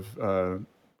sort of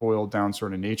boiled down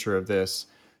sort of nature of this.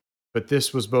 But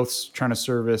this was both trying to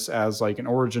service as like an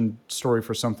origin story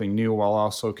for something new while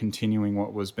also continuing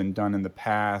what was been done in the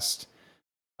past.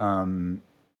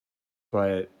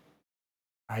 But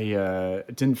I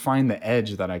didn't find the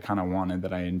edge that I kind of wanted,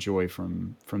 that I enjoy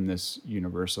from this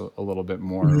universe a little bit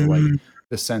more. Like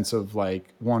the sense of like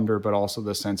wonder, but also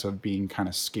the sense of being kind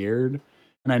of scared.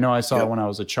 And I know I saw it when I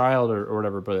was a child or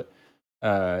whatever, but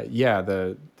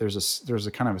there's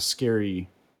a kind of a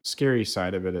scary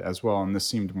side of it as well. And this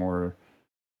seemed more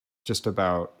just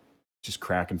about just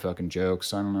cracking fucking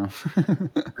jokes. I don't know.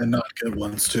 And not good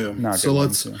ones too.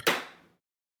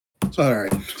 All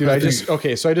right, dude.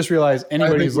 So I just realized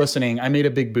anybody who's listening, I made a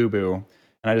big boo-boo,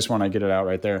 and I just want to get it out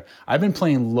right there. I've been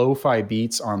playing lo-fi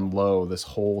beats on low this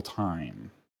whole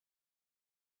time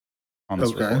on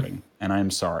this recording, and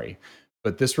I'm sorry,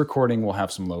 but this recording will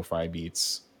have some lo-fi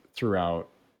beats throughout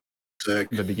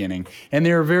the beginning, and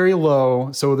they're very low,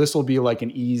 so this will be like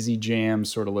an easy jam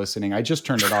sort of listening. I just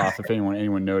turned it off. If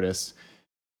anyone noticed,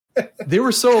 they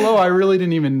were so low, I really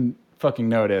didn't even fucking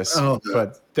notice.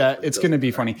 But that it's going to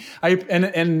be funny.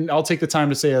 And I'll take the time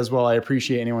to say as well, I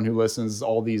appreciate anyone who listens,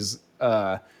 all these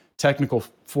technical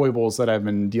foibles that I've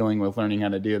been dealing with learning how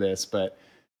to do this, but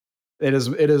it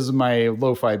is my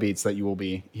lo-fi beats that you will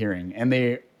be hearing, and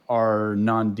they are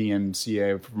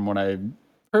non-DMCA from what I've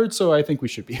heard, so I think we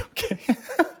should be okay.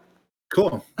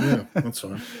 Cool. Yeah, that's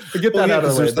fine. Get that out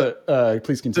of the way, but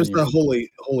please continue. There's the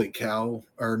holy cow,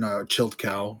 or no, chilled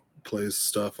cow plays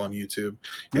stuff on YouTube.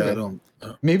 Yeah, okay. I don't.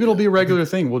 Maybe it'll be a regular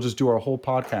thing. We'll just do our whole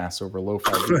podcast over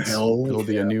lo-fi beats. It'll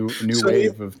be a new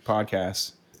wave of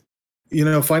podcasts.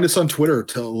 Find us on Twitter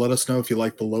to let us know if you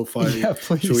like the lo-fi. Yeah,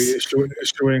 please. Should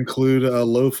we include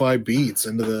lo-fi beats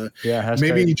into the? Yeah,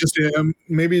 maybe just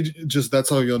that's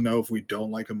how you'll know if we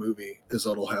don't like a movie, is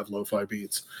it'll have lo-fi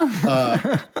beats.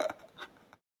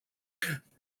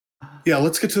 Yeah,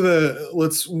 let's get to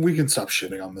we can stop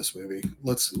shitting on this movie.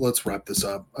 Let's wrap this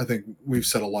up. I think we've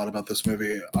said a lot about this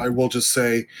movie. I will just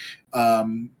say, let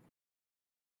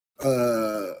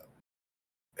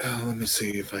me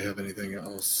see if I have anything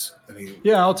else.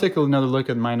 Yeah, I'll take another look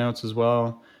at my notes as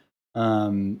well.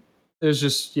 It's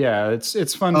just,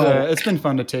 it's fun it's been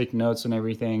fun to take notes and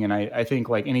everything. And I think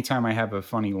like anytime I have a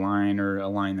funny line or a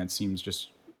line that seems just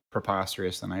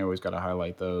preposterous, then I always got to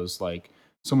highlight those. Like,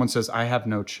 someone says, "I have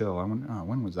no chill." I went, "Oh,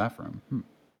 when was that from?"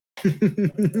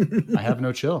 I have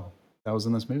no chill. That was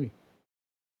in this movie.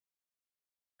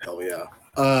 Hell yeah.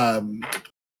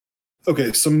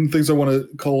 Okay, some things I want to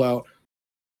call out.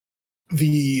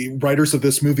 The writers of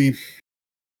this movie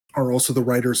are also the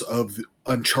writers of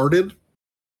Uncharted.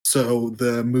 So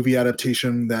the movie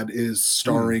adaptation that is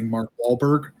starring Mark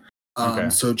Wahlberg. Okay.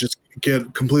 So just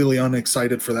get completely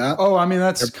unexcited for that. Oh, I mean,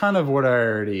 that's kind of what I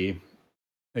already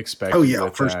expected. Oh, yeah,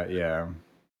 with that. Yeah.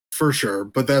 For sure,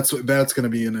 but that's going to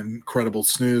be an incredible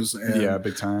snooze. And yeah,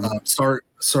 big time.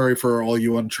 Sorry for all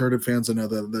you Uncharted fans. I know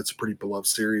that's a pretty beloved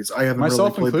series. I haven't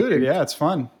myself really played included. Yeah, it's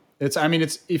fun. It's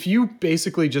if you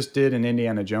basically just did an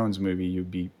Indiana Jones movie,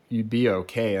 you'd be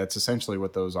okay. That's essentially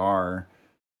what those are.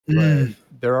 But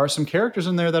there are some characters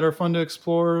in there that are fun to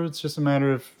explore. It's just a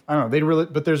matter of, I don't know.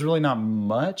 But there's really not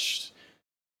much.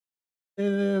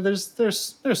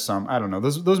 There's some, I don't know.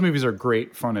 Those movies are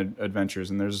great fun adventures,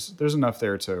 and there's enough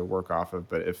there to work off of.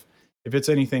 But if it's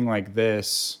anything like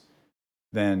this,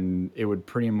 then it would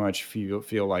pretty much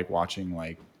feel like watching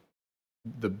like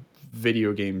the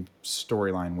video game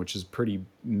storyline, which is pretty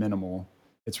minimal.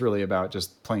 It's really about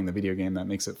just playing the video game that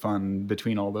makes it fun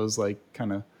between all those like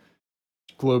kind of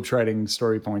globe-trotting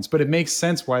story points. But it makes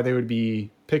sense why they would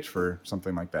be picked for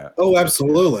something like that. Oh,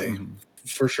 absolutely.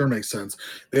 For sure makes sense.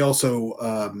 They also,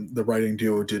 the writing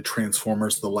duo did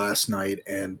Transformers: The Last Night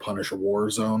and Punisher: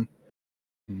 Warzone.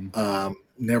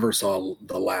 Never saw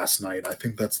The Last Night. I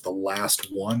think that's the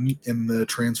last one in the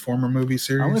Transformer movie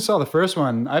series. I only saw the first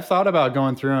one. I've thought about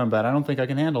going through them, but I don't think I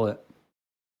can handle it.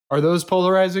 Are those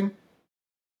polarizing?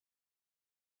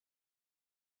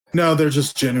 No, they're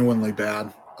just genuinely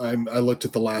bad. I looked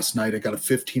at The Last Night. I got a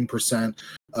 15%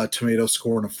 tomato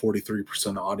score and a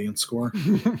 43% audience score.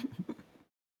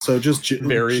 So just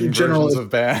varying versions of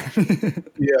bad.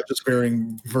 Yeah, just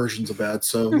varying versions of bad.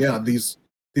 So yeah, these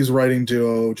writing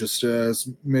duo just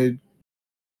made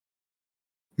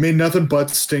nothing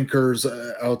but stinkers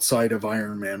outside of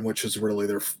Iron Man, which is really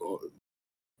their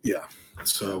yeah.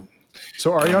 So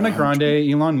Ariana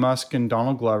Grande, Elon Musk, and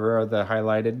Donald Glover are the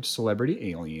highlighted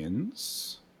celebrity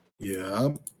aliens. Yeah.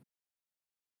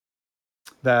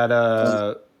 That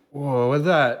whoa,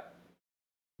 that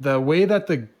the way that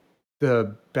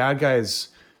the bad guys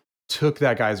took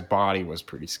that guy's body was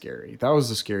pretty scary. That was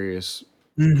the scariest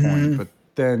point. But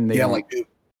then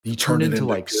he turned into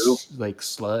like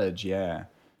sludge. Yeah.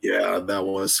 Yeah, that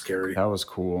was scary. That was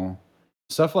cool.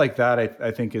 Stuff like that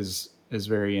I think is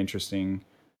very interesting.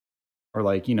 Or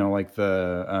like, like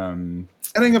the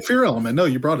adding a fear element. No,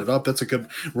 you brought it up. That's a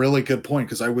really good point,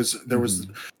 because there was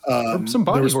some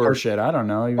body horror shit. I don't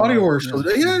know. Body horror shit.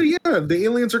 Yeah. The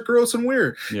aliens are gross and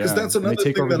weird. Because that's another thing.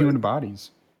 They take over human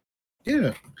bodies.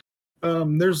 Yeah.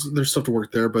 There's stuff to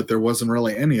work there, but there wasn't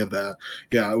really any of that.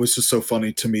 Yeah, it was just so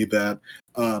funny to me that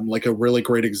like a really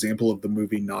great example of the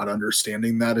movie not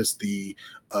understanding that is the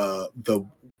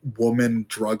woman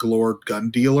drug lord gun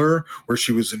dealer, where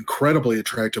she was an incredibly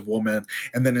attractive woman,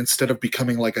 and then instead of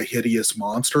becoming like a hideous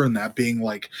monster and that being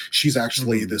like she's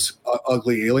actually this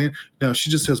ugly alien, no,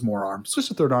 she just has more arms. Just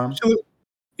a third arm.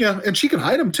 Yeah, and she can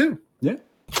hide them too. Yeah.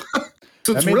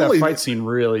 So that made that fight scene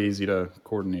really easy to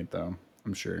coordinate, though,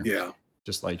 I'm sure. Yeah.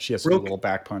 Just like she has a little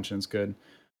back punch and it's good.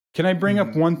 Can I bring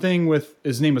up one thing with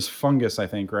his name is Fungus, I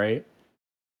think, right?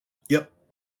 Yep.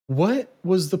 What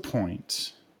was the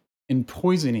point in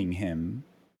poisoning him,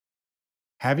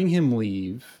 having him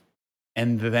leave,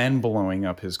 and then blowing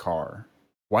up his car?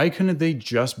 Why couldn't they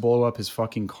just blow up his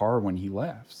fucking car when he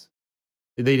left?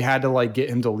 They had to like get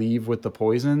him to leave with the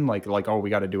poison, like oh, we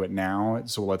got to do it now,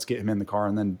 so let's get him in the car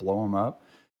and then blow him up.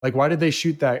 Like, why did they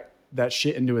shoot that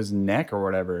shit into his neck or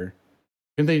whatever?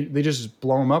 Couldn't they just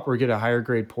blow him up or get a higher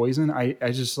grade poison?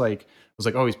 I just like was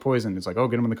like, oh, he's poisoned. It's like, oh,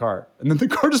 get him in the car. And then the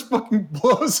car just fucking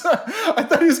blows up. I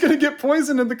thought he was going to get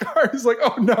poisoned in the car. He's like,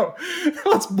 oh no,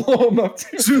 let's blow him up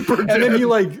too. Super and dead. Then he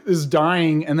like is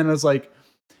dying. And then it's like,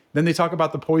 then they talk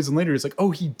about the poison later. It's like,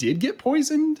 oh, he did get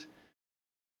poisoned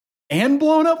and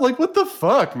blown up. Like, what the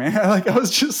fuck, man? Like, I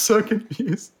was just so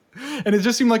confused. And it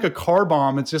just seemed like a car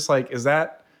bomb. It's just like, is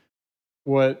that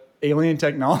what alien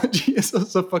technology is?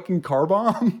 It's a fucking car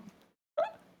bomb?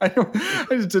 I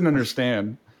just didn't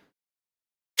understand.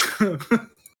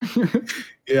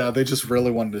 Yeah, they just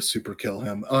really wanted to super kill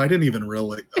him. Oh, I didn't even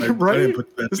really. Right? I didn't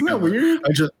put that Isn't together. that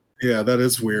weird? Yeah, that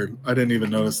is weird. I didn't even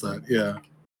notice that. Yeah.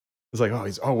 It's like,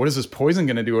 what is this poison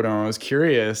going to do? I was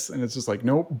curious. And it's just like,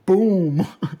 nope, boom.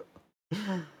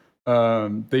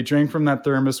 They drank from that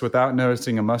thermos without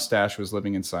noticing a mustache was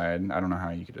living inside. I don't know how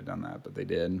you could have done that, but they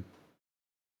did.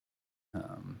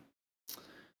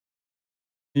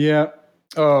 Yeah.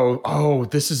 Oh,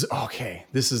 this is okay.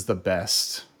 This is the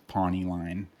best Pawnee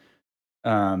line.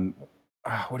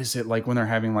 What is it like when they're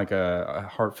having like a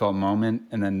heartfelt moment,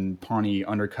 and then Pawnee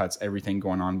undercuts everything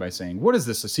going on by saying, "What is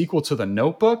this? A sequel to The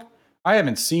Notebook? I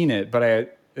haven't seen it, but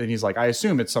and he's like, I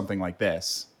assume it's something like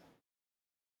this."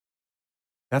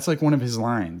 That's like one of his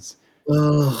lines.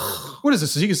 Ugh. What is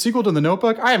this? Is he a sequel to The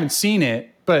Notebook? I haven't seen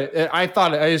it, but I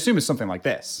assume it's something like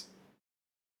this.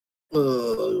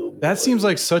 That seems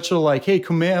like such a like, hey,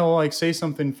 Kumail, like say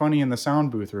something funny in the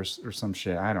sound booth or some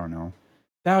shit. I don't know.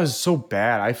 That was so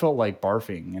bad. I felt like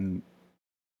barfing and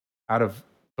out of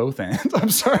both ends. I'm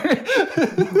sorry.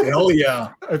 Hell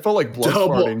yeah. I felt like blood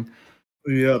farting.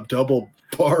 Yeah, double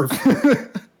barf.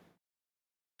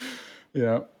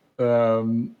 Yeah.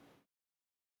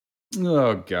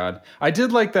 Oh god. I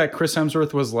did like that Chris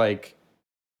Hemsworth was like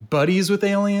buddies with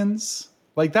aliens.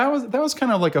 Like that was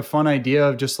kind of like a fun idea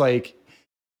of just like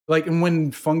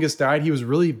when Fungus died, he was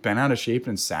really bent out of shape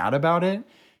and sad about it.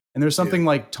 And there's something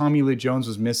like Tommy Lee Jones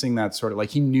was missing that sort of like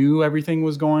he knew everything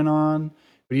was going on,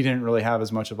 but he didn't really have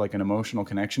as much of like an emotional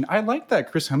connection. I like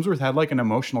that Chris Hemsworth had like an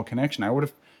emotional connection. I would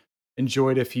have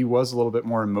enjoyed if he was a little bit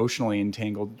more emotionally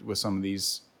entangled with some of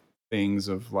these things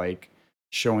of like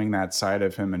showing that side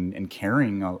of him and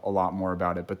caring a lot more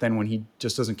about it. But then when he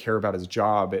just doesn't care about his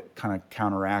job, it kind of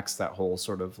counteracts that whole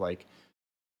sort of like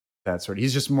that sort of,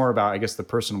 he's just more about, I guess, the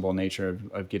personable nature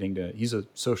of getting to, he's a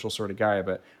social sort of guy.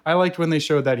 But I liked when they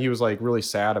showed that he was like really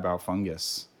sad about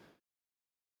Fungus.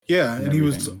 Yeah. And he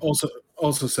was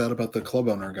also sad about the club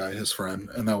owner guy, his friend.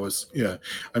 And that was, yeah.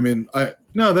 I mean,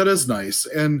 that is nice.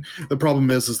 And the problem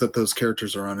is that those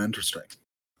characters are uninteresting.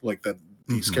 Like that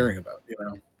he's caring about, you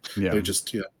know? Yeah. They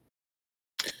just,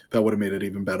 that would have made it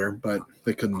even better, but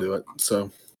they couldn't do it.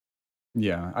 So,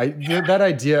 yeah, that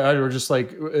idea, or just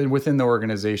like within the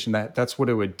organization, that's what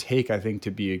it would take, I think,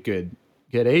 to be a good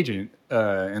agent,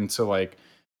 and to like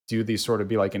do these sort of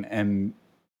be like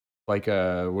what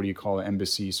do you call it,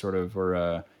 embassy sort of, or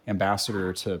a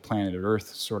ambassador to planet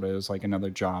Earth, sort of is like another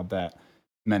job that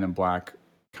Men in Black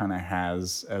kind of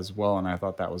has as well. And I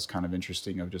thought that was kind of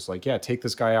interesting of just like, yeah, take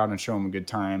this guy out and show him a good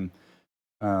time.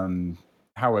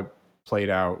 How it played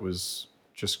out was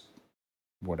just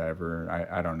whatever.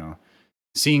 I don't know.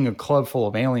 Seeing a club full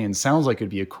of aliens sounds like it'd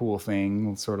be a cool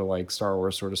thing, sort of like Star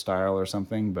Wars sort of style or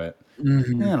something, but I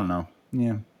don't know.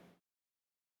 Yeah.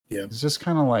 It's just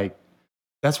kind of like,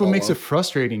 that's what makes it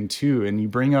frustrating too. And you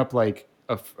bring up like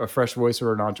a fresh voice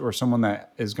or someone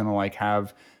that is going to like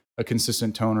have a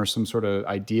consistent tone or some sort of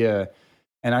idea.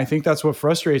 And I think that's what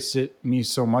frustrates me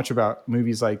so much about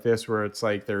movies like this, where it's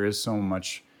like there is so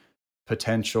much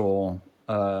potential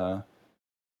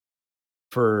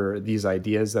for these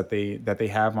ideas that they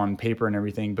have on paper and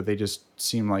everything, but they just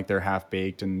seem like they're half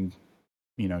baked and,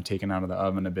 you know, taken out of the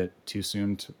oven a bit too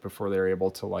soon before they're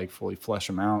able to like fully flesh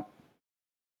them out.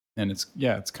 And it's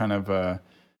kind of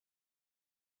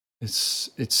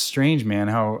it's strange, man,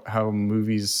 how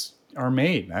movies are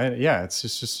made. It's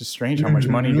just strange how much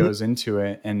money goes into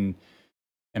it. And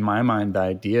in my mind, the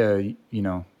idea, you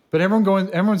know, but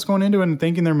everyone's going into it and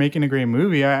thinking they're making a great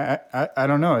movie. I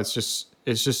don't know. It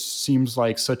just seems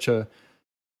like such a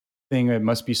thing. It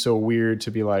must be so weird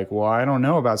to be like, well, I don't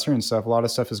know about certain stuff. A lot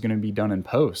of stuff is going to be done in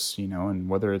post, you know, and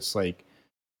whether it's like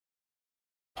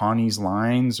Pawnee's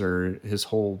lines or his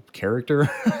whole character,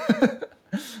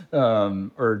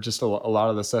 or just a lot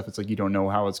of the stuff, it's like you don't know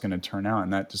how it's going to turn out,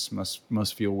 and that just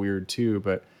must feel weird too.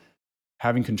 But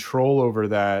having control over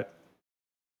that,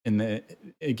 and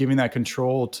giving that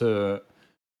control to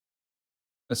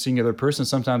a singular person,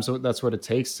 sometimes that's what it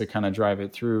takes to kind of drive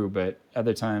it through. But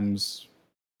other times,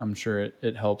 I'm sure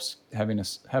it helps having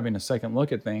a second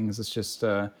look at things. It's just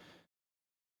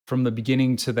from the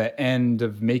beginning to the end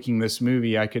of making this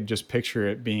movie, I could just picture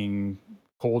it being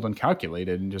cold and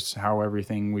calculated, and just how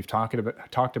everything we've talked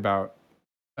about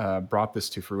brought this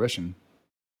to fruition.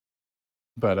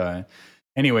 But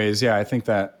anyways, yeah, I think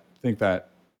that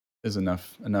is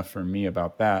enough for me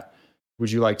about that.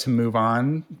 Would you like to move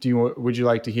on? Would you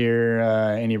like to hear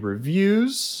any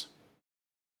reviews?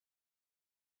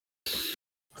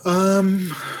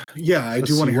 Yeah, I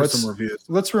do want to hear some reviews.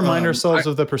 Let's remind ourselves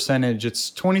of the percentage. It's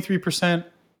 23%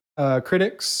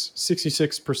 critics,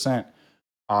 66%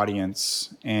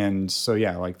 audience. And so,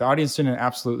 yeah, like the audience didn't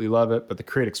absolutely love it, but the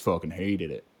critics fucking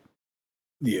hated it.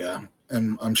 Yeah,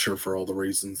 and I'm sure for all the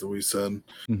reasons that we said.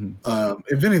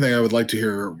 If anything, I would like to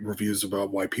hear reviews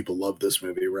about why people love this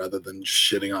movie rather than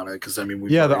shitting on it. Because I mean,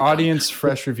 the audience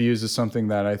fresh reviews is something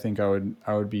that I think I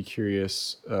would be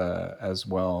curious as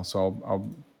well. So I'll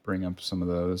bring up some of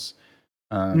those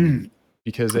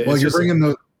because while you're bringing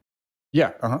those,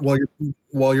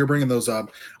 while you're bringing those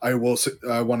up, I want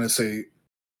to say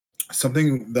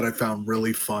something that I found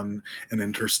really fun and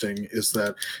interesting is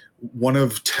that one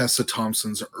of Tessa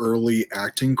Thompson's early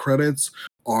acting credits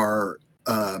are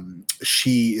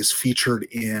she is featured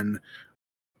in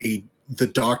the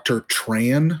Dr.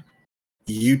 Tran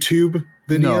YouTube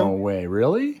video. No way,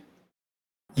 really?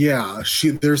 Yeah,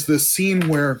 there's this scene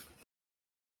where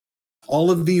all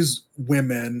of these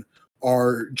women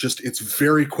are just, it's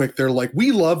very quick. They're like,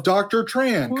 we love Dr.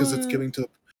 Tran, because it's getting to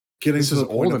This the is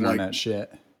point old of internet like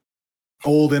shit.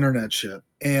 old internet shit.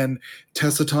 And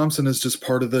Tessa Thompson is just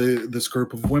part of this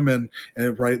group of women,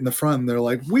 and right in the front, and they're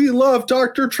like, we love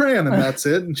Dr. Tran, and that's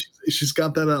it. And she's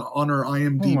got that on her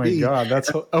IMDb. Oh my god,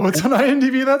 it's on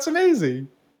IMDb. That's amazing.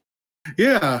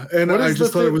 Yeah, and I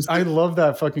just thought it was. I love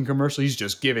that fucking commercial. He's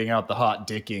just giving out the hot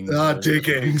dickings.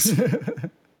 Dickings.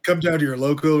 Come down to your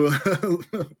local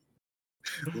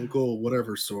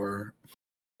whatever store.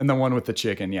 And the one with the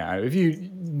chicken, yeah.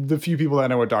 The few people that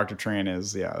know what Dr. Tran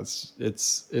is, yeah,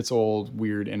 it's old,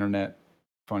 weird internet,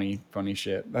 funny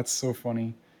shit. That's so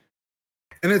funny.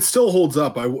 And it still holds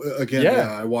up. I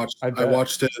watched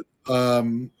it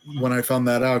when I found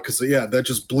that out, because that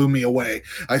just blew me away.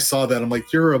 I saw that, I'm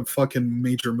like, you're a fucking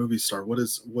major movie star. What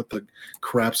the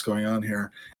crap's going on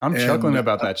here? I'm chuckling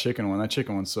about that chicken one. That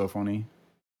chicken one's so funny.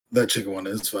 That chicken one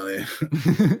is funny.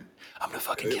 I'm gonna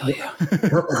fucking kill you.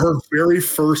 her very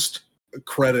first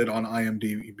credit on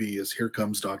IMDb is "Here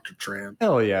Comes Dr. Tran."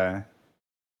 Hell yeah.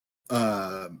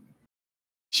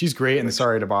 She's great in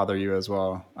Sorry to Bother You as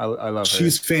well. I love her.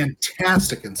 She's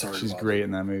fantastic in Sorry. She's great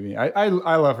in that movie.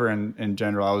 I love her in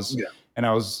general.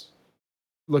 I was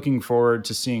looking forward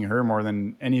to seeing her more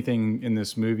than anything in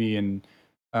this movie, and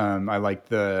I like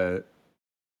the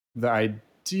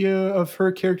idea of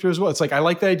her character as well. It's like I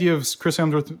like the idea of Chris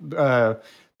Hemsworth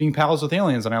being pals with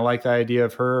aliens, and I like the idea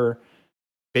of her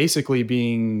basically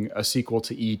being a sequel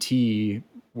to E.T.,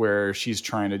 where she's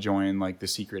trying to join like the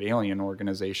secret alien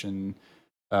organization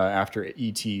after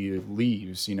E.T.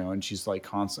 leaves, and she's like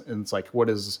constant. And it's like, what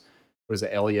is it,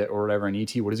 Elliot or whatever in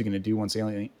E.T.? What is he going to do once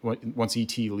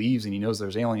E.T. leaves and he knows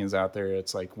there's aliens out there?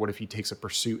 It's like, what if he takes a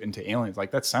pursuit into aliens? Like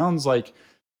that sounds like,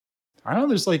 I don't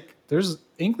know. There's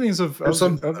inklings of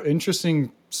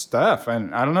interesting stuff,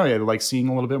 and I don't know. Like seeing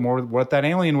a little bit more what that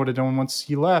alien would have done once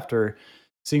he left, or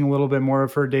seeing a little bit more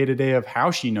of her day to day of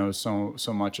how she knows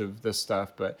so much of this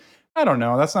stuff. But I don't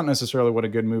know. That's not necessarily what a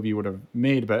good movie would have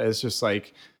made. But it's just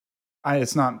like,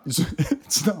 it's not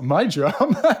my job.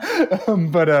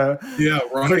 But right.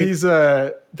 But he's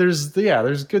there's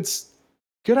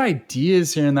good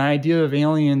ideas here, and the idea of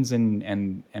aliens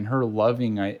and her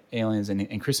loving aliens,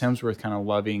 and Chris Hemsworth kind of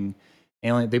loving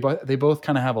alien. They both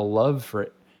kind of have a love for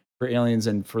aliens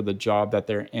and for the job that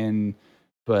they're in,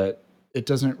 but it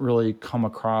doesn't really come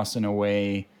across in a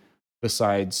way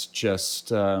besides just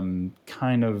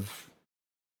kind of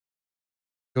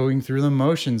going through the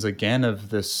motions again of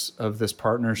this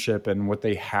partnership and what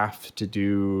they have to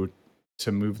do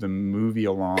to move the movie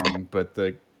along. But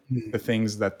the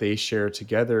things that they share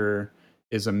together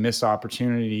is a missed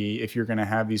opportunity if you're going to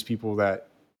have these people that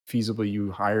feasibly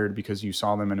you hired because you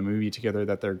saw them in a movie together,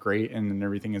 that they're great and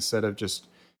everything, instead of just,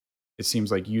 it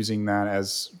seems like using that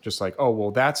as just like, oh,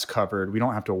 well, that's covered. We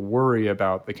don't have to worry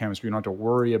about the chemistry. We don't have to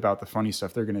worry about the funny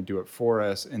stuff. They're going to do it for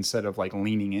us, instead of like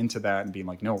leaning into that and being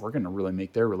like, no, we're going to really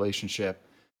make their relationship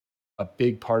a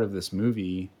big part of this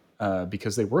movie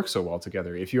because they work so well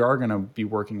together. If you are going to be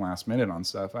working last minute on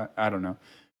stuff, I don't know.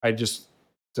 I just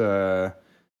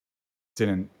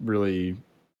didn't really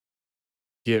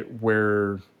get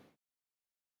where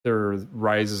their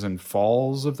rises and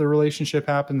falls of the relationship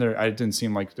happened. There, it didn't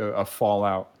seem like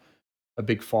a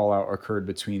big fallout occurred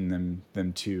between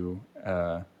them two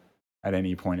at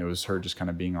any point. It was her just kind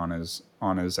of being on his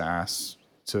ass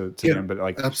to him. But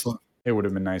like, absolutely, it would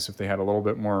have been nice if they had a little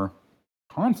bit more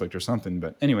conflict or something.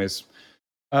 But anyways,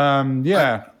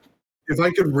 yeah. If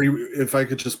I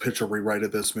could just pitch a rewrite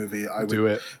of this movie, I would do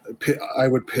it. I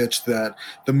would pitch that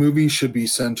the movie should be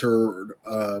centered.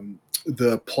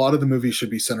 The plot of the movie should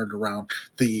be centered around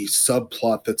the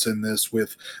subplot that's in this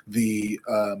with the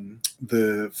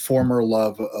former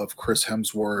love of Chris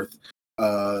Hemsworth,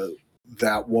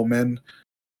 that woman.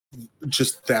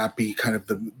 Just that be kind of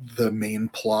the main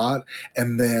plot,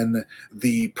 and then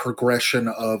the progression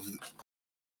of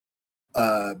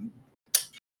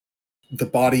the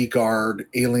bodyguard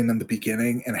alien in the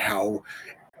beginning, and how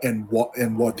and what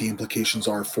the implications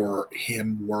are for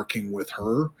him working with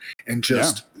her, and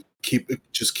just keep it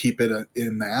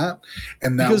in that.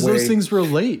 And that because way, those things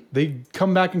relate. They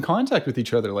come back in contact with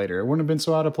each other later. It wouldn't have been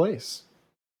so out of place.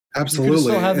 Absolutely. You could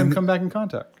still have them come back in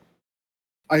contact.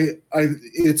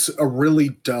 It's a really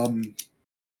dumb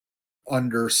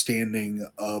understanding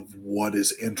of what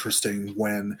is interesting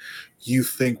when you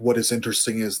think what is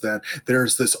interesting is that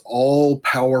there's this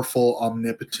all-powerful,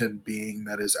 omnipotent being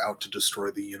that is out to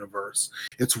destroy the universe.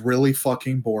 It's really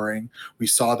fucking boring. We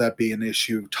saw that be an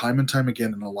issue time and time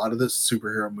again in a lot of the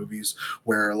superhero movies,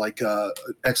 where like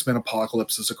X-Men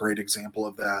Apocalypse is a great example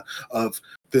of that, of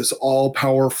this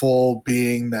all-powerful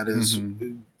being that is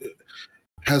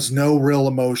has no real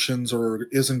emotions or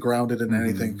isn't grounded in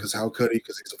anything, because how could he,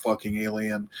 because he's a fucking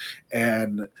alien,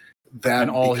 and that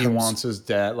all he wants is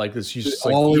death. Like this, he's just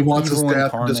like all he wants is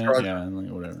death and incarnate. destruction. Yeah, and like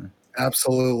whatever.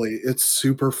 Absolutely, it's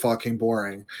super fucking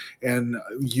boring. And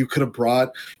you could have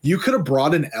brought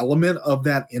an element of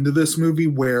that into this movie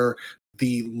where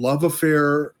the love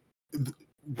affair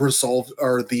resolved,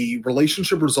 or the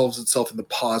relationship resolves itself in the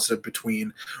positive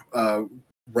between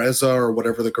Reza, or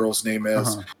whatever the girl's name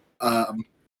is.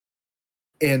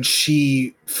 And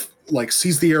she like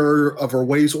sees the error of her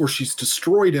ways, or she's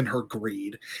destroyed in her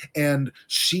greed, and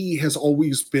she has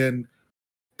always been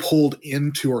pulled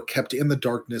into or kept in the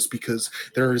darkness because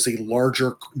there is a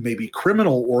larger, maybe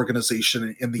criminal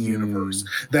organization in the universe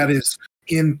that is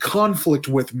in conflict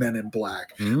with Men in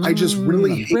Black. I just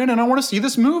really hate Brandon, I want to see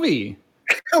this movie.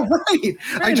 Right. Brandon,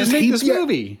 I just hate this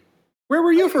movie. Where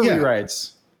were you for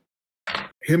rewrites?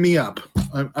 Hit me up.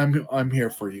 I'm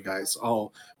here for you guys.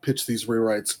 I'll pitch these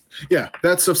rewrites. Yeah,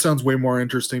 that stuff sounds way more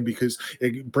interesting because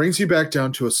it brings you back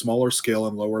down to a smaller scale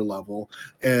and lower level,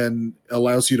 and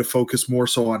allows you to focus more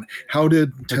so on how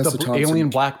did Tessa Thompson alien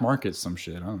black market some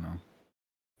shit. I don't know.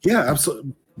 Yeah,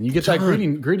 absolutely. You get that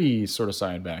gritty sort of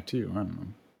side back too. I don't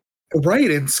know. Right,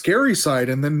 and scary side,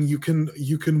 and then you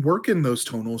can work in those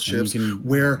tonal shifts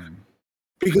where.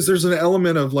 Because there's an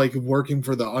element of like working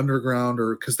for the underground,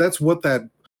 or because that's what that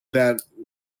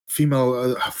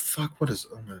female what is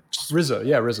Riza?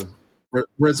 Yeah, Riza.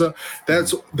 Riza.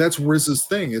 That's Riza's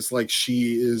thing. It's like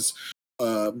she is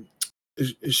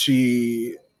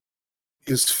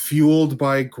fueled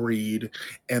by greed,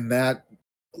 and that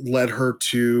led her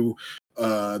to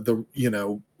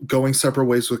going separate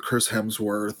ways with Chris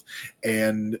Hemsworth,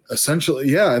 and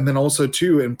essentially and then also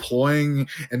too employing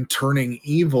and turning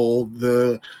evil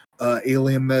the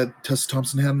alien that Tessa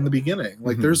Thompson had in the beginning.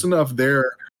 Like there's enough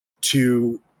there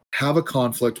to have a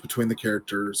conflict between the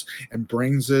characters, and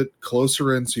brings it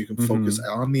closer in so you can focus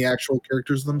on the actual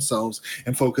characters themselves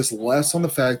and focus less on the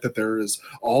fact that there is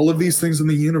all of these things in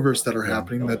the universe that are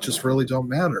happening that just really don't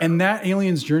matter. And that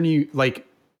alien's journey, like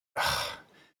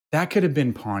that could have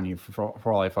been Pawnee for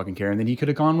all I fucking care, and then he could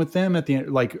have gone with them at the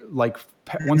end, like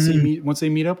once they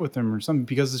meet up with them or something,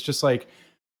 because it's just like,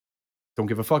 don't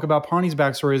give a fuck about Pawnee's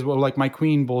backstory as well, like my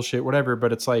queen bullshit, whatever.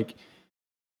 But it's like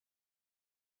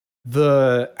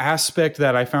the aspect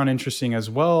that I found interesting as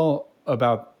well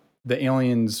about the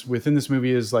aliens within this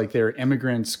movie is like they're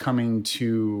immigrants coming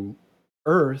to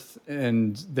Earth,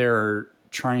 and they're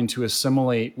trying to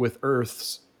assimilate with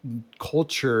Earth's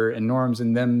culture and norms,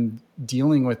 and them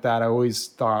dealing with that I always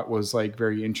thought was like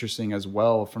very interesting as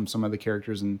well from some of the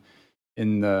characters in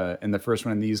the first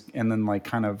one, and then like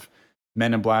kind of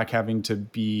Men in Black having to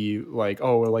be like,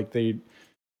 they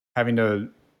having to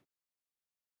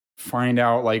find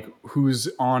out like who's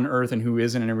on Earth and who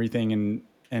isn't and everything,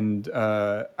 and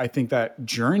I think that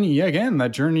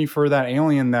journey for that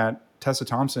alien that Tessa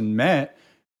Thompson met,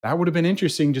 that would have been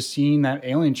interesting, just seeing that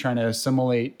alien trying to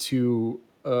assimilate to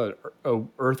a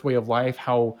Earth way of life,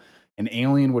 how an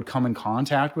alien would come in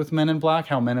contact with Men in Black,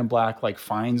 how Men in Black like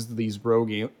finds these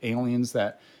rogue aliens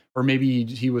that, or maybe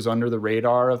he was under the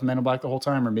radar of Men in Black the whole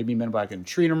time, or maybe Men in Black didn't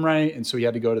treat him right, and so he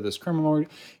had to go to this criminal.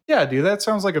 Yeah, dude, that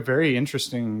sounds like a very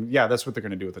interesting. Yeah, that's what they're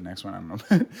going to do with the next one. I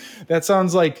don't know. That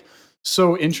sounds like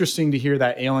so interesting to hear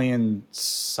that alien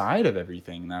side of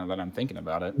everything. Now that I'm thinking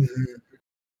about it.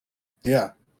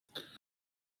 Yeah,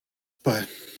 but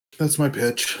that's my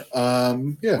pitch. Or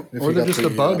they're just a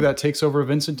bug that takes over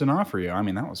Vincent D'Onofrio. I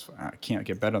mean, I can't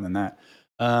get better than that.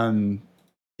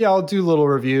 I'll do little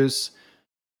reviews.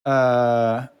 These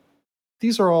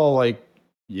are all like,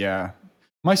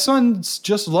 my sons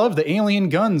just love the alien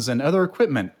guns and other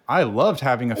equipment. I loved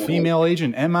having a female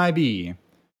agent MIB.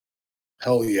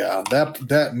 Hell yeah.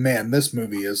 That man, this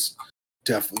movie is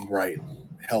definitely right.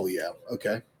 Hell yeah.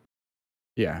 Okay.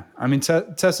 Yeah. I mean,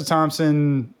 Tessa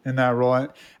Thompson in that role.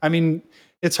 I mean,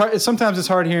 it's hard. Sometimes it's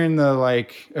hard hearing the,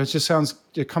 like,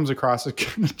 it comes across as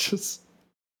kind of just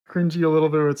cringy a little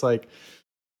bit, where it's like,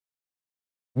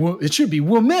 well, it should be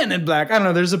women in black. I don't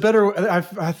know. There's a better, I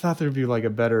thought there'd be like a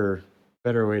better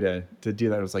way to do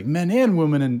that. It was like men and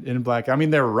women in black. I mean,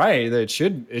 they're right. It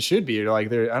should be like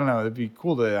there. I don't know. It'd be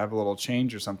cool to have a little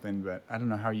change or something, but I'm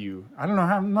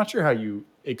not sure how you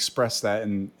express that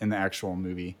in the actual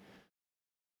movie.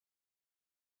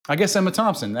 I guess Emma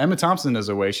Thompson is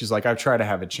a way. She's like, I've tried to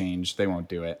have it changed. They won't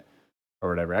do it or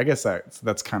whatever. I guess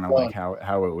that's kind of like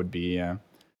how it would be. Yeah.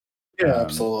 Yeah,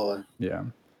 absolutely. Yeah.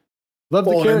 Love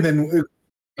the character. And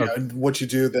then what you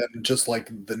do then, just like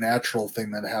the natural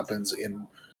thing that happens in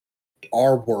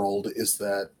our world is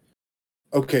that,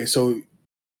 okay, so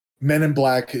Men in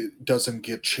Black doesn't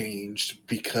get changed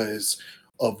because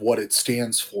of what it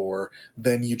stands for.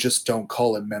 Then you just don't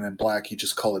call it Men in Black. You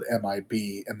just call it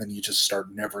MIB, and then you just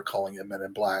start never calling it Men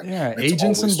in Black. Yeah,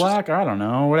 Agents in Black. I don't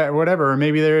know, whatever.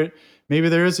 Maybe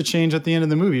there is a change at the end of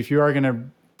the movie. If you are going to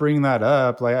bring that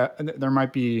up, like there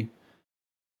might be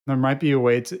a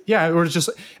way to, or it's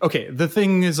just, okay, the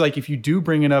thing is, like, if you do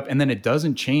bring it up and then it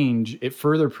doesn't change, it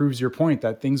further proves your point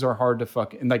that things are hard to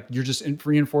fuck, and like you're just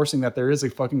reinforcing that there is a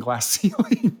fucking glass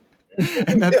ceiling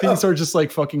and that things are just like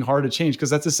fucking hard to change, because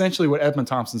that's essentially what Emma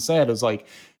Thompson said, is like,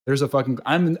 there's a fucking,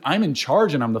 I'm in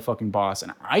charge and I'm the fucking boss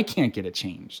and I can't get it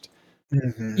changed.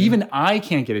 Mm-hmm. Even I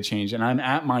can't get it changed, and I'm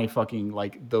at my fucking,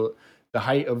 like, the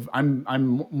height of,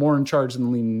 I'm more in charge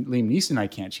than Liam Neeson. I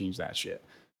can't change that shit.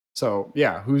 So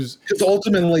yeah, because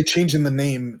ultimately changing the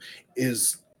name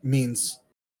means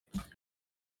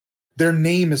their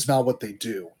name is not what they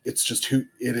do. It's just who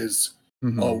it is.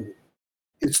 Mm-hmm.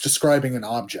 It's describing an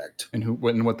object and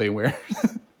what they wear.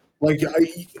 Like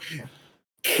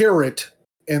carrot,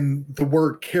 and the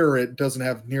word carrot doesn't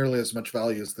have nearly as much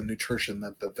value as the nutrition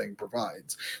that the thing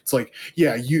provides. It's like,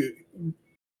 yeah, you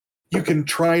can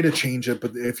try to change it,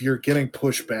 but if you're getting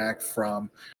pushback from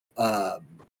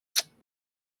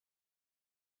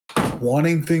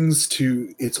wanting things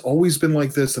to, it's always been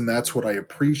like this, and that's what I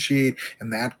appreciate,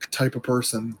 and that type of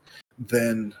person,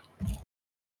 then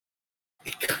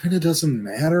it kind of doesn't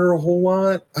matter a whole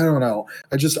lot. I don't know.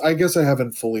 I guess I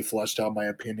haven't fully fleshed out my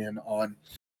opinion on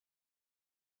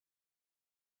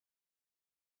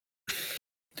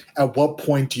at what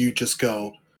point do you just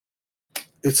go,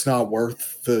 it's not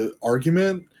worth the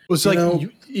argument. Well, it's like,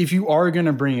 if you are going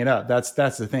to bring it up, that's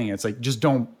the thing. It's like, just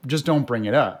don't bring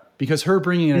it up. Because her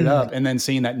bringing it up and then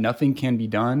saying that nothing can be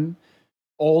done,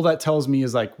 all that tells me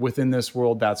is, like, within this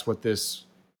world, that's what this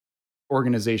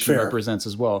organization represents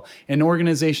as well. An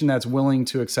organization that's willing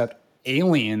to accept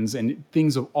aliens and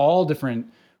things of all different,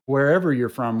 wherever you're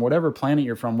from, whatever planet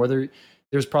you're from, whether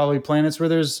there's probably planets where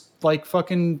there's like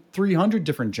fucking 300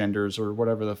 different genders or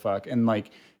whatever the fuck. And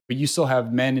like, but you still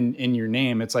have men in your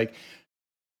name. It's like,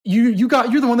 you're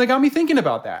the one that got me thinking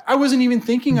about that. I wasn't even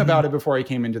thinking about it before I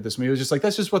came into this movie. It was just like,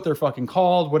 that's just what they're fucking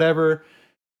called, whatever.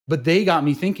 But they got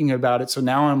me thinking about it. So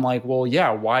now I'm like, well, yeah,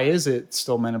 why is it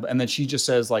still men? And then she just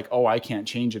says, like, oh, I can't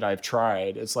change it. I've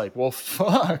tried. It's like, well,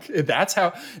 fuck. That's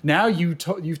how, now you've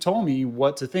told me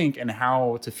what to think and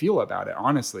how to feel about it,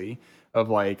 honestly, of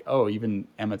like, oh, even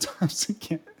Emma Thompson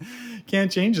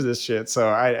can't change this shit. So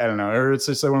I don't know. Or it's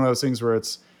just one of those things where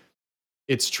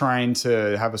it's trying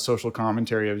to have a social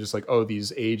commentary of just like, oh,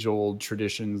 these age-old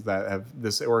traditions that have,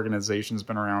 this organization's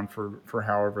been around for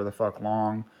however the fuck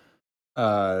long.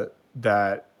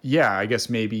 That, yeah, I guess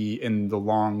maybe in the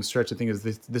long stretch of things,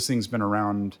 this thing's been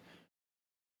around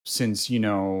since,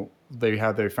 they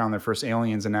found their first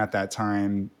aliens, and at that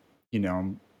time,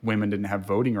 women didn't have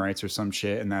voting rights or some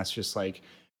shit, and that's just like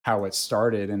how it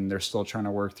started, and they're still trying to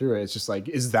work through it. It's just like,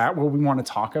 is that what we want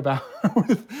to talk about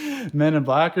with Men in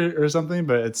Black or something?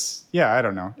 But it's, yeah, I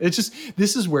don't know. It's just,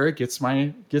 this is where it gets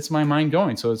my mind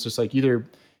going. So it's just like, either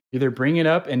bring it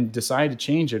up and decide to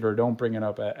change it, or don't bring it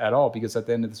up at all. Because at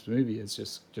the end of this movie, it's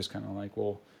just kind of like,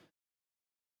 well,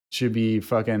 should be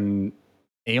fucking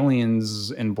aliens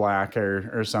in black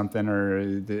or something,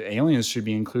 or the aliens should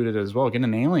be included as well. Get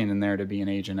an alien in there to be an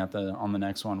agent on the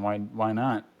next one. Why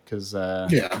not? Because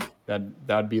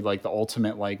that'd be like the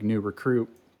ultimate like new recruit.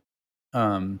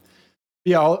 Here's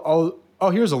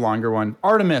a longer one.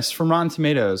 Artemis from Rotten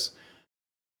Tomatoes.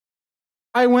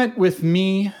 I went with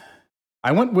my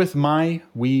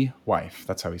wee wife.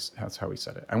 That's how he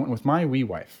said it. I went with my wee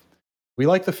wife. We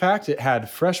liked the fact it had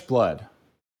fresh blood.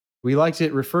 We liked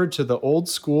it referred to the old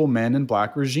school Men in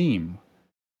Black regime.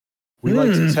 We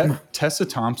liked Tessa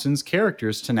Thompson's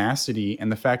character's tenacity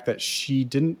and the fact that she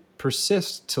didn't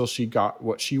persist till she got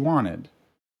what she wanted.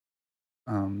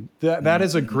 That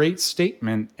is a great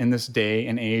statement in this day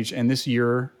and age and this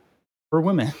year for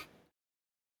women.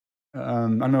 I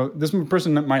know this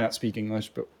person might not speak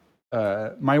English,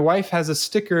 but my wife has a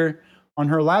sticker on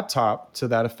her laptop to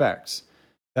that effect.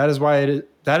 That is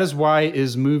why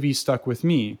is movie stuck with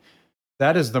me.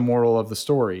 That is the moral of the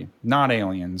story. Not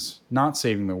aliens, not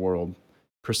saving the world,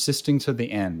 persisting to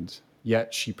the end.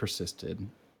 Yet she persisted.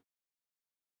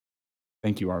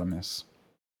 Thank you, Artemis.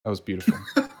 That was beautiful.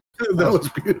 That was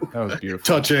beautiful. That was beautiful.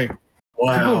 Touching.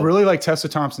 People Wow. really like Tessa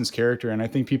Thompson's character, and I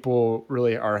think people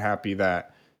really are happy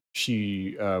that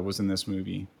she was in this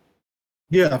movie.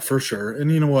 Yeah, for sure.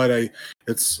 And you know what?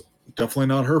 It's definitely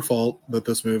not her fault that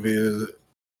this movie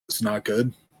is not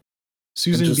good.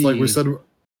 Susan And just B. like we said,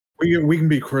 we can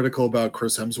be critical about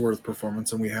Chris Hemsworth's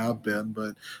performance, and we have been,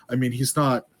 but I mean, he's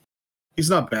not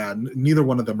bad. Neither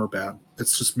one of them are bad.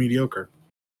 It's just mediocre.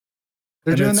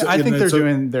 They're And doing. it's- I think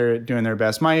and they're doing their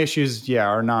best. My issues,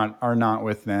 are not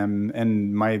with them,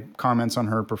 and my comments on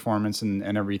her performance and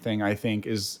everything. I think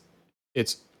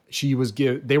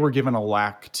they were given a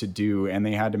lack to do, and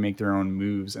they had to make their own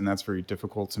moves, and that's very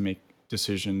difficult to make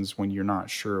decisions when you're not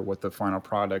sure what the final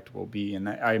product will be. And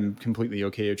I'm completely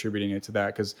okay attributing it to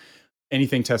that, because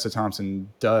anything Tessa Thompson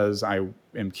does, I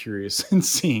am curious in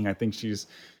seeing. I think she's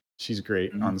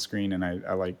great on the screen, and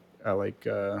I like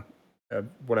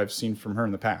what I've seen from her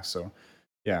in the past. So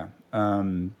yeah.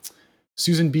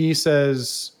 Susan B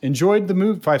says, enjoyed the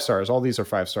movie. 5 stars. All these are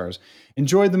 5 stars.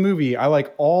 Enjoyed the movie. I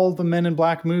like all the Men in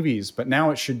Black movies, but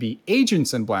now it should be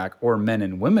Agents in Black or Men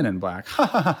and Women in Black.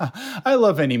 I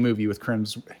love any movie with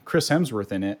Chris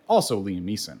Hemsworth in it. Also Liam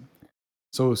Neeson.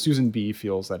 So Susan B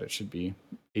feels that it should be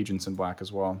Agents in Black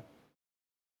as well.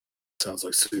 sounds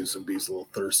like Susan B's a little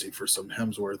thirsty for some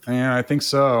Hemsworth. Yeah, I think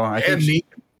so.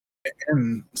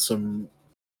 And some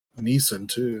Neeson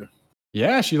too.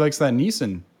 Yeah, she likes that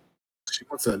Neeson. She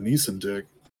wants that Neeson dick.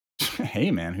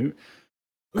 Hey man, who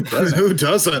doesn't? Who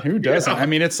doesn't? Who doesn't? Yeah. I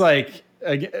mean, it's like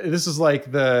this is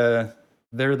like they're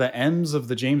the M's of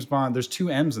the James Bond. There's 2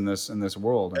 M's in this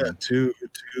world. Yeah, two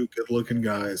good-looking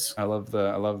guys. I love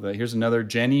the. Here's another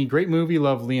Jenny. Great movie.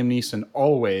 Love Liam Neeson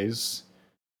always.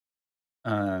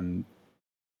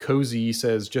 Cozy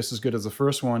says just as good as the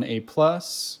first one. A+.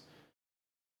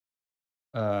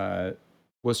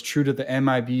 Was true to the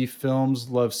MIB films.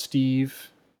 Love Steve.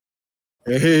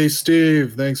 Hey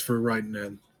Steve, thanks for writing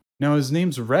in. Now his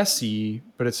name's Ressi,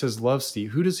 but it says Love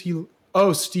Steve. Who does he?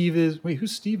 Oh, Steve is. Wait,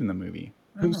 who's Steve in the movie?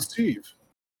 Who's Steve?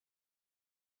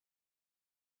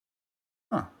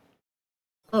 Huh.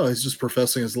 Oh, he's just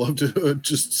professing his love to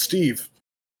just Steve.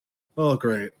 Oh,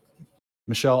 great.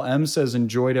 Michelle M says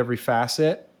enjoyed every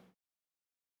facet.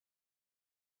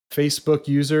 Facebook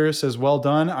user says well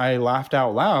done. I laughed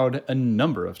out loud a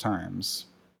number of times.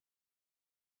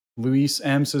 Luis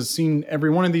M says seen every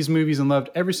one of these movies and loved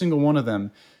every single one of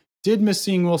them. Did miss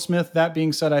seeing Will Smith. That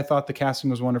being said, I thought the casting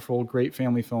was wonderful. Great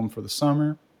family film for the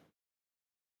summer.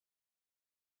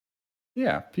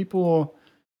 Yeah, people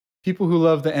who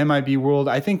love the MIB world,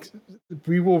 I think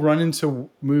we will run into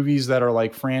movies that are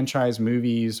like franchise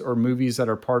movies or movies that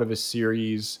are part of a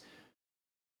series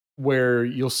where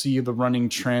you'll see the running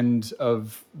trend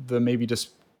of the maybe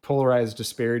just polarized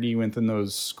disparity within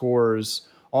those scores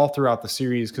all throughout the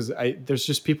series, because there's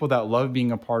just people that love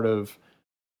being a part of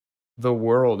the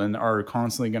world and are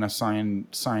constantly going to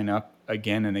sign up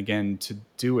again and again to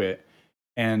do it.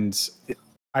 And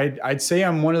I'd say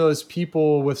I'm one of those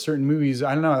people with certain movies.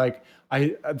 I don't know, like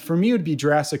for me it would be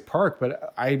Jurassic Park,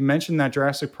 but I mentioned that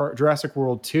Jurassic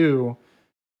World 2,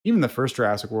 even the first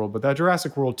Jurassic World, but that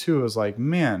Jurassic World 2 is like,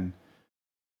 man,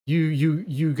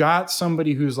 you got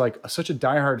somebody who's like such a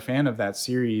diehard fan of that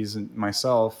series, and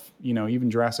myself, even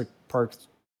Jurassic Park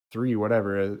 3,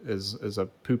 whatever, is a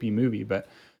poopy movie, but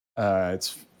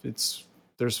it's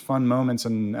there's fun moments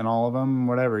in all of them,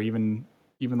 whatever, even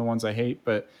the ones I hate.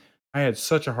 But I had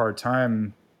such a hard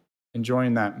time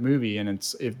enjoying that movie, and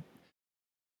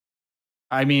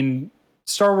I mean,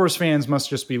 Star Wars fans must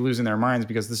just be losing their minds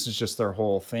because this is just their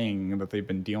whole thing that they've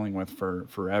been dealing with for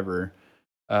forever.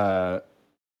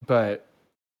 But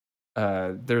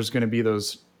there's going to be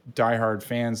those diehard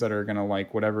fans that are going to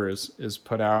like whatever is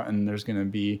put out, and there's going to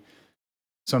be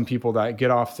some people that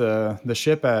get off the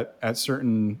ship at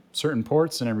certain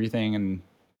ports and everything. And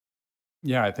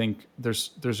yeah, I think there's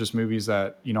just movies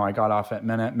that I got off at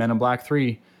Men in Black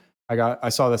 3. I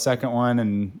saw the second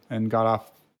one and got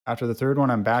off after the third one.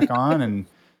 I'm back on, and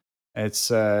it's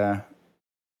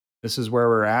this is where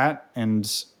we're at,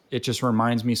 and it just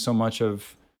reminds me so much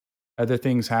of other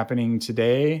things happening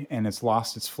today, and it's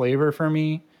lost its flavor for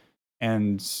me,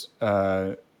 and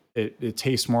it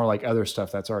tastes more like other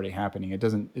stuff that's already happening. It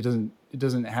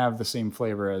doesn't have the same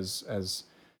flavor as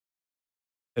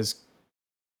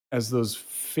those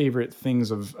favorite things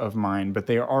of mine, but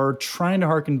they are trying to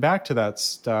harken back to that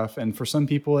stuff, and for some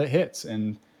people it hits.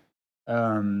 And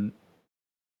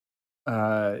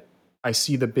I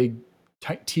see the big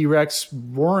T-Rex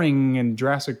roaring in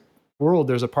Jurassic World.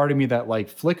 There's a part of me that like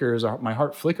flickers, my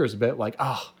heart flickers a bit, like,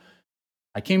 oh,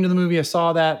 I came to the movie, I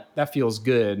saw that feels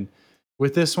good.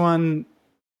 With this one,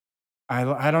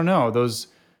 I don't know, those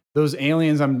those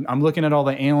aliens, I'm looking at all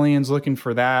the aliens looking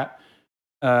for that,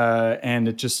 and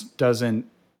it just doesn't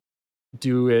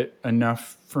do it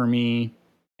enough for me.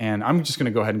 And I'm just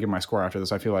gonna go ahead and give my score after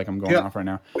this. I feel like I'm going off right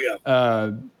now.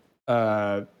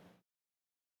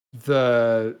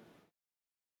 The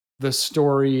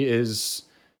story is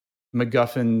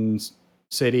MacGuffin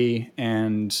City,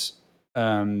 and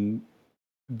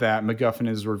that MacGuffin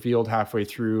is revealed halfway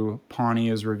through. Pawnee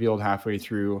is revealed halfway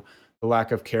through. The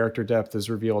lack of character depth is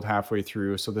revealed halfway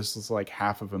through. So this is like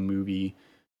half of a movie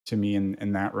to me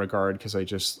in that regard, because I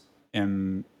just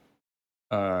am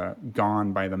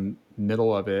gone by the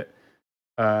middle of it.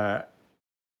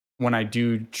 When I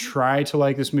do try to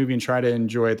like this movie and try to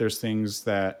enjoy it, there's things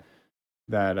that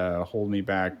hold me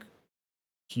back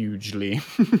hugely.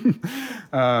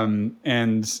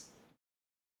 And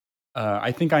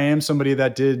I think I am somebody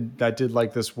that did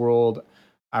like this world.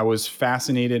 I was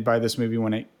fascinated by this movie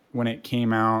when it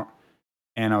came out,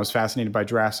 and I was fascinated by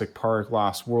Jurassic Park.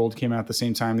 Lost World came out at the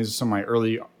same time. These are some of my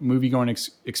early movie going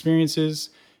experiences.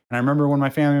 And I remember when my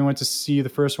family went to see the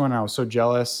first one, I was so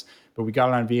jealous, but we got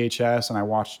it on VHS and I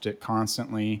watched it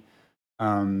constantly.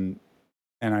 And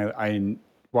I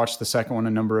watched the second one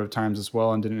a number of times as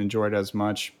well and didn't enjoy it as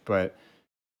much, but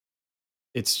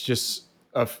it's just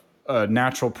a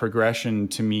natural progression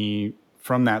to me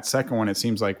from that second one, it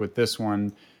seems like, with this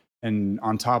one. And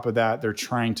on top of that, they're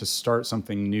trying to start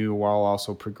something new while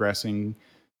also progressing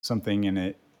something,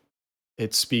 and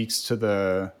it speaks to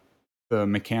the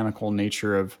mechanical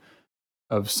nature of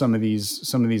some of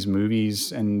these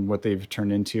movies and what they've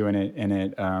turned into, and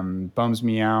it bums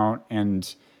me out,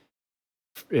 and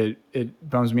it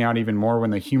bums me out even more when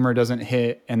the humor doesn't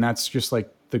hit. And that's just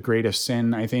like the greatest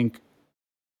sin I think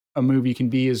a movie can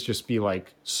be, is just be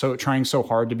like trying so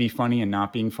hard to be funny and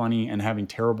not being funny, and having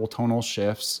terrible tonal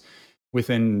shifts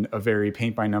within a very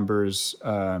paint by numbers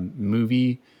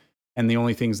movie. And the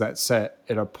only things that set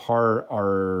it apart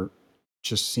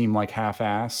just seem like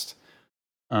half-assed.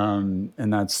 And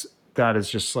that is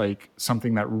just like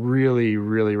something that really,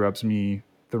 really rubs me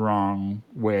the wrong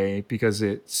way, because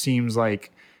it seems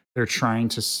like they're trying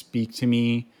to speak to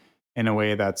me in a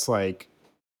way that's like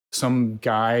some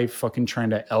guy fucking trying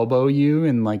to elbow you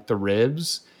in like the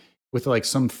ribs with like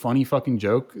some funny fucking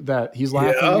joke that he's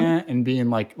laughing at, and being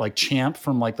like Champ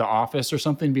from like The Office or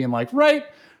something, being like, right,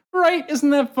 isn't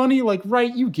that funny? Like,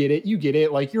 right, you get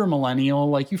it. Like, you're a millennial,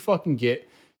 like you fucking get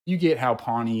how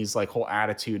Pawnee's like whole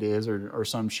attitude is, or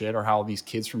some shit, or how these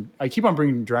kids from, I keep on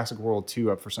bringing Jurassic World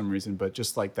 2 up for some reason, but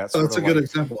just like that's a good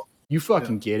example. You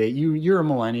fucking get it. You're a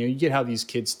millennial. You get how these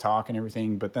kids talk and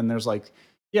everything, but then there's like,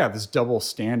 this double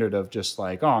standard of just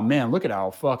like, oh man, look at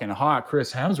how fucking hot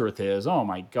Chris Hemsworth is. Oh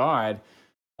my God.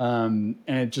 And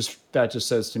that just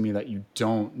says to me that you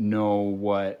don't know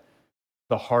what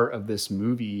the heart of this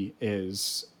movie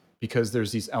is, because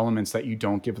there's these elements that you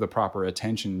don't give the proper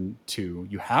attention to.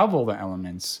 You have all the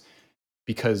elements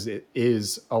because it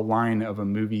is a line of a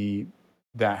movie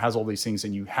that has all these things,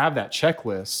 and you have that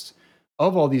checklist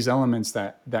of all these elements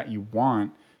that you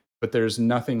want, but there's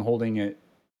nothing holding it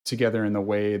together in the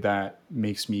way that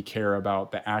makes me care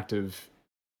about the active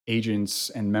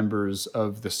agents and members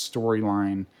of the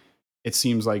storyline. It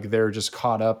seems like they're just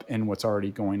caught up in what's already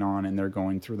going on, and they're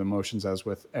going through the motions as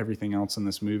with everything else in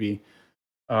this movie.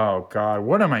 Oh God,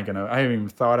 I haven't even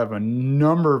thought of a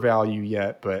number value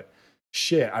yet, but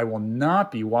shit, I will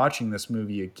not be watching this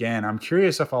movie again. I'm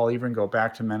curious if I'll even go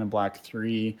back to Men in Black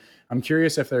 3. I'm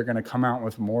curious if they're going to come out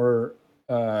with more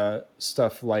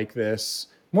stuff like this.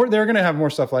 They're going to have more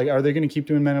stuff like, are they going to keep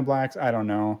doing Men in Blacks? I don't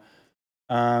know.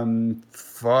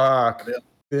 Fuck. Yeah.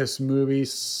 This movie.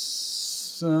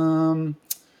 Shit.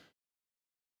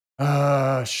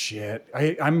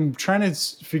 I'm trying to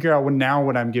figure out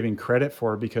what I'm giving credit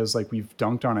for, because like we've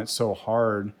dunked on it so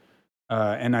hard.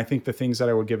 And I think the things that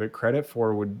I would give it credit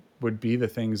for would be the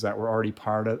things that were already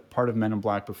part of Men in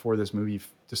Black before this movie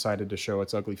decided to show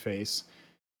its ugly face.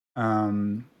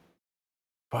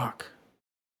 Fuck.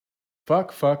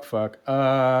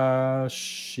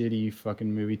 Shitty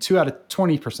fucking movie. 2 out of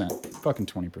 20%. Fucking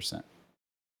 20%.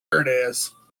 There it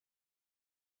is.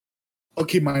 I'll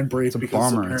keep mine brief. It's a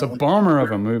bummer. It's a bummer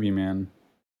of a movie, man.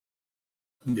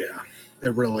 Yeah,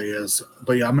 it really is.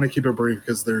 But yeah, I'm going to keep it brief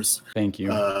because there's... Thank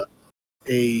you.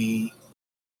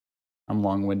 I'm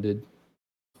long-winded.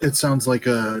 It sounds like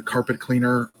a carpet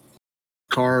cleaner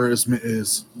car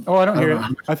is... Oh, I don't hear it.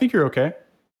 I think you're okay.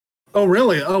 Oh,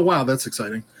 really? Oh, wow. That's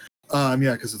exciting. Yeah,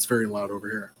 because it's very loud over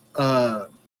here. No,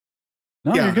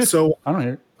 you're good. So I don't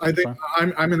hear it. I think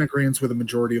I'm in agreement with the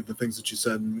majority of the things that you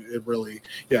said, and it really,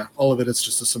 all of it is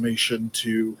just a summation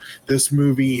to this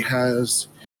movie has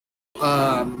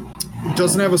done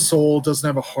doesn't have a soul, doesn't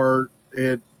have a heart.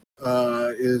 It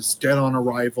is dead on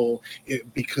arrival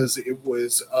because it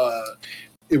was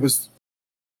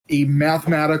a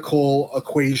mathematical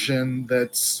equation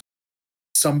that's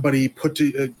somebody put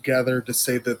together to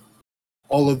say that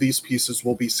all of these pieces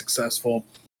will be successful.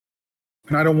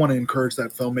 And I don't want to encourage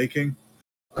that filmmaking.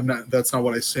 That's not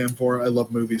what I stand for. I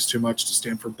love movies too much to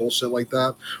stand for bullshit like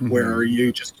that, where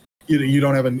you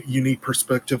don't have a unique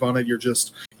perspective on it.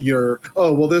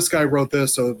 Oh, well, this guy wrote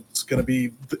this, so it's going to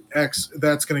be X.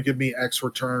 That's going to give me X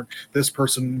return. This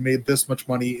person made this much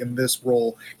money in this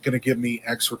role, going to give me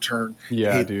X return.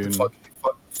 Yeah, dude.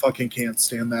 Fucking can't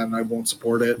stand that, and I won't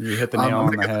support it. You hit the nail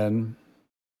on the head.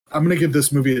 I'm going to give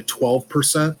this movie a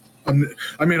 12%. I'm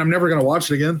never going to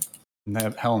watch it again.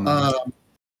 Hell no.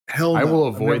 Hell no. I will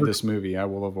avoid this movie. I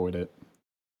will avoid it.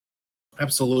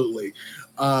 Absolutely.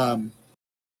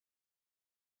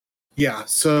 Yeah,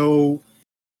 so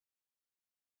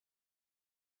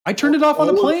I turned it off on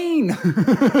the plane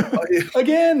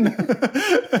again.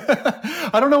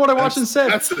 I don't know what I watched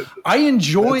instead. I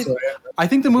enjoyed. I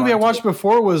think the movie I watched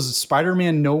before was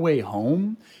Spider-Man: No Way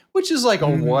Home, which is like a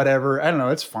whatever. I don't know.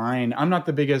 It's fine. I'm not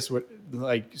the biggest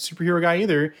like superhero guy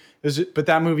either. But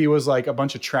that movie was like a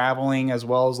bunch of traveling as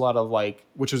well as a lot of like,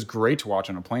 which was great to watch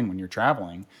on a plane when you're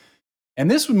traveling. And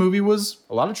this movie was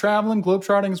a lot of traveling,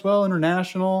 globetrotting as well,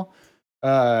 international.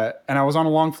 And I was on a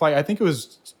long flight. I think it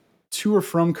was to or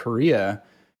from Korea,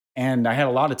 and I had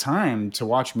a lot of time to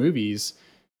watch movies.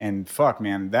 And fuck,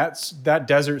 man, that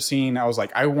desert scene. I was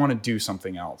like, I want to do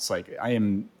something else. Like I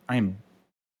am.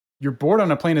 You're bored on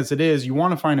a plane as it is. You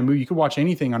want to find a movie. You could watch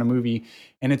anything on a movie,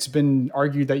 and it's been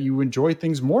argued that you enjoy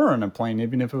things more on a plane,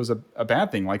 even if it was a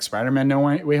bad thing, like Spider-Man: No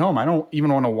Way Home. I don't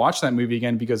even want to watch that movie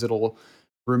again because it'll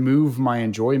remove my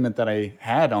enjoyment that I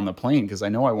had on the plane because I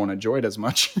know I won't enjoy it as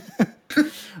much.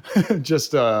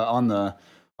 Just on the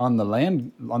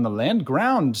land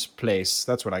ground place.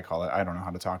 That's what I call it. I don't know how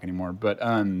to talk anymore. But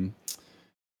no.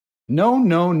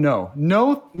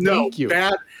 Thank you.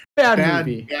 Bad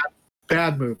movie.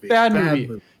 Bad movie. Bad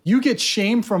movie. You get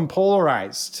shame from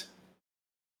Polarized.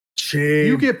 Shame.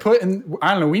 You get put in.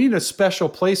 I don't know. We need a special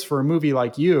place for a movie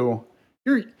like you.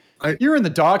 You're in the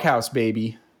doghouse,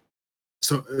 baby.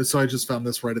 So I just found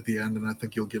this right at the end, and I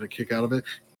think you'll get a kick out of it.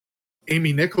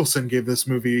 Amy Nicholson gave this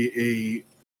movie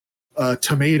a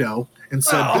tomato and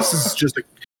said, "This is just a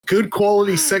good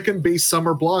quality second base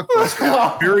summer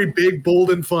blockbuster. Very big,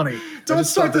 bold, and funny." Don't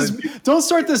start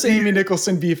this Amy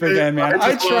Nicholson beef again, man.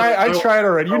 I tried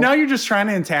already. Now you're just trying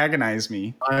to antagonize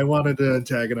me. I wanted to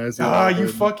antagonize you. Oh, you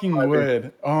fucking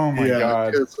would. Oh my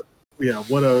god.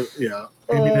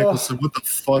 Amy Nicholson, what the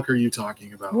fuck are you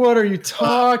talking about? What are you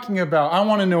talking about? I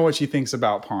want to know what she thinks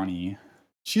about Pawnee.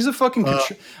 She's a fucking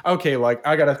okay. Like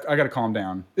I gotta calm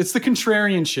down. It's the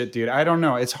contrarian shit, dude. I don't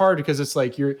know. It's hard because it's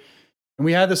like and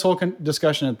we had this whole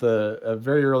discussion at the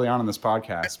very early on in this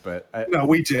podcast. But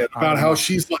we did about how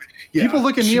she's like. Yeah, people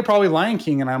look at me at probably Lion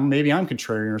King, and I'm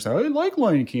contrarian or say I like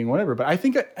Lion King, whatever. But I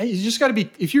think you just got to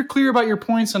be, if you're clear about your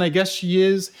points, and I guess she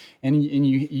is, and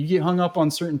you get hung up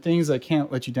on certain things that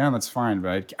can't let you down. That's fine,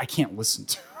 but I can't listen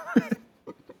to it.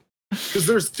 Because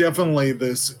there's definitely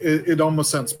this, it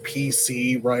almost sounds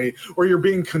PC, right? Or you're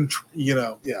being,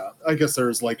 I guess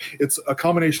there's like, it's a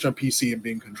combination of PC and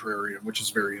being contrarian, which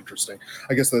is very interesting.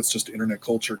 I guess that's just internet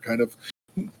culture, kind of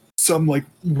some like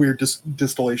weird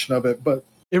distillation of it. But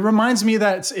it reminds me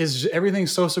that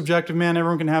everything's so subjective, man.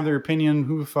 Everyone can have their opinion.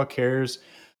 Who the fuck cares?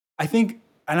 I think,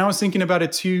 and I was thinking about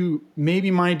it too, maybe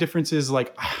my difference is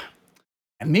like,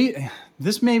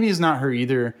 this maybe is not her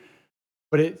either.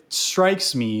 But it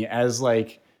strikes me as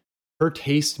like her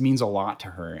taste means a lot to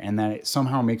her, and that it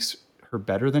somehow makes her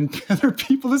better than other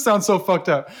people. This sounds so fucked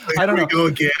up. I don't know. Go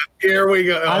again. Here we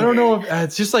go. I don't know.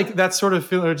 It's just like that sort of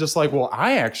feeling. Just like, well,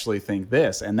 I actually think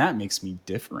this, and that makes me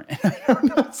different. I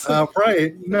don't know.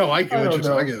 Right? No, I get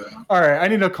it. All right, I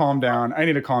need to calm down.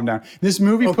 This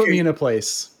movie put me in a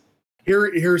place.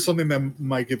 Here's something that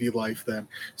might give you life then.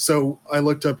 So I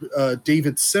looked up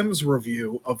David Sims'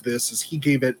 review of this, as he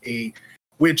gave it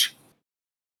which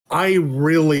I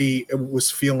really was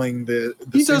feeling he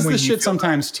does this shit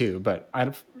sometimes too, but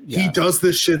he does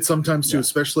this shit sometimes too.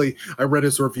 Especially, I read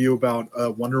his review about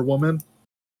Wonder Woman,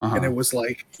 and it was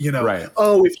like, right.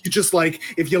 Oh,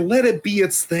 if you let it be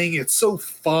its thing, it's so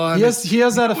fun. He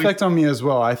has that effect on me as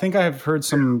well. I think I've heard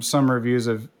some reviews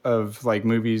of like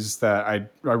movies that I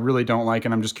really don't like,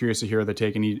 and I'm just curious to hear the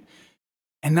take. And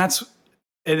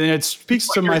it speaks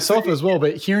to myself as well,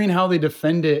 but hearing how they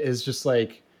defend it is just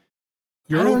like,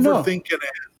 you're overthinking it.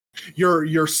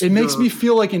 It makes me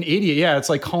feel like an idiot. Yeah, it's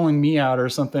like calling me out or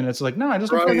something. It's like, no, I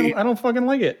don't fucking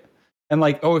like it. And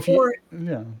like,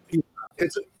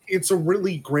 it's a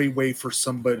really great way for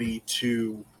somebody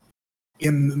to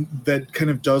in that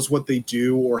kind of does what they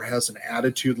do or has an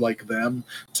attitude like them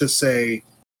to say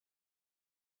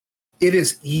it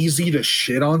is easy to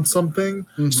shit on something,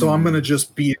 so I'm going to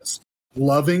just be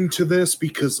loving to this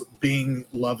because being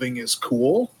loving is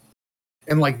cool.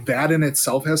 And like that in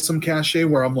itself has some cachet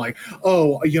where I'm like,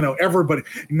 oh,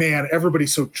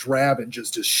 everybody's so drab and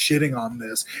just shitting on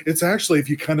this. It's actually, if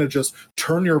you kind of just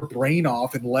turn your brain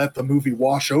off and let the movie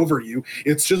wash over you,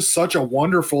 it's just such a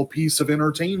wonderful piece of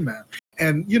entertainment.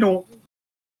 And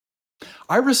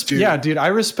I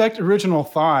respect original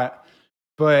thought,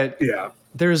 but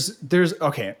there's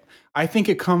okay. I think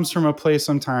it comes from a place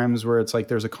sometimes where it's like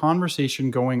there's a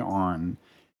conversation going on,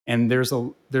 and there's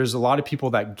a lot of people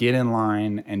that get in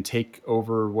line and take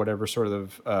over whatever sort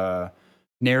of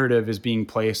narrative is being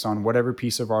placed on whatever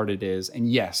piece of art it is.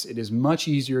 And yes, it is much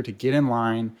easier to get in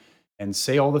line and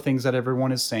say all the things that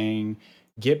everyone is saying,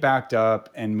 get backed up,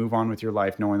 and move on with your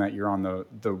life, knowing that you're on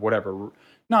the whatever,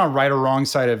 not right or wrong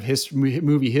side of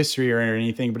movie history or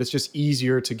anything, but it's just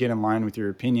easier to get in line with your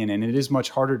opinion. And it is much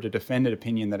harder to defend an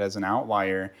opinion that is an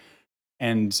outlier.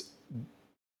 And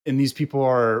these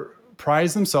people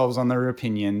prize themselves on their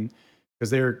opinion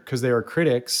because they are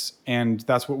critics. And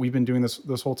that's what we've been doing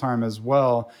this whole time as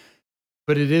well.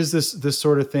 But it is this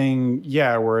sort of thing,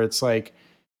 where it's like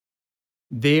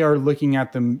they are looking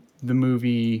at the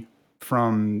movie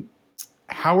from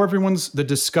how the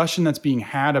discussion that's being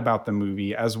had about the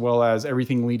movie, as well as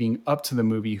everything leading up to the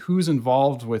movie, who's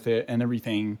involved with it and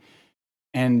everything.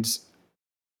 And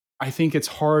I think it's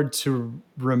hard to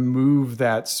remove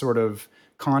that sort of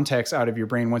context out of your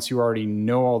brain once you already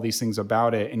know all these things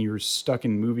about it and you're stuck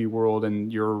in movie world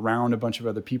and you're around a bunch of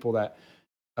other people that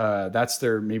that's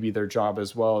maybe their job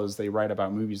as well, as they write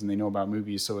about movies and they know about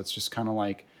movies. So it's just kind of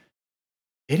like,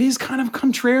 it is kind of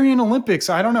contrarian Olympics.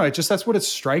 I don't know. That's what it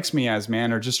strikes me as,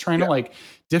 man, or just trying to like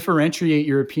differentiate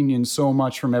your opinion so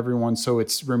much from everyone so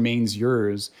it remains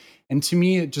yours. And to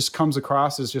me, it just comes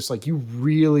across as just like your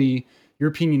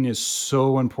opinion is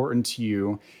so important to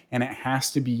you, and it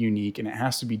has to be unique and it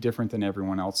has to be different than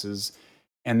everyone else's.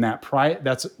 And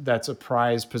that's a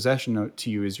prized possession to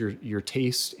you, is your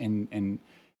taste and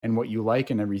what you like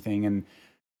and everything. And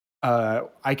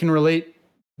I can relate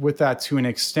with that to an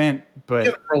extent,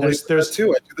 but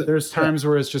there's times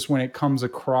where it's just when it comes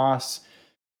across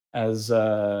as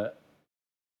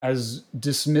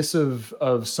dismissive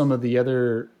of some of the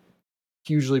other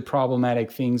hugely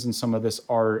problematic things in some of this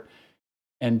art,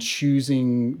 and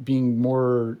being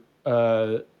more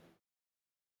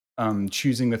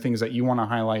choosing the things that you want to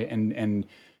highlight and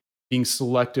being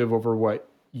selective over what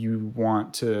you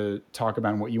want to talk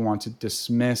about and what you want to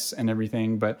dismiss and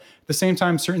everything. But at the same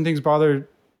time, certain things bother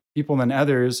people than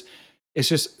others. It's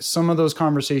just some of those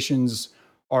conversations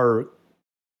are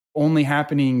only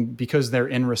happening because they're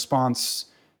in response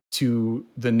to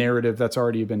the narrative that's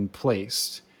already been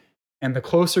placed. And the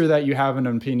closer that you have an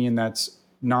opinion that's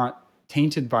not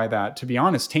tainted by that, to be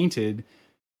honest, tainted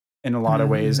in a lot of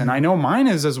ways. And I know mine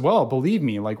is as well, believe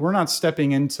me. Like, we're not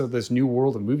stepping into this new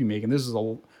world of movie making.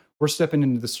 We're stepping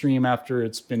into the stream after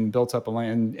it's been built up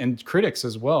and critics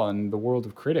as well, and the world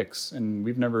of critics. And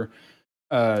we've never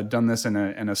done this in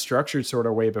a structured sort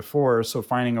of way before. So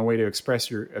finding a way to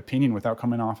express your opinion without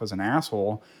coming off as an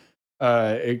asshole,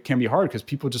 it can be hard because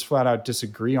people just flat out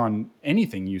disagree on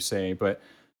anything you say. But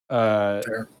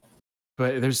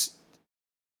there's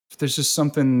just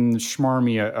something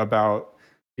schmarmy about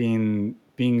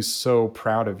being so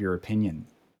proud of your opinion.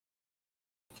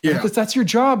 Yeah, that's your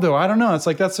job, though. I don't know. It's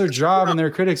like that's their job and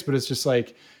they're critics, but it's just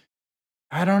like,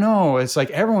 I don't know. It's like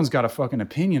everyone's got a fucking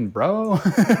opinion, bro.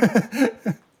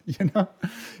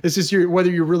 It's just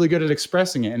whether you're really good at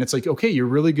expressing it. And it's like, okay, you're a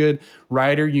really good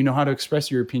writer. You know how to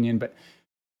express your opinion, but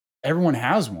everyone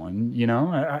has one.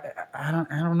 I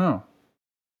don't know.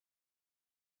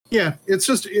 Yeah, it's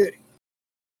just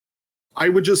I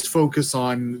would just focus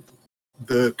on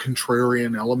the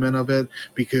contrarian element of it,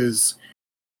 because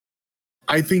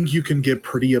I think you can get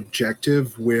pretty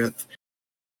objective with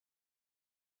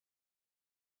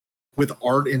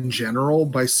art in general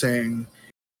by saying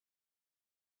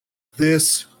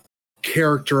this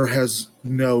character has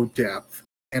no depth,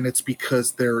 and it's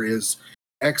because there is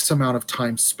X amount of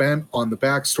time spent on the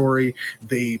backstory.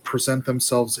 They present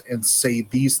themselves and say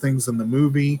these things in the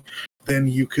movie. Then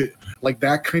you could, like,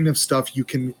 that kind of stuff you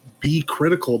can be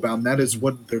critical about, and that is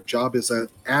what their job is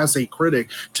as a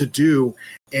critic to do.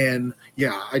 And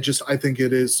yeah, I think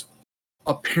it is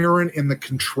apparent in the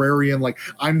contrarian, like,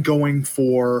 I'm going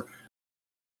for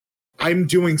I'm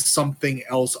doing something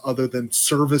else other than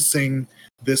servicing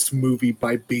this movie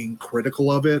by being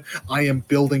critical of it. I am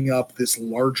building up this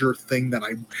larger thing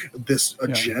this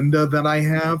agenda that I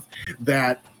have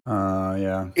that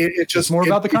it just it's more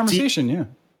about the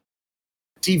conversation.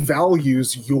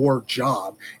 Devalues your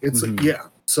job. It's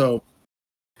so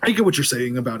I get what you're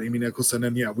saying about Amy Nicholson,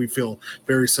 and we feel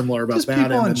very similar about just that.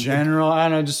 People in general, I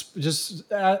don't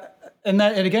know, and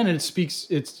again, it speaks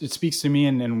to me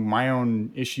and my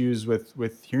own issues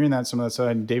with hearing that some of that stuff.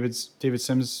 And David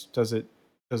Sims does it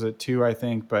too, I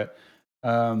think. But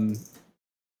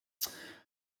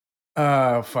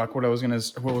fuck, what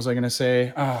was I gonna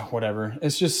say? Whatever.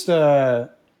 It's just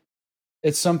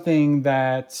it's something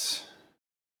that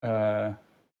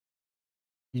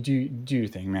you do your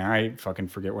thing, man. I fucking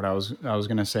forget what I was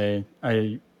gonna say.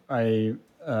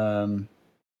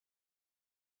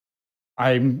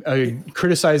 I'm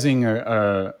criticizing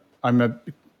I'm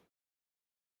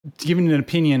giving an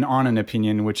opinion on an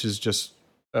opinion, which is just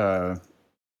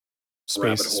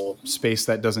space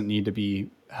that doesn't need to be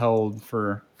held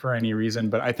for any reason.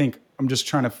 But I think I'm just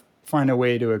trying to find a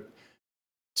way to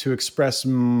express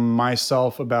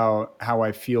myself about how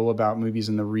I feel about movies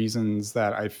and the reasons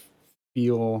that I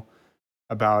feel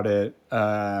about it,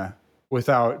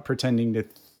 without pretending to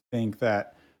think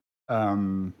that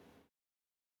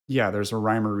there's a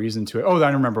rhyme or reason to it. Oh,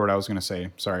 I remember what I was going to say.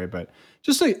 Sorry, but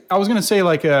just I was going to say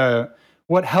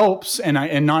what helps,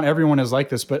 and not everyone is like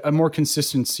this, but a more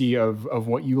consistency of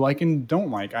what you like and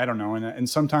don't like. I don't know. And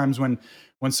sometimes when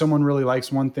someone really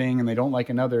likes one thing and they don't like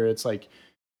another, it's like,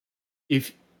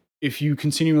 if you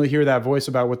continually hear that voice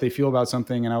about what they feel about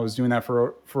something, and I was doing that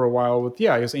for a while with,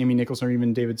 I guess Amy Nicholson or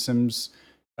even David Sims,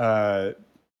 and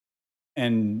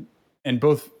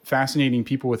both fascinating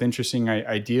people with interesting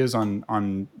ideas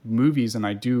on movies, and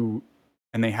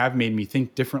they have made me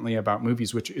think differently about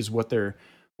movies, which is what they're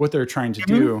trying to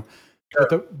do.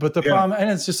 But the problem, and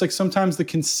it's just like sometimes the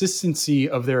consistency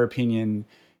of their opinion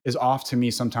is off to me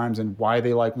sometimes, and why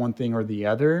they like one thing or the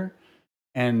other,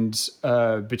 and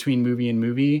between movie and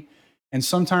movie. And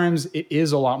sometimes it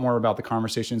is a lot more about the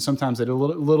conversation. Sometimes it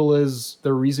little is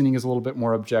the reasoning is a little bit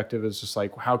more objective. It's just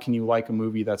like, how can you like a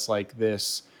movie that's like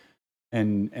this,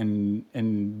 and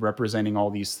representing all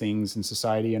these things in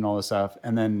society and all this stuff,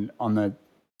 and then on the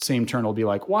same turn it'll be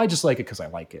like, well, I just like it because I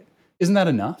like it. Isn't that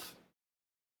enough?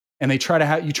 And you try to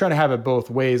have it both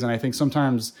ways, and I think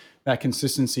sometimes that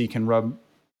consistency can rub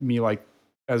me like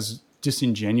as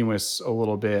disingenuous a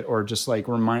little bit, or just like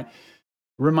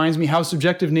reminds me how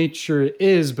subjective nature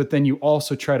is, but then you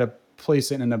also try to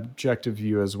place it in an objective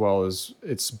view as well, as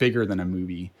it's bigger than a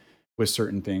movie with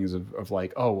certain things of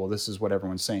like, oh, well, this is what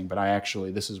everyone's saying, but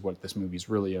this is what this movie's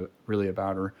really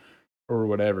about, or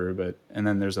whatever. But, and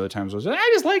then there's other times where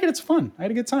I just like it. It's fun. I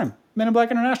had a good time. Men in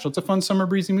Black International. It's a fun summer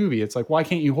breezy movie. It's like, why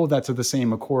can't you hold that to the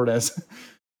same accord as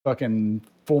fucking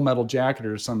Full Metal Jacket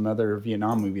or some other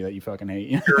Vietnam movie that you fucking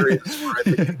hate? I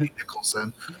think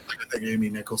Amy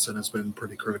Nicholson has been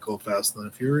pretty critical of Fast and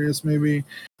the Furious. Maybe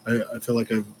I feel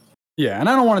like I've and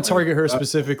I don't want to target her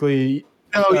specifically.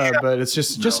 But it's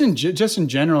just in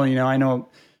general, I know.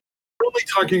 Really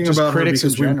talking about critics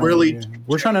because we're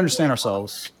trying to understand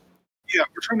ourselves. Yeah,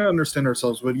 we're trying to understand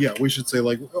ourselves, but we should say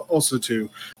also too,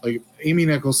 Amy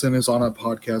Nicholson is on a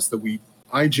podcast that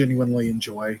I genuinely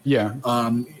enjoy. Yeah.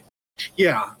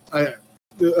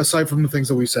 Aside from the things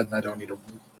that we said, and I don't need to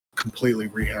completely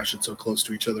rehash it so close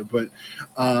to each other, but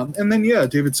and then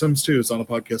David Sims too is on a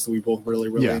podcast that we both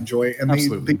really enjoy, and they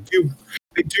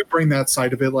do bring that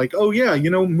side of it, like, oh yeah,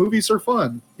 movies are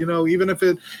fun,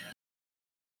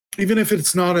 even if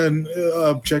it's not an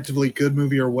objectively good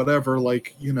movie or whatever,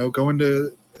 going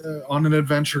to on an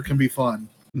adventure can be fun.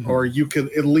 Mm-hmm. Or you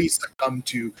could at least come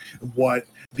to what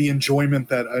the enjoyment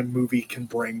that a movie can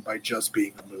bring by just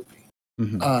being a movie.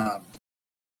 Mm-hmm.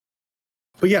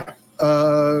 But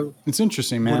it's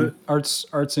interesting, man.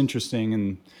 Art's interesting,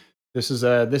 and this is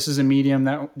a medium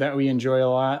that we enjoy a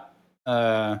lot.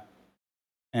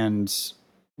 And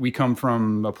we come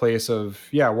from a place of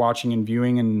watching and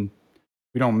viewing, and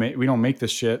we don't make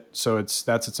this shit, so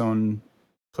that's its own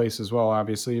place as well,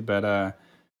 obviously. But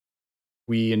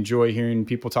we enjoy hearing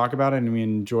people talk about it, and we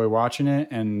enjoy watching it.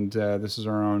 And this is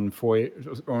our own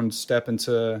step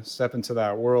into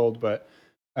that world. But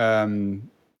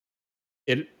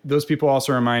those people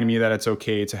also remind me that it's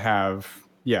okay to have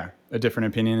a different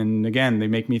opinion. And again, they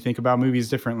make me think about movies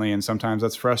differently. And sometimes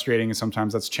that's frustrating, and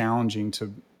sometimes that's challenging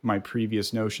to my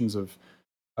previous notions of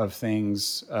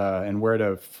things, and where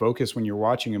to focus when you're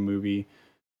watching a movie.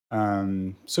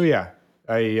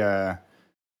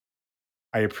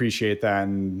 I appreciate that,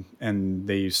 and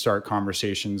they start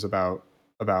conversations about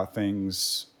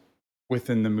things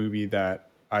within the movie that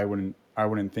I wouldn't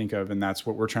think of, and that's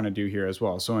what we're trying to do here as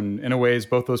well. So in a ways,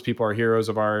 both those people are heroes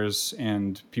of ours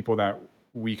and people that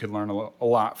we could learn a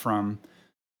lot from.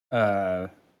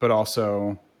 But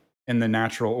also in the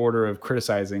natural order of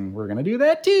criticizing, we're gonna do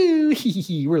that too.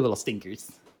 We're little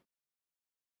stinkers.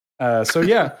 So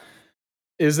yeah,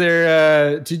 is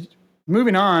there?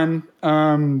 Moving on?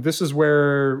 This is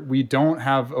where we don't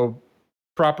have a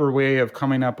proper way of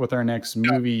coming up with our next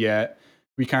movie yet.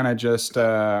 We kind of just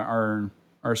are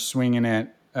swinging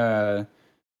it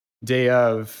day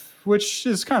of, which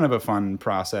is kind of a fun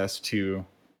process to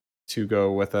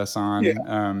go with us on. Yeah.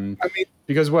 I mean,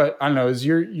 because what I don't know is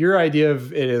your idea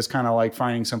of it is kind of like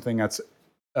finding something that's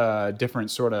a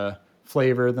different sort of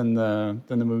flavor than the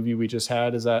movie we just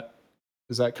had. Is that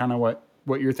kind of what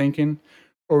you're thinking,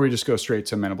 or we just go straight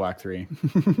to Men in Black 3?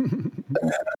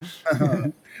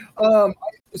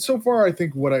 So far, I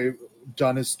think what I've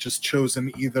done is just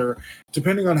chosen either,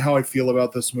 depending on how I feel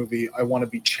about this movie, I want to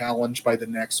be challenged by the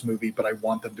next movie, but I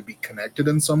want them to be connected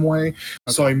in some way. Okay.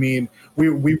 So, I mean,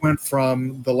 we went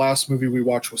from the last movie we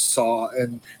watched was Saw,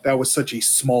 and that was such a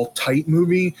small, tight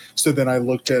movie. So then I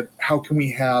looked at how can we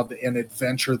have an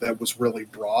adventure that was really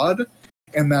broad?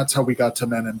 And that's how we got to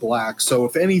Men in Black. So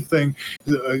if anything,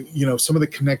 some of the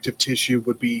connective tissue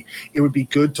would be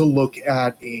good to look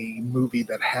at a movie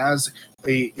that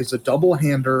is a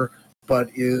double-hander, but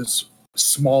is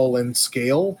small in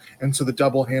scale. And so the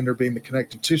double-hander being the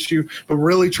connective tissue, but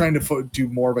really trying to do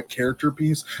more of a character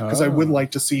piece, because I would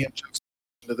like to see in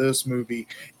this movie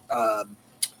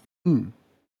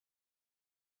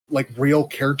like real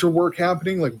character work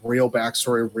happening, like real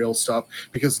backstory, real stuff.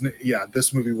 Because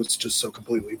this movie was just so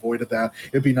completely void of that.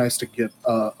 It'd be nice to get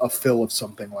a fill of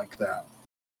something like that.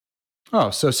 Oh,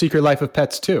 so Secret Life of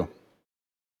Pets 2.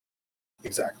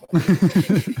 Exactly.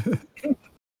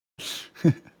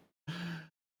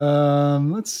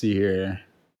 Let's see here.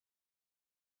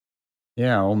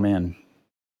 Yeah, oh man.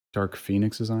 Dark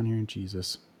Phoenix is on here.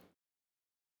 Jesus.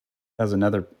 That was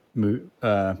another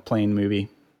plane movie.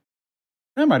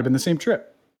 That might have been the same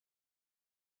trip.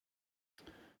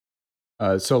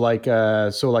 So like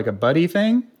a buddy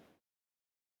thing?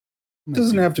 It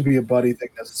doesn't have to be a buddy thing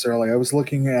necessarily. I was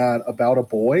looking at About a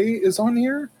Boy is on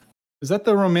here. Is that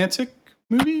the romantic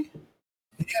movie?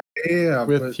 Yeah.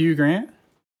 With Hugh Grant?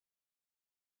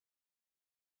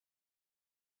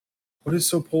 What is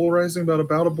so polarizing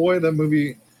about a Boy? That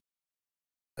movie,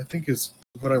 I think, is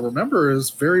what I remember is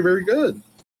very, very good.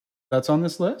 That's on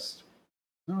this list?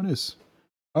 No, it is.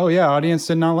 Oh yeah, audience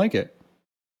did not like it.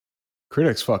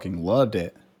 Critics fucking loved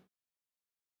it.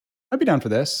 I'd be down for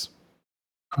this.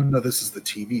 Oh no, this is the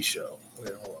TV show.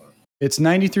 Wait, hold on. It's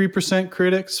 93%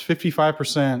 critics,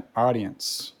 55%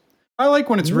 audience. I like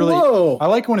when it's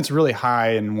really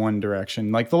high in one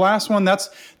direction. Like the last one, that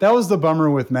was the bummer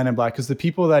with Men in Black, because the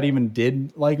people that even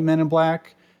did like Men in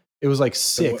Black, it was like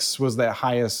 6 was the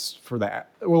highest for that.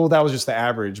 Well, that was just the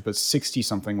average, but 60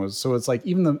 something was. So it's like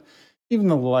even the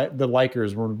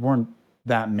likers weren't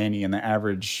that many, and the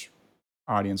average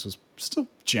audience was still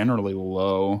generally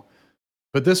low.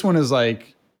 But this one is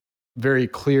like very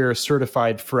clear,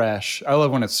 certified fresh. I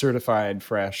love when it's certified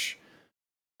fresh.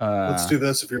 Let's do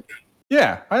this if you're.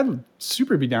 Yeah, I'd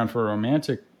super be down for a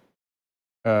romantic.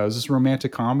 Is this a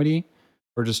romantic comedy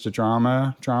or just a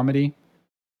dramedy?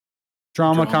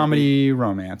 Drama, comedy,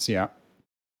 romance. Yeah.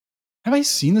 Have I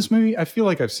seen this movie? I feel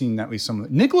like I've seen at least some of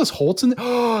it. Nicholas Holt's in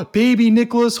Oh, baby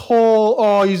Nicholas Hoult.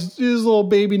 Oh, he's little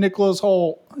baby Nicholas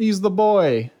Hoult. He's the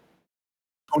boy.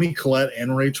 Toni Collette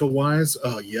and Rachel Weisz.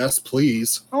 Oh, yes,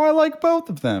 please. Oh, I like both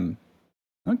of them.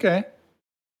 Okay.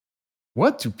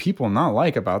 What do people not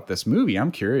like about this movie?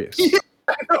 I'm curious. Yeah,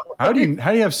 how do you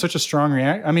have such a strong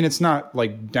reaction? I mean, it's not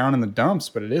like down in the dumps,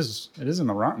 but it is in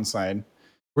the rotten side.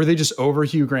 Were they just over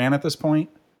Hugh Grant at this point?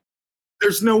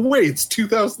 There's no way. It's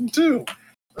 2002.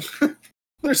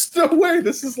 There's no way.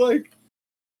 This is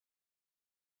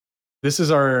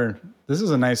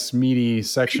a nice meaty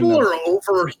section. People are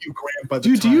over Hugh Grant by the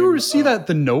time. Dude, do you see that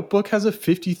The Notebook has a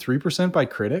 53% by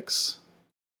critics?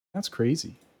 That's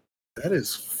crazy. That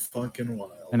is fucking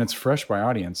wild. And it's fresh by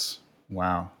audience.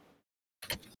 Wow.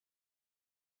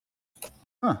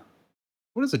 Huh.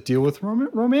 What is the deal with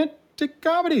romantic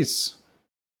comedies?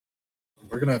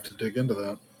 We're going to have to dig into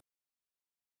that.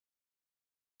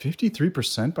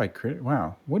 53% by critic.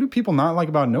 Wow. What do people not like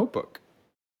about Notebook?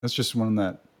 That's just one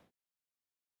that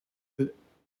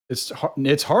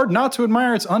it's hard not to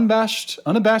admire its unabashed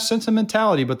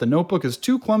sentimentality, but The Notebook is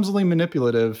too clumsily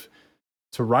manipulative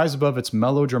to rise above its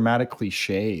melodramatic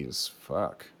cliches.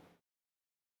 Fuck.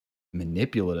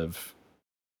 Manipulative.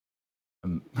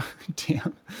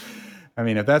 Damn. I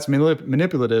mean, if that's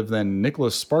manipulative, then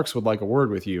Nicholas Sparks would like a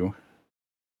word with you.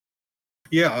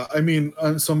 Yeah, I mean,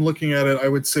 so I'm looking at it. I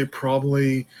would say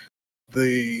probably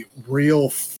the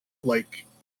real, like,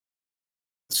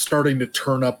 starting to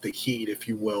turn up the heat, if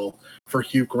you will, for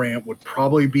Hugh Grant would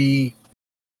probably be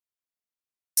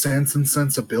Sense and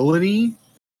Sensibility.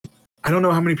 I don't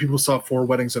know how many people saw Four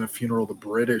Weddings and a Funeral, the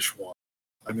British one.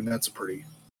 I mean, that's a pretty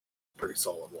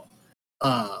solid one.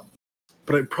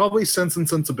 But probably Sense and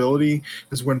Sensibility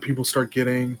is when people start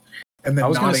getting. And then I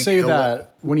was going to say Hill,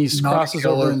 that when he crosses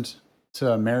over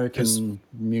into American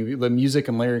the music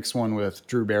and lyrics one with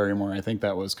Drew Barrymore, I think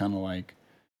that was kind of like.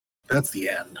 That's the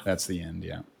end. That's the end,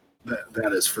 yeah.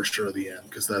 That is for sure the end,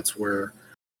 because that's where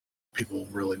people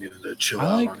really needed to chill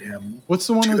out on him. What's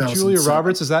the one with Julia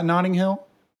Roberts? Is that Notting Hill?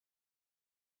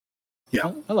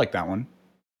 Yeah, I like that one.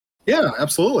 Yeah,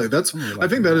 absolutely. I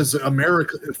think that is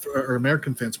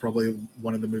American fans probably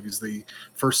one of the movies they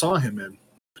first saw him in,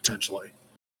 potentially,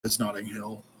 is Notting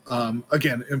Hill.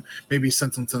 Again, maybe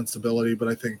Sense and Sensibility, but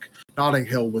I think Notting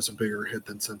Hill was a bigger hit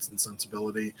than Sense and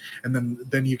Sensibility. And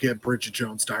then you get Bridget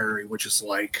Jones' Diary, which is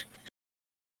like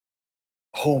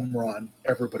home run.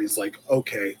 Everybody's like,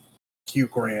 okay, Hugh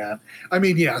Grant. I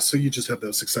mean, yeah, so you just have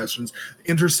those successions.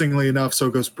 Interestingly enough, so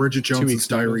goes Bridget Jones'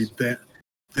 Diary,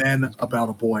 then About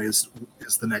a Boy is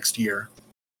the next year.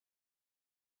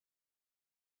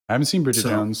 I haven't seen Bridget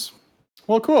Jones.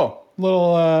 Well, cool.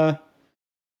 Little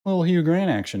Hugh Grant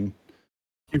action.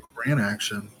 Hugh Grant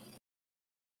action.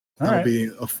 That'll be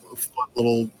a fun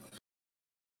little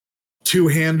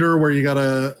two-hander where you got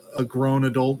a grown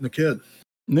adult and a kid.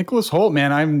 Nicholas Hoult,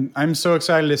 man, I'm so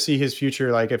excited to see his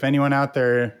future. Like, if anyone out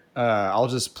there, I'll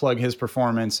just plug his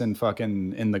performance in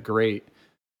The Great.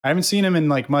 I haven't seen him in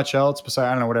like much else besides,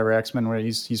 I don't know, whatever, X-Men, where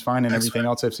he's fine in everything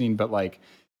else I've seen. But like,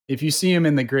 if you see him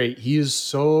in The Great, he is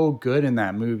so good in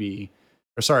that movie.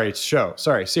 Or series.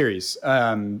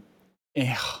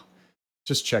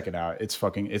 Just check it out.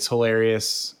 It's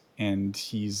hilarious, and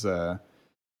he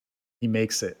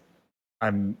makes it.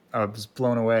 I was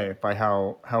blown away by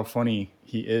how funny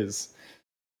he is.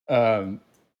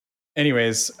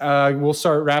 Anyways, we'll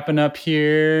start wrapping up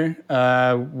here.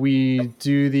 We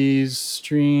do these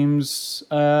streams.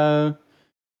 The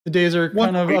days are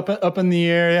kind of up in the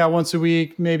air. Yeah, once a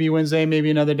week, maybe Wednesday, maybe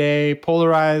another day.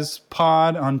 Polarized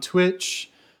Pod on Twitch.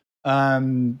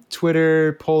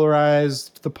 Twitter,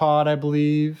 Polarized the Pod, I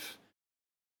believe.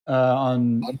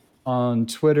 On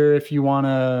Twitter, if you want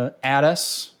to add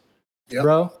us,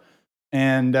 bro,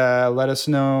 and let us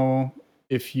know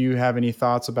if you have any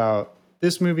thoughts about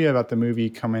this movie, about the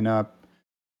movie coming up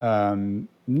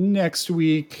next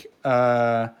week,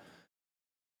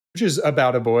 which is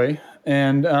About a Boy.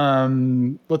 And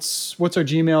what's our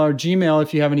Gmail? Our Gmail,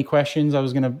 if you have any questions, I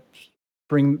was gonna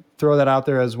throw that out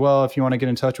there as well. If you want to get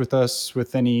in touch with us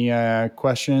with any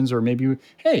questions, or maybe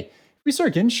if we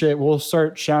start getting shit, we'll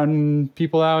start shouting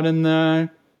people out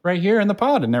right here in the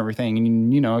pod and everything.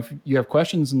 And if you have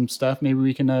questions and stuff, maybe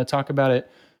we can talk about it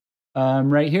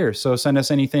right here. So send us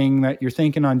anything that you're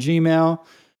thinking on Gmail.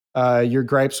 Your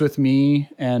gripes with me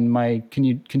and my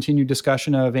continued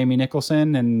discussion of Amy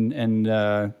Nicholson,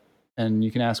 and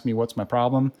you can ask me what's my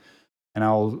problem, and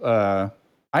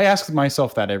I ask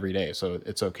myself that every day, so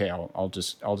it's okay. I'll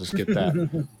just get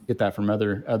that from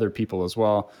other people as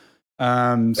well.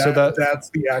 So that's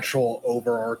the actual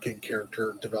overarching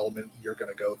character development you're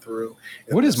going to go through.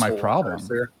 What is my problem?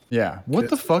 Yeah. What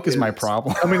the fuck is my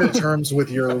problem? Coming to terms with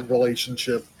your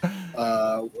relationship.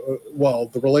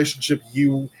 The relationship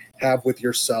you have with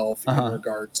yourself in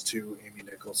regards to Amy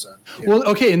Nicholson. Yeah. Well,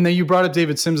 okay. And then you brought up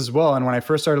David Sims as well. And when I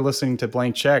first started listening to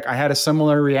Blank Check, I had a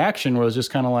similar reaction where it was just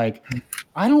kind of like,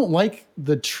 I don't like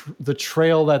the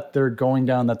trail that they're going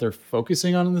down, that they're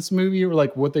focusing on in this movie, or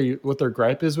like what their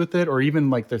gripe is with it, or even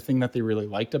like their thing that they really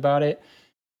liked about it.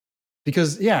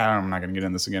 Because I'm not going to get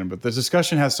into this again, but the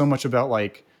discussion has so much about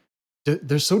like, they're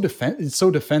it's so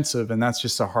defensive, and that's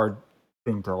just a hard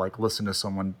thing to like listen to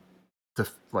someone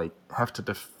have to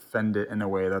defend it in a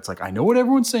way that's like, I know what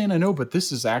everyone's saying, I know, but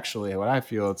this is actually what I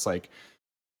feel. It's like,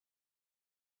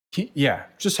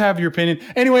 just have your opinion.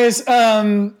 Anyways,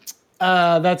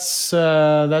 that's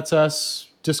us.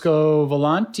 Disco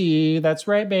Volante, that's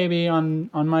right, baby. On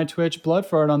my Twitch,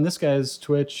 Bloodfart on this guy's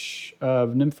Twitch.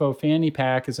 Nympho Fanny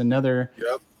Pack is another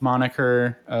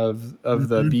moniker of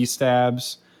the B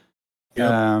Stabs.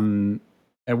 Yep. And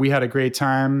we had a great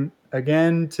time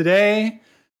again today.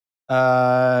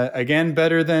 Again,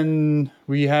 better than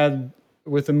we had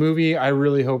with the movie. I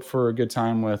really hope for a good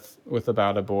time with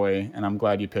About a Boy, and I'm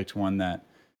glad you picked one that,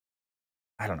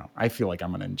 I don't know, I feel like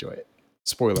I'm gonna enjoy it.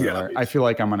 Spoiler Yeah, alert. I feel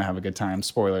like I'm going to have a good time.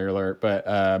 Spoiler alert.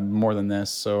 But more than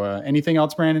this. So anything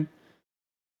else, Brandon?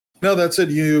 No, that's it.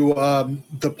 You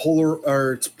it's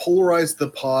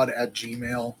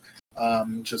polarizedthepod@gmail.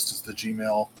 Just as the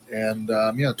Gmail, and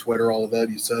Twitter, all of that.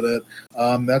 You said it.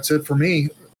 That's it for me.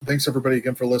 Thanks everybody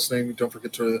again for listening. Don't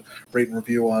forget to rate and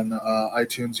review on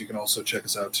iTunes. You can also check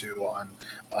us out too on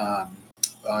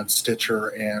Stitcher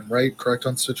and correct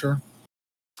on Stitcher.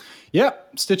 Yeah,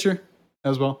 Stitcher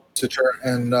as well. Stitcher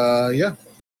and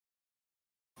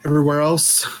everywhere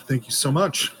else. Thank you so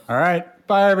much. All right,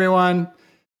 bye everyone.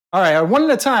 All right, one at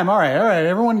a time. All right,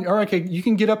 everyone. All right, okay, you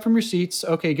can get up from your seats.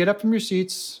 Okay, get up from your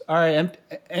seats. All right,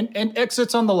 and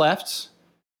exits on the left.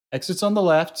 Exits on the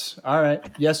left. All right.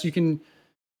 Yes, you can.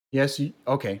 Yes, you.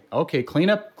 Okay. Clean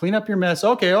up your mess.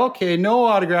 Okay. No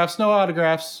autographs.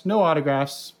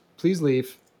 Please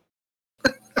leave.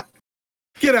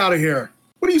 Get out of here.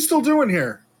 What are you still doing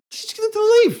here? Just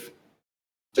leave.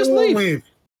 Just leave.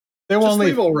 They won't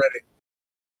leave already.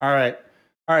 All right.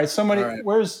 Somebody.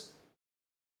 Where's?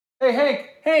 Hey,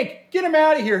 Hank, get him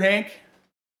out of here, Hank.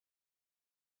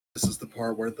 This is the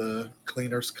part where the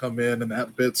cleaners come in and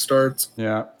that bit starts.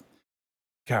 Yeah.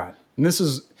 God. And this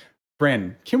is,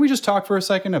 Brandon, can we just talk for a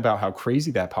second about how crazy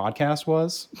that podcast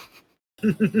was?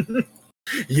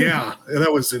 Yeah,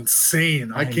 that was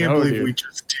insane. I can't believe we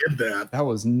just did that. That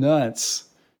was nuts.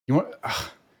 You want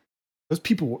those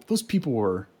people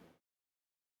were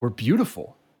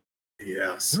beautiful.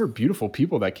 Yes. They were beautiful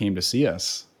people that came to see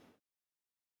us.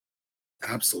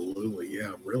 Absolutely,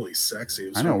 yeah, really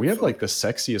sexy. I know, we have like the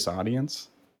sexiest audience.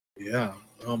 Yeah,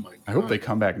 oh my God. I hope they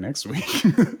come back next week.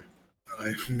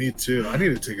 Me too. I need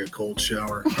to take a cold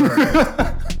shower. All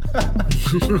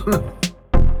right.